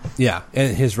deer. Yeah,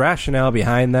 and his rationale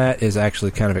behind that is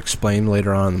actually kind of explained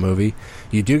later on in the movie.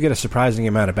 You do get a surprising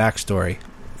amount of backstory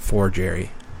for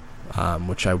Jerry,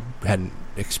 which I hadn't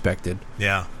expected.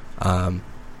 Yeah. I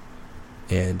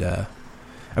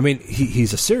mean,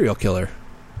 he's a serial killer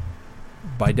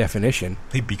by definition.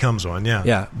 He becomes one, yeah.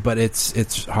 Yeah, but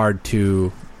it's hard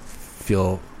to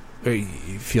feel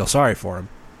sorry for him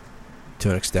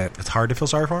to an extent. It's hard to feel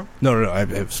sorry for him? No.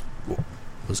 I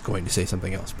was going to say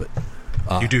something else, but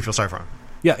you do feel sorry for him.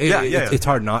 Yeah, it's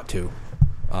hard not to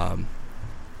a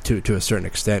certain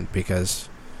extent, because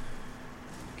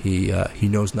he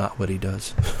knows not what he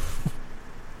does.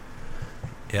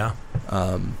 Yeah.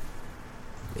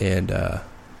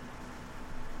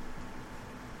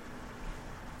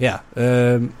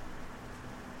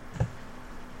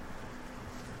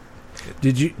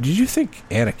 Did you think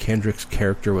Anna Kendrick's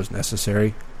character was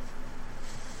necessary?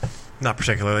 Not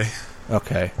particularly.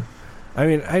 Okay. I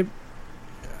mean,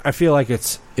 I feel like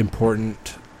it's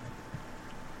important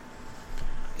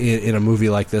in a movie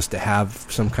like this to have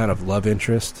some kind of love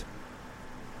interest,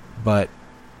 but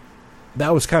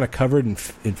that was kind of covered in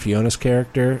Fiona's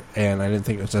character, and I didn't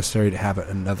think it was necessary to have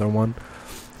another one.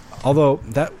 Although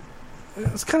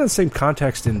it's kind of the same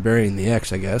context in Burying the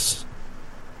Ex, I guess.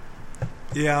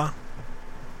 Yeah.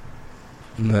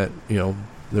 And that,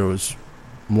 there was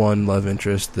one love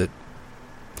interest that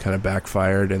kind of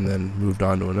backfired and then moved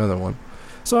on to another one.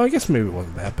 So I guess maybe it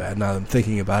wasn't that bad now that I'm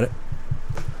thinking about it.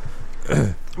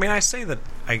 I mean, I say that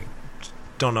I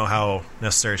don't know how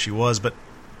necessary she was, but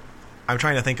I'm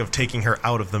trying to think of taking her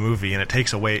out of the movie, and it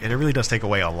really does take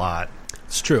away a lot.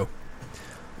 It's true.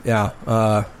 Yeah.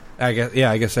 I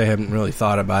guess I haven't really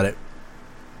thought about it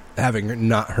having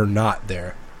her not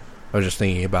there. I was just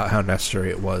thinking about how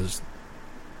necessary it was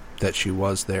that she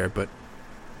was there, but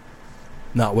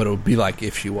not what it would be like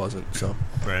if she wasn't. So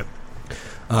right.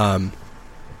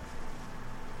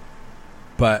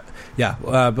 But yeah,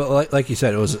 but like you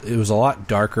said, it was a lot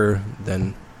darker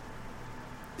than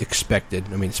expected.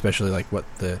 I mean, especially like what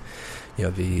the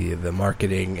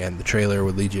marketing and the trailer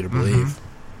would lead you to believe.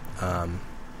 Mm-hmm.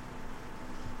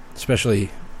 Especially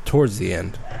towards the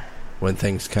end, when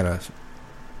things kind of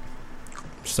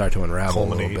start to unravel a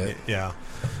little bit. Yeah.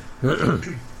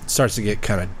 It starts to get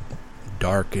kind of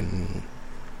dark and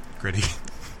gritty.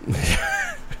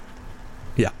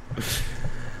 Yeah.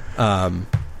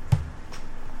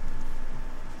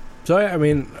 So I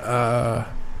mean, I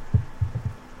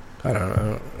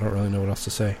don't really know what else to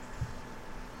say.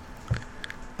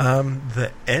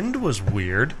 The end was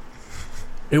weird.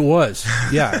 It was.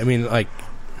 Yeah, I mean, like,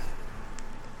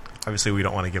 obviously we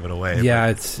don't want to give it away. Yeah,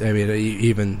 it's. I mean,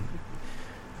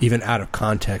 even out of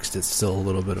context, it's still a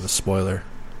little bit of a spoiler.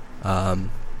 But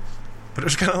it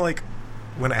was kind of like,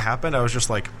 when it happened, I was just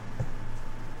like,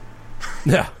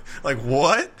 yeah, like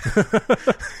what?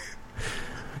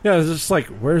 Yeah, it was just like,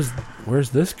 where's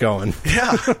this going?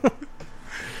 Yeah.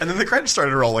 And then the credits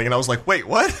started rolling, and I was like, wait,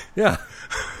 what? Yeah.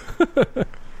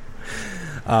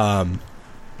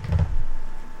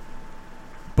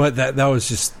 But that was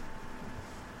just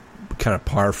kind of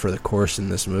par for the course in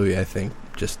this movie, I think.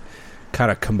 Just kind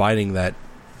of combining that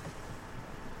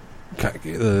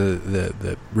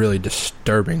the really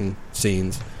disturbing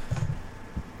scenes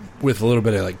with a little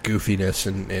bit of like goofiness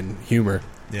and humor.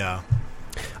 Yeah.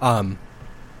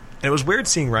 It was weird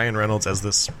seeing Ryan Reynolds as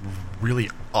this really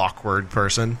awkward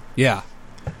person. Yeah.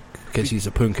 Because he's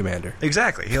a Poon Commander.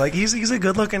 Exactly. He's a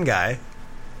good-looking guy.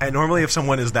 And normally if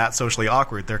someone is that socially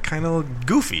awkward, they're kind of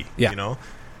goofy. Yeah. You know?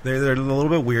 They're a little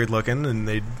bit weird-looking, and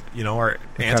they, are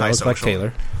they antisocial. Look like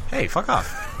Taylor. Hey, fuck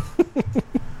off.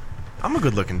 I'm a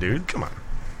good-looking dude. Come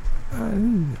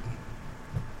on.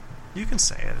 You can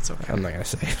say it. It's okay. I'm not going to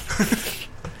say it.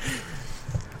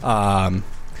 I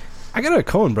got a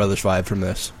Coen Brothers vibe from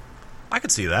this. I could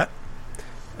see that.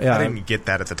 Yeah, I didn't get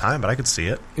that at the time, but I could see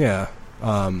it. Yeah.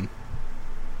 I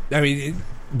mean,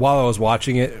 while I was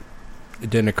watching it, it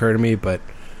didn't occur to me, but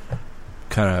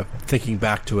kind of thinking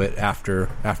back to it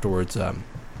afterwards.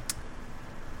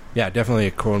 Yeah, definitely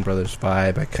a Coen Brothers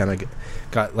vibe. I kind of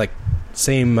got like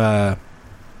same kind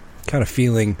of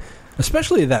feeling,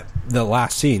 especially the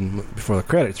last scene before the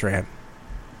credits ran.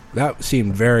 That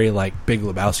seemed very like Big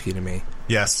Lebowski to me.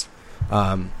 Yes.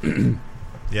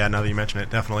 Yeah, now that you mention it,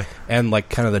 definitely. And like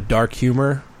kind of the dark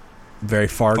humor, very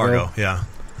Fargo. Yeah.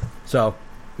 So,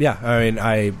 yeah, I mean,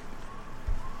 I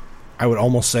would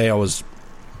almost say I was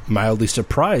mildly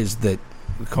surprised that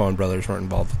the Coen Brothers weren't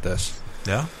involved with this.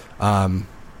 Yeah.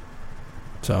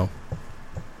 So,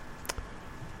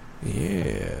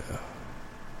 yeah.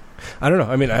 I don't know.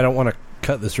 I mean, I don't want to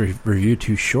cut this review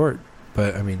too short,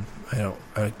 but I mean, I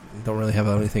don't really have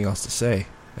anything else to say,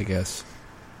 I guess.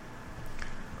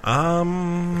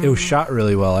 It was shot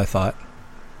really well, I thought.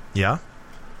 Yeah.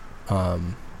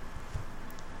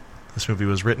 This movie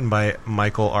was written by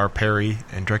Michael R. Perry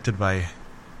and directed by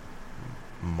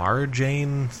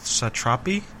Marjane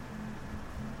Satrapi.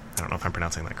 I don't know if I'm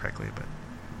pronouncing that correctly, but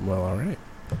well, all right.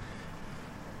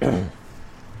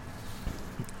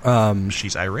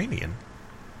 She's Iranian.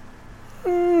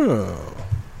 Oh.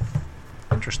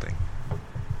 Interesting.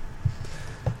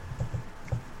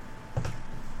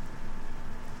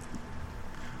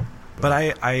 But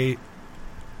I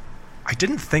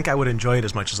didn't think I would enjoy it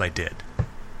as much as I did.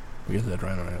 Because that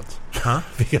Ryan Reynolds. Huh?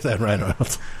 Because that Ryan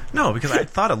Reynolds. No, because I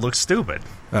thought it looked stupid.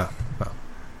 Oh.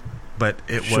 But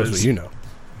it Shows was... what you know.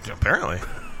 Apparently.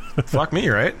 Fuck me,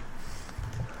 right?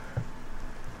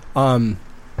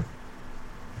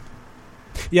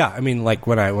 Yeah, I mean, like,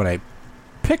 when I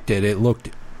picked it, it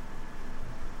looked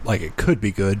like it could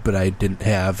be good, but I didn't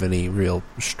have any real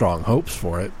strong hopes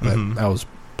for it. But I was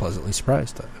pleasantly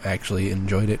surprised. I actually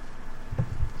enjoyed it.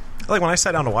 Like, when I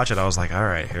sat down to watch it, I was like, all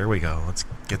right, here we go. Let's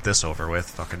get this over with.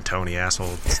 Fucking Tony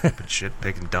asshole, stupid shit,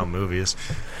 picking dumb movies.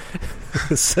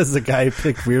 Says the guy who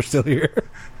picked We're Still Here.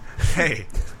 Hey,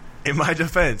 in my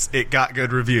defense, it got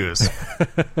good reviews.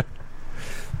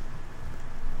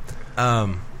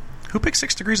 Who picked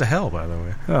 6 Degrees of Hell, by the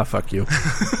way? Oh, fuck you.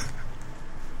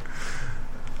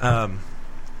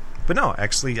 But no,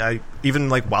 actually, I even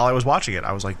like while I was watching it,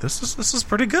 I was like, this is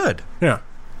pretty good. Yeah.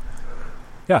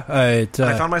 Yeah, I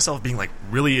found myself being like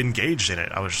really engaged in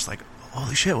it. I was just like,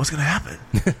 holy shit, what's gonna happen?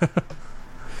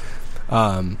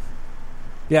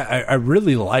 Yeah, I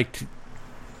really liked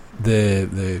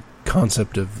the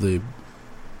concept of the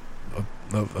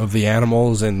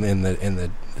animals and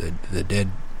the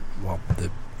dead, well, the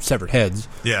severed heads.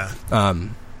 Yeah.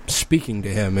 Speaking to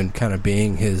him and kind of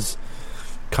being his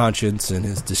conscience and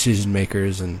his decision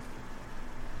makers, and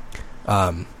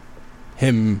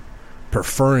him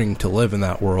preferring to live in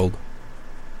that world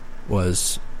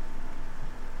was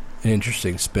an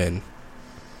interesting spin.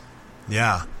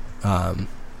 Yeah.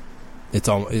 It's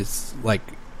like,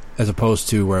 as opposed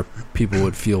to where people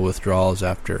would feel withdrawals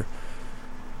after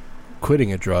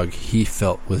quitting a drug, he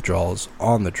felt withdrawals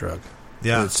on the drug.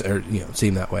 Yeah. It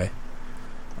seemed that way.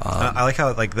 I like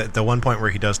how like the one point where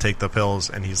he does take the pills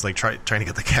and he's like trying to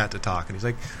get the cat to talk, and he's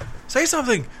like, say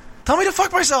something, tell me to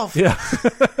fuck myself. Yeah.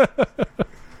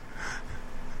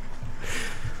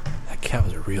 That cat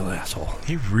was a real asshole.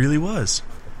 He really was.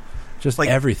 Just like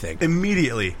everything.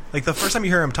 Immediately. Like the first time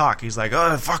you hear him talk, he's like,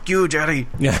 oh, fuck you, Jerry.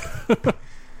 Yeah.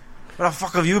 Where the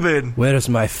fuck have you been? Where is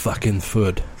my fucking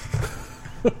food?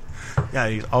 Yeah,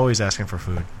 he's always asking for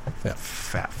food. Yeah.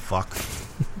 Fat fuck.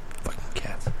 Fucking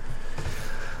cats.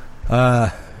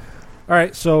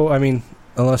 Alright, so, I mean,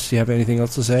 unless you have anything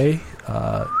else to say,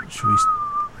 should we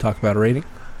talk about a rating?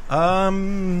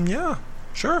 Yeah.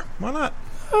 Sure. Why not?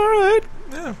 Alright.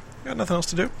 Yeah. Got nothing else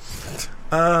to do.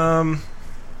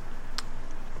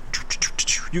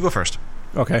 You go first.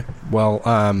 Okay. Well,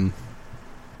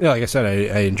 yeah, like I said,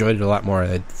 I enjoyed it a lot more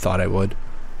than I thought I would.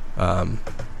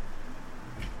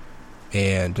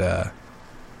 And the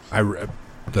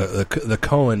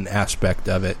Coen aspect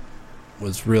of it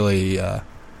was really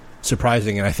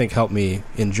surprising, and I think helped me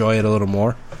enjoy it a little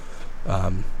more,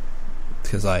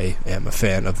 because I am a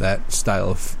fan of that style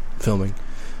of filming.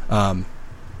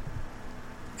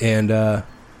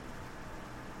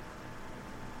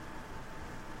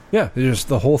 Yeah, just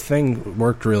the whole thing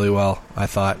worked really well, I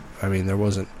thought. I mean, there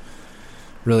wasn't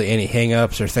really any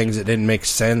hang-ups or things that didn't make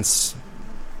sense.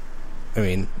 I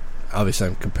mean, obviously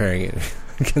I'm comparing it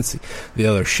against the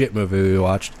other shit movie we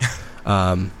watched.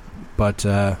 But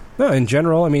no, in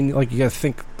general, I mean, like, you gotta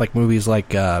think like movies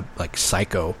like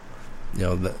Psycho. You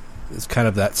know, it's kind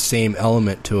of that same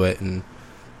element to it, and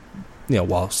you know,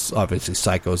 while obviously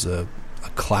Psycho's a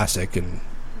classic and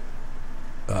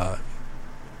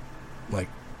like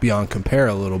beyond compare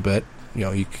a little bit, you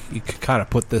know, you could kind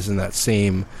of put this in that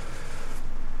same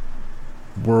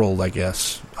world, I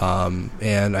guess.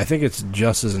 And I think it's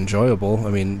just as enjoyable.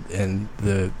 I mean, and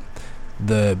the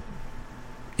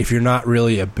if you're not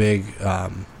really a big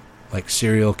like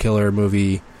serial killer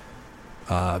movie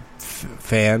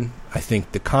fan, I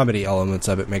think the comedy elements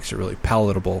of it makes it really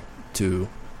palatable to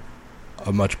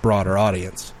a much broader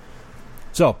audience.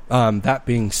 So, that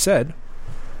being said,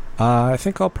 I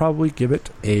think I'll probably give it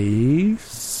a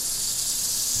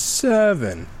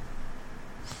 7.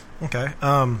 Okay.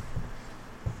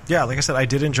 Yeah, like I said, I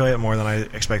did enjoy it more than I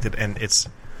expected, and it's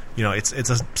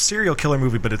a serial killer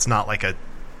movie, but it's not like a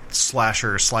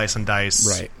slasher, slice and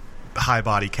dice, high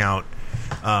body count.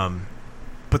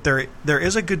 But there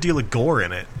is a good deal of gore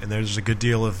in it, and there's a good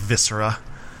deal of viscera.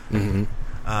 Mm-hmm.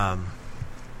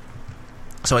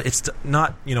 So it's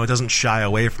not, it doesn't shy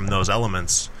away from those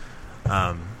elements.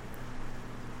 But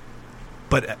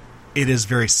it is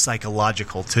very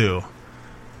psychological, too.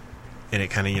 And it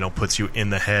kind of, puts you in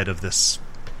the head of this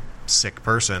sick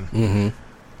person.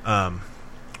 Mm-hmm.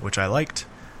 Which I liked.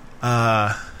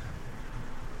 I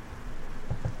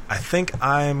think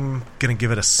I'm going to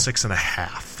give it a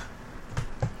 6.5.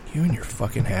 You and your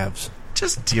fucking halves.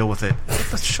 Just deal with it.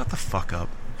 Shut the fuck up.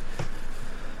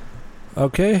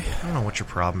 Okay. I don't know what your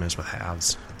problem is with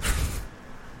halves.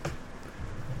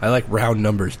 I like round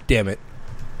numbers, damn it.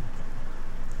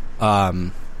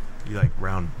 You like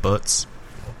round butts?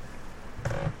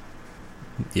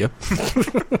 Yep.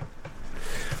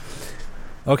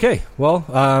 Okay, well,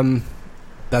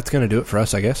 that's going to do it for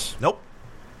us, I guess. Nope,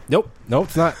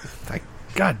 it's not.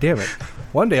 God damn it.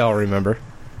 One day I'll remember.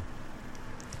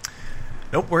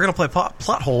 Nope, we're going to play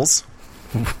plot holes.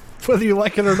 Whether you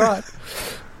like it or not.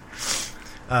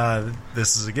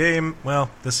 This is a game. Well,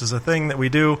 this is a thing that we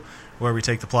do where we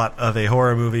take the plot of a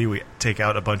horror movie, we take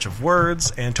out a bunch of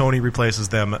words, and Tony replaces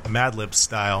them Mad Libs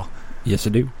style. Yes,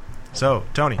 I do. So,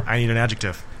 Tony, I need an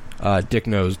adjective.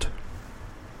 Dick-nosed.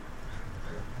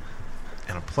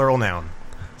 And a plural noun.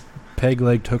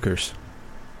 Peg-legged hookers.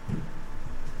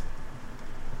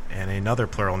 And another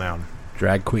plural noun.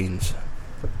 Drag queens.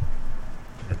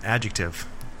 An adjective.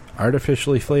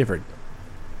 Artificially flavored.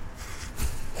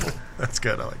 That's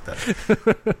good, I like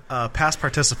that. Past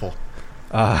participle.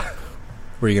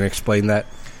 Were you going to explain that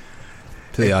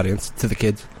to the audience, to the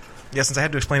kids? Yeah, since I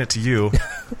had to explain it to you.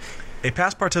 A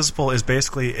past participle is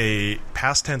basically a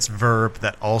past tense verb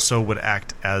that also would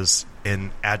act as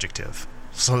an adjective.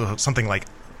 So something like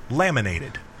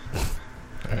laminated.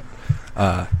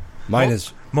 Mine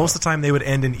is... Most of the time they would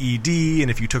end in ed, and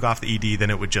if you took off the ed,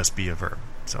 then it would just be a verb.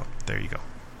 So, there you go.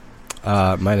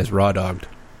 Mine is raw-dogged.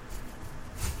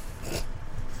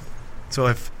 So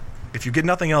if you get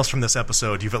nothing else from this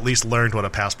episode, you've at least learned what a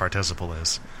past participle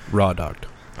is. Raw-dogged.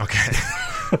 Okay.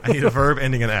 I need a verb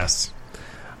ending in S.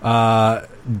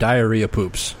 Diarrhea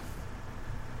poops.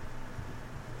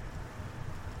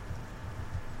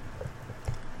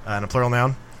 And a plural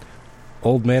noun.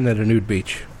 Old man at a nude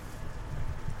beach.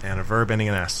 And a verb ending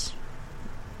in S.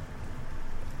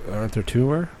 Aren't there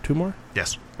two more?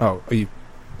 Yes. Oh, you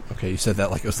said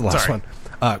that like it was the last one.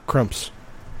 Crumps.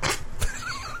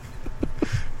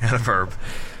 And a verb.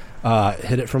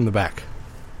 Hit it from the back.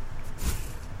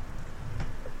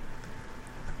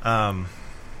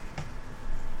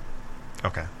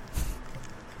 Okay.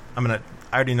 I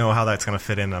already know how that's going to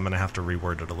fit in. I'm going to have to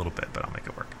reword it a little bit, but I'll make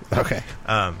it work. Okay.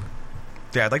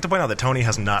 Yeah, I'd like to point out that Tony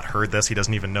has not heard this. He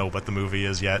doesn't even know what the movie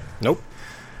is yet. Nope.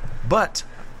 But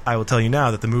I will tell you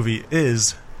now that the movie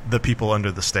is The People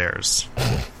Under the Stairs.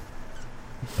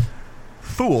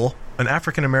 Fool, an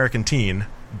African-American teen,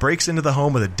 breaks into the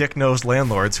home of the dick-nosed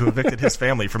landlords who evicted his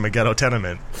family from a ghetto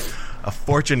tenement. A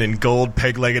fortune in gold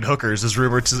peg-legged hookers is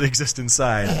rumored to exist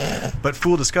inside, but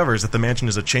Fool discovers that the mansion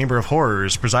is a chamber of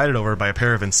horrors presided over by a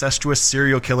pair of incestuous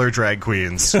serial killer drag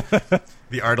queens.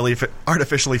 The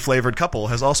artificially flavored couple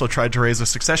has also tried to raise a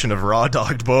succession of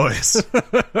raw-dogged boys.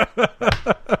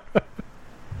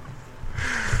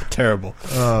 Terrible.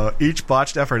 Each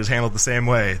botched effort is handled the same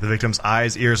way. The victim's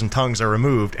eyes, ears, and tongues are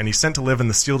removed, and he's sent to live in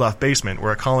the sealed-off basement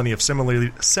where a colony of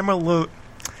similarly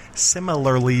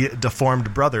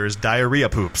deformed brothers diarrhea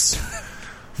poops.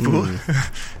 Fool,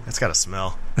 that's got a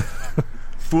smell.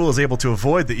 Fool is able to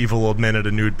avoid the evil old men at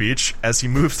a nude beach as he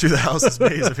moves through the house's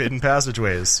maze of hidden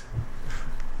passageways.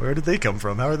 Where did they come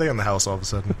from? How are they in the house all of a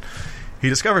sudden? He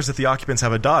discovers that the occupants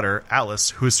have a daughter, Alice,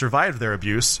 who has survived their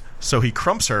abuse, so he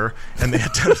crumps her, and they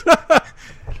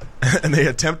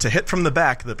attempt to hit from the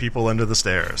back the people under the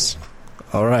stairs.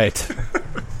 All right.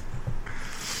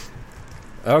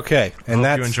 Okay, and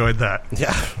Hope you enjoyed that.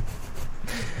 Yeah.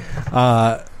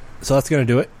 So that's going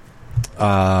to do it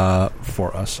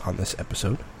for us on this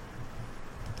episode.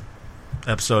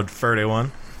 Episode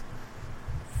 31.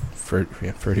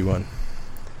 31.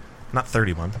 Not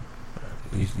 31.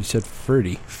 You said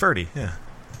Ferdy. Ferdy, yeah.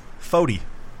 Fody.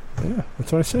 Yeah, that's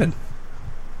what I said.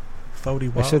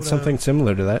 Fody. I said something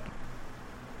similar to that.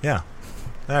 Yeah.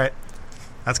 All right.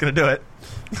 That's going to do it.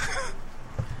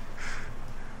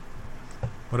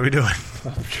 What are we doing?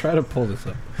 I'll try to pull this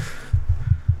up.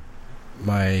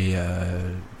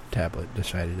 My tablet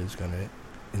decided it was going to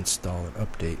install an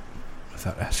update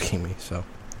without asking me, so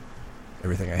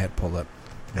everything I had pulled up.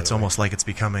 It's almost like it's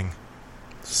becoming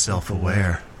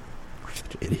self-aware. We're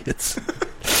such idiots.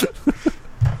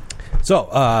 So,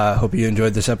 hope you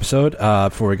enjoyed this episode.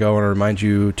 Before we go, I want to remind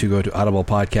you to go to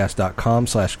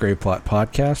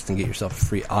audiblepodcast.com/graveplotpodcast and get yourself a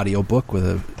free audiobook with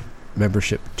a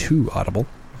membership to Audible.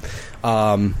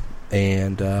 Yeah.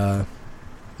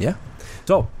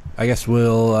 So, I guess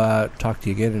we'll talk to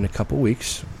you again in a couple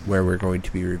weeks where we're going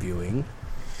to be reviewing...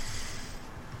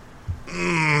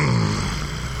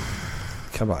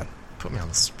 Come on. Put me on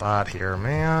the spot here,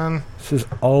 man. This is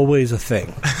always a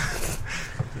thing.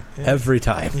 Every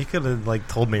time. You could have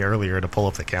told me earlier to pull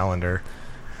up the calendar.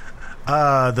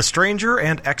 The Stranger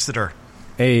and Exeter.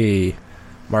 Hey,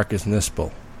 Marcus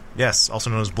Nispel. Yes, also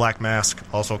known as Black Mask,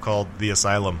 also called The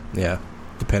Asylum. Yeah,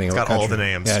 depending on what country. Got all country.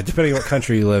 the names. Yeah, depending on what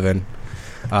country you live in.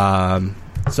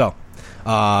 So,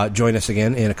 join us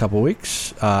again in a couple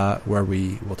weeks where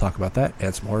we will talk about that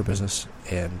and some horror business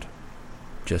and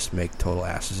just make total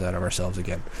asses out of ourselves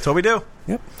again. That's what we do.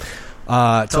 Yep.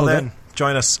 Till then,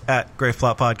 join us at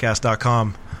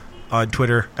graveplotpodcast.com, on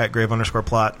Twitter at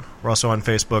grave_plot. We're also on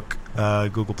Facebook,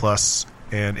 Google Plus,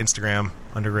 and Instagram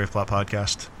under Graveplot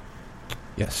Podcast.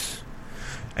 Yes.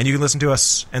 And you can listen to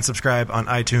us and subscribe on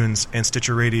iTunes and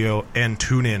Stitcher Radio and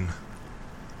TuneIn.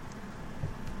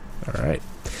 All right.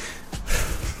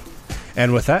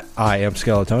 And with that, I am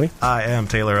Skeletoni. I am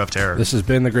Taylor of Terror. This has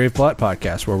been the Graveplot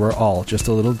Podcast, where we're all just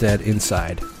a little dead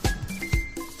inside.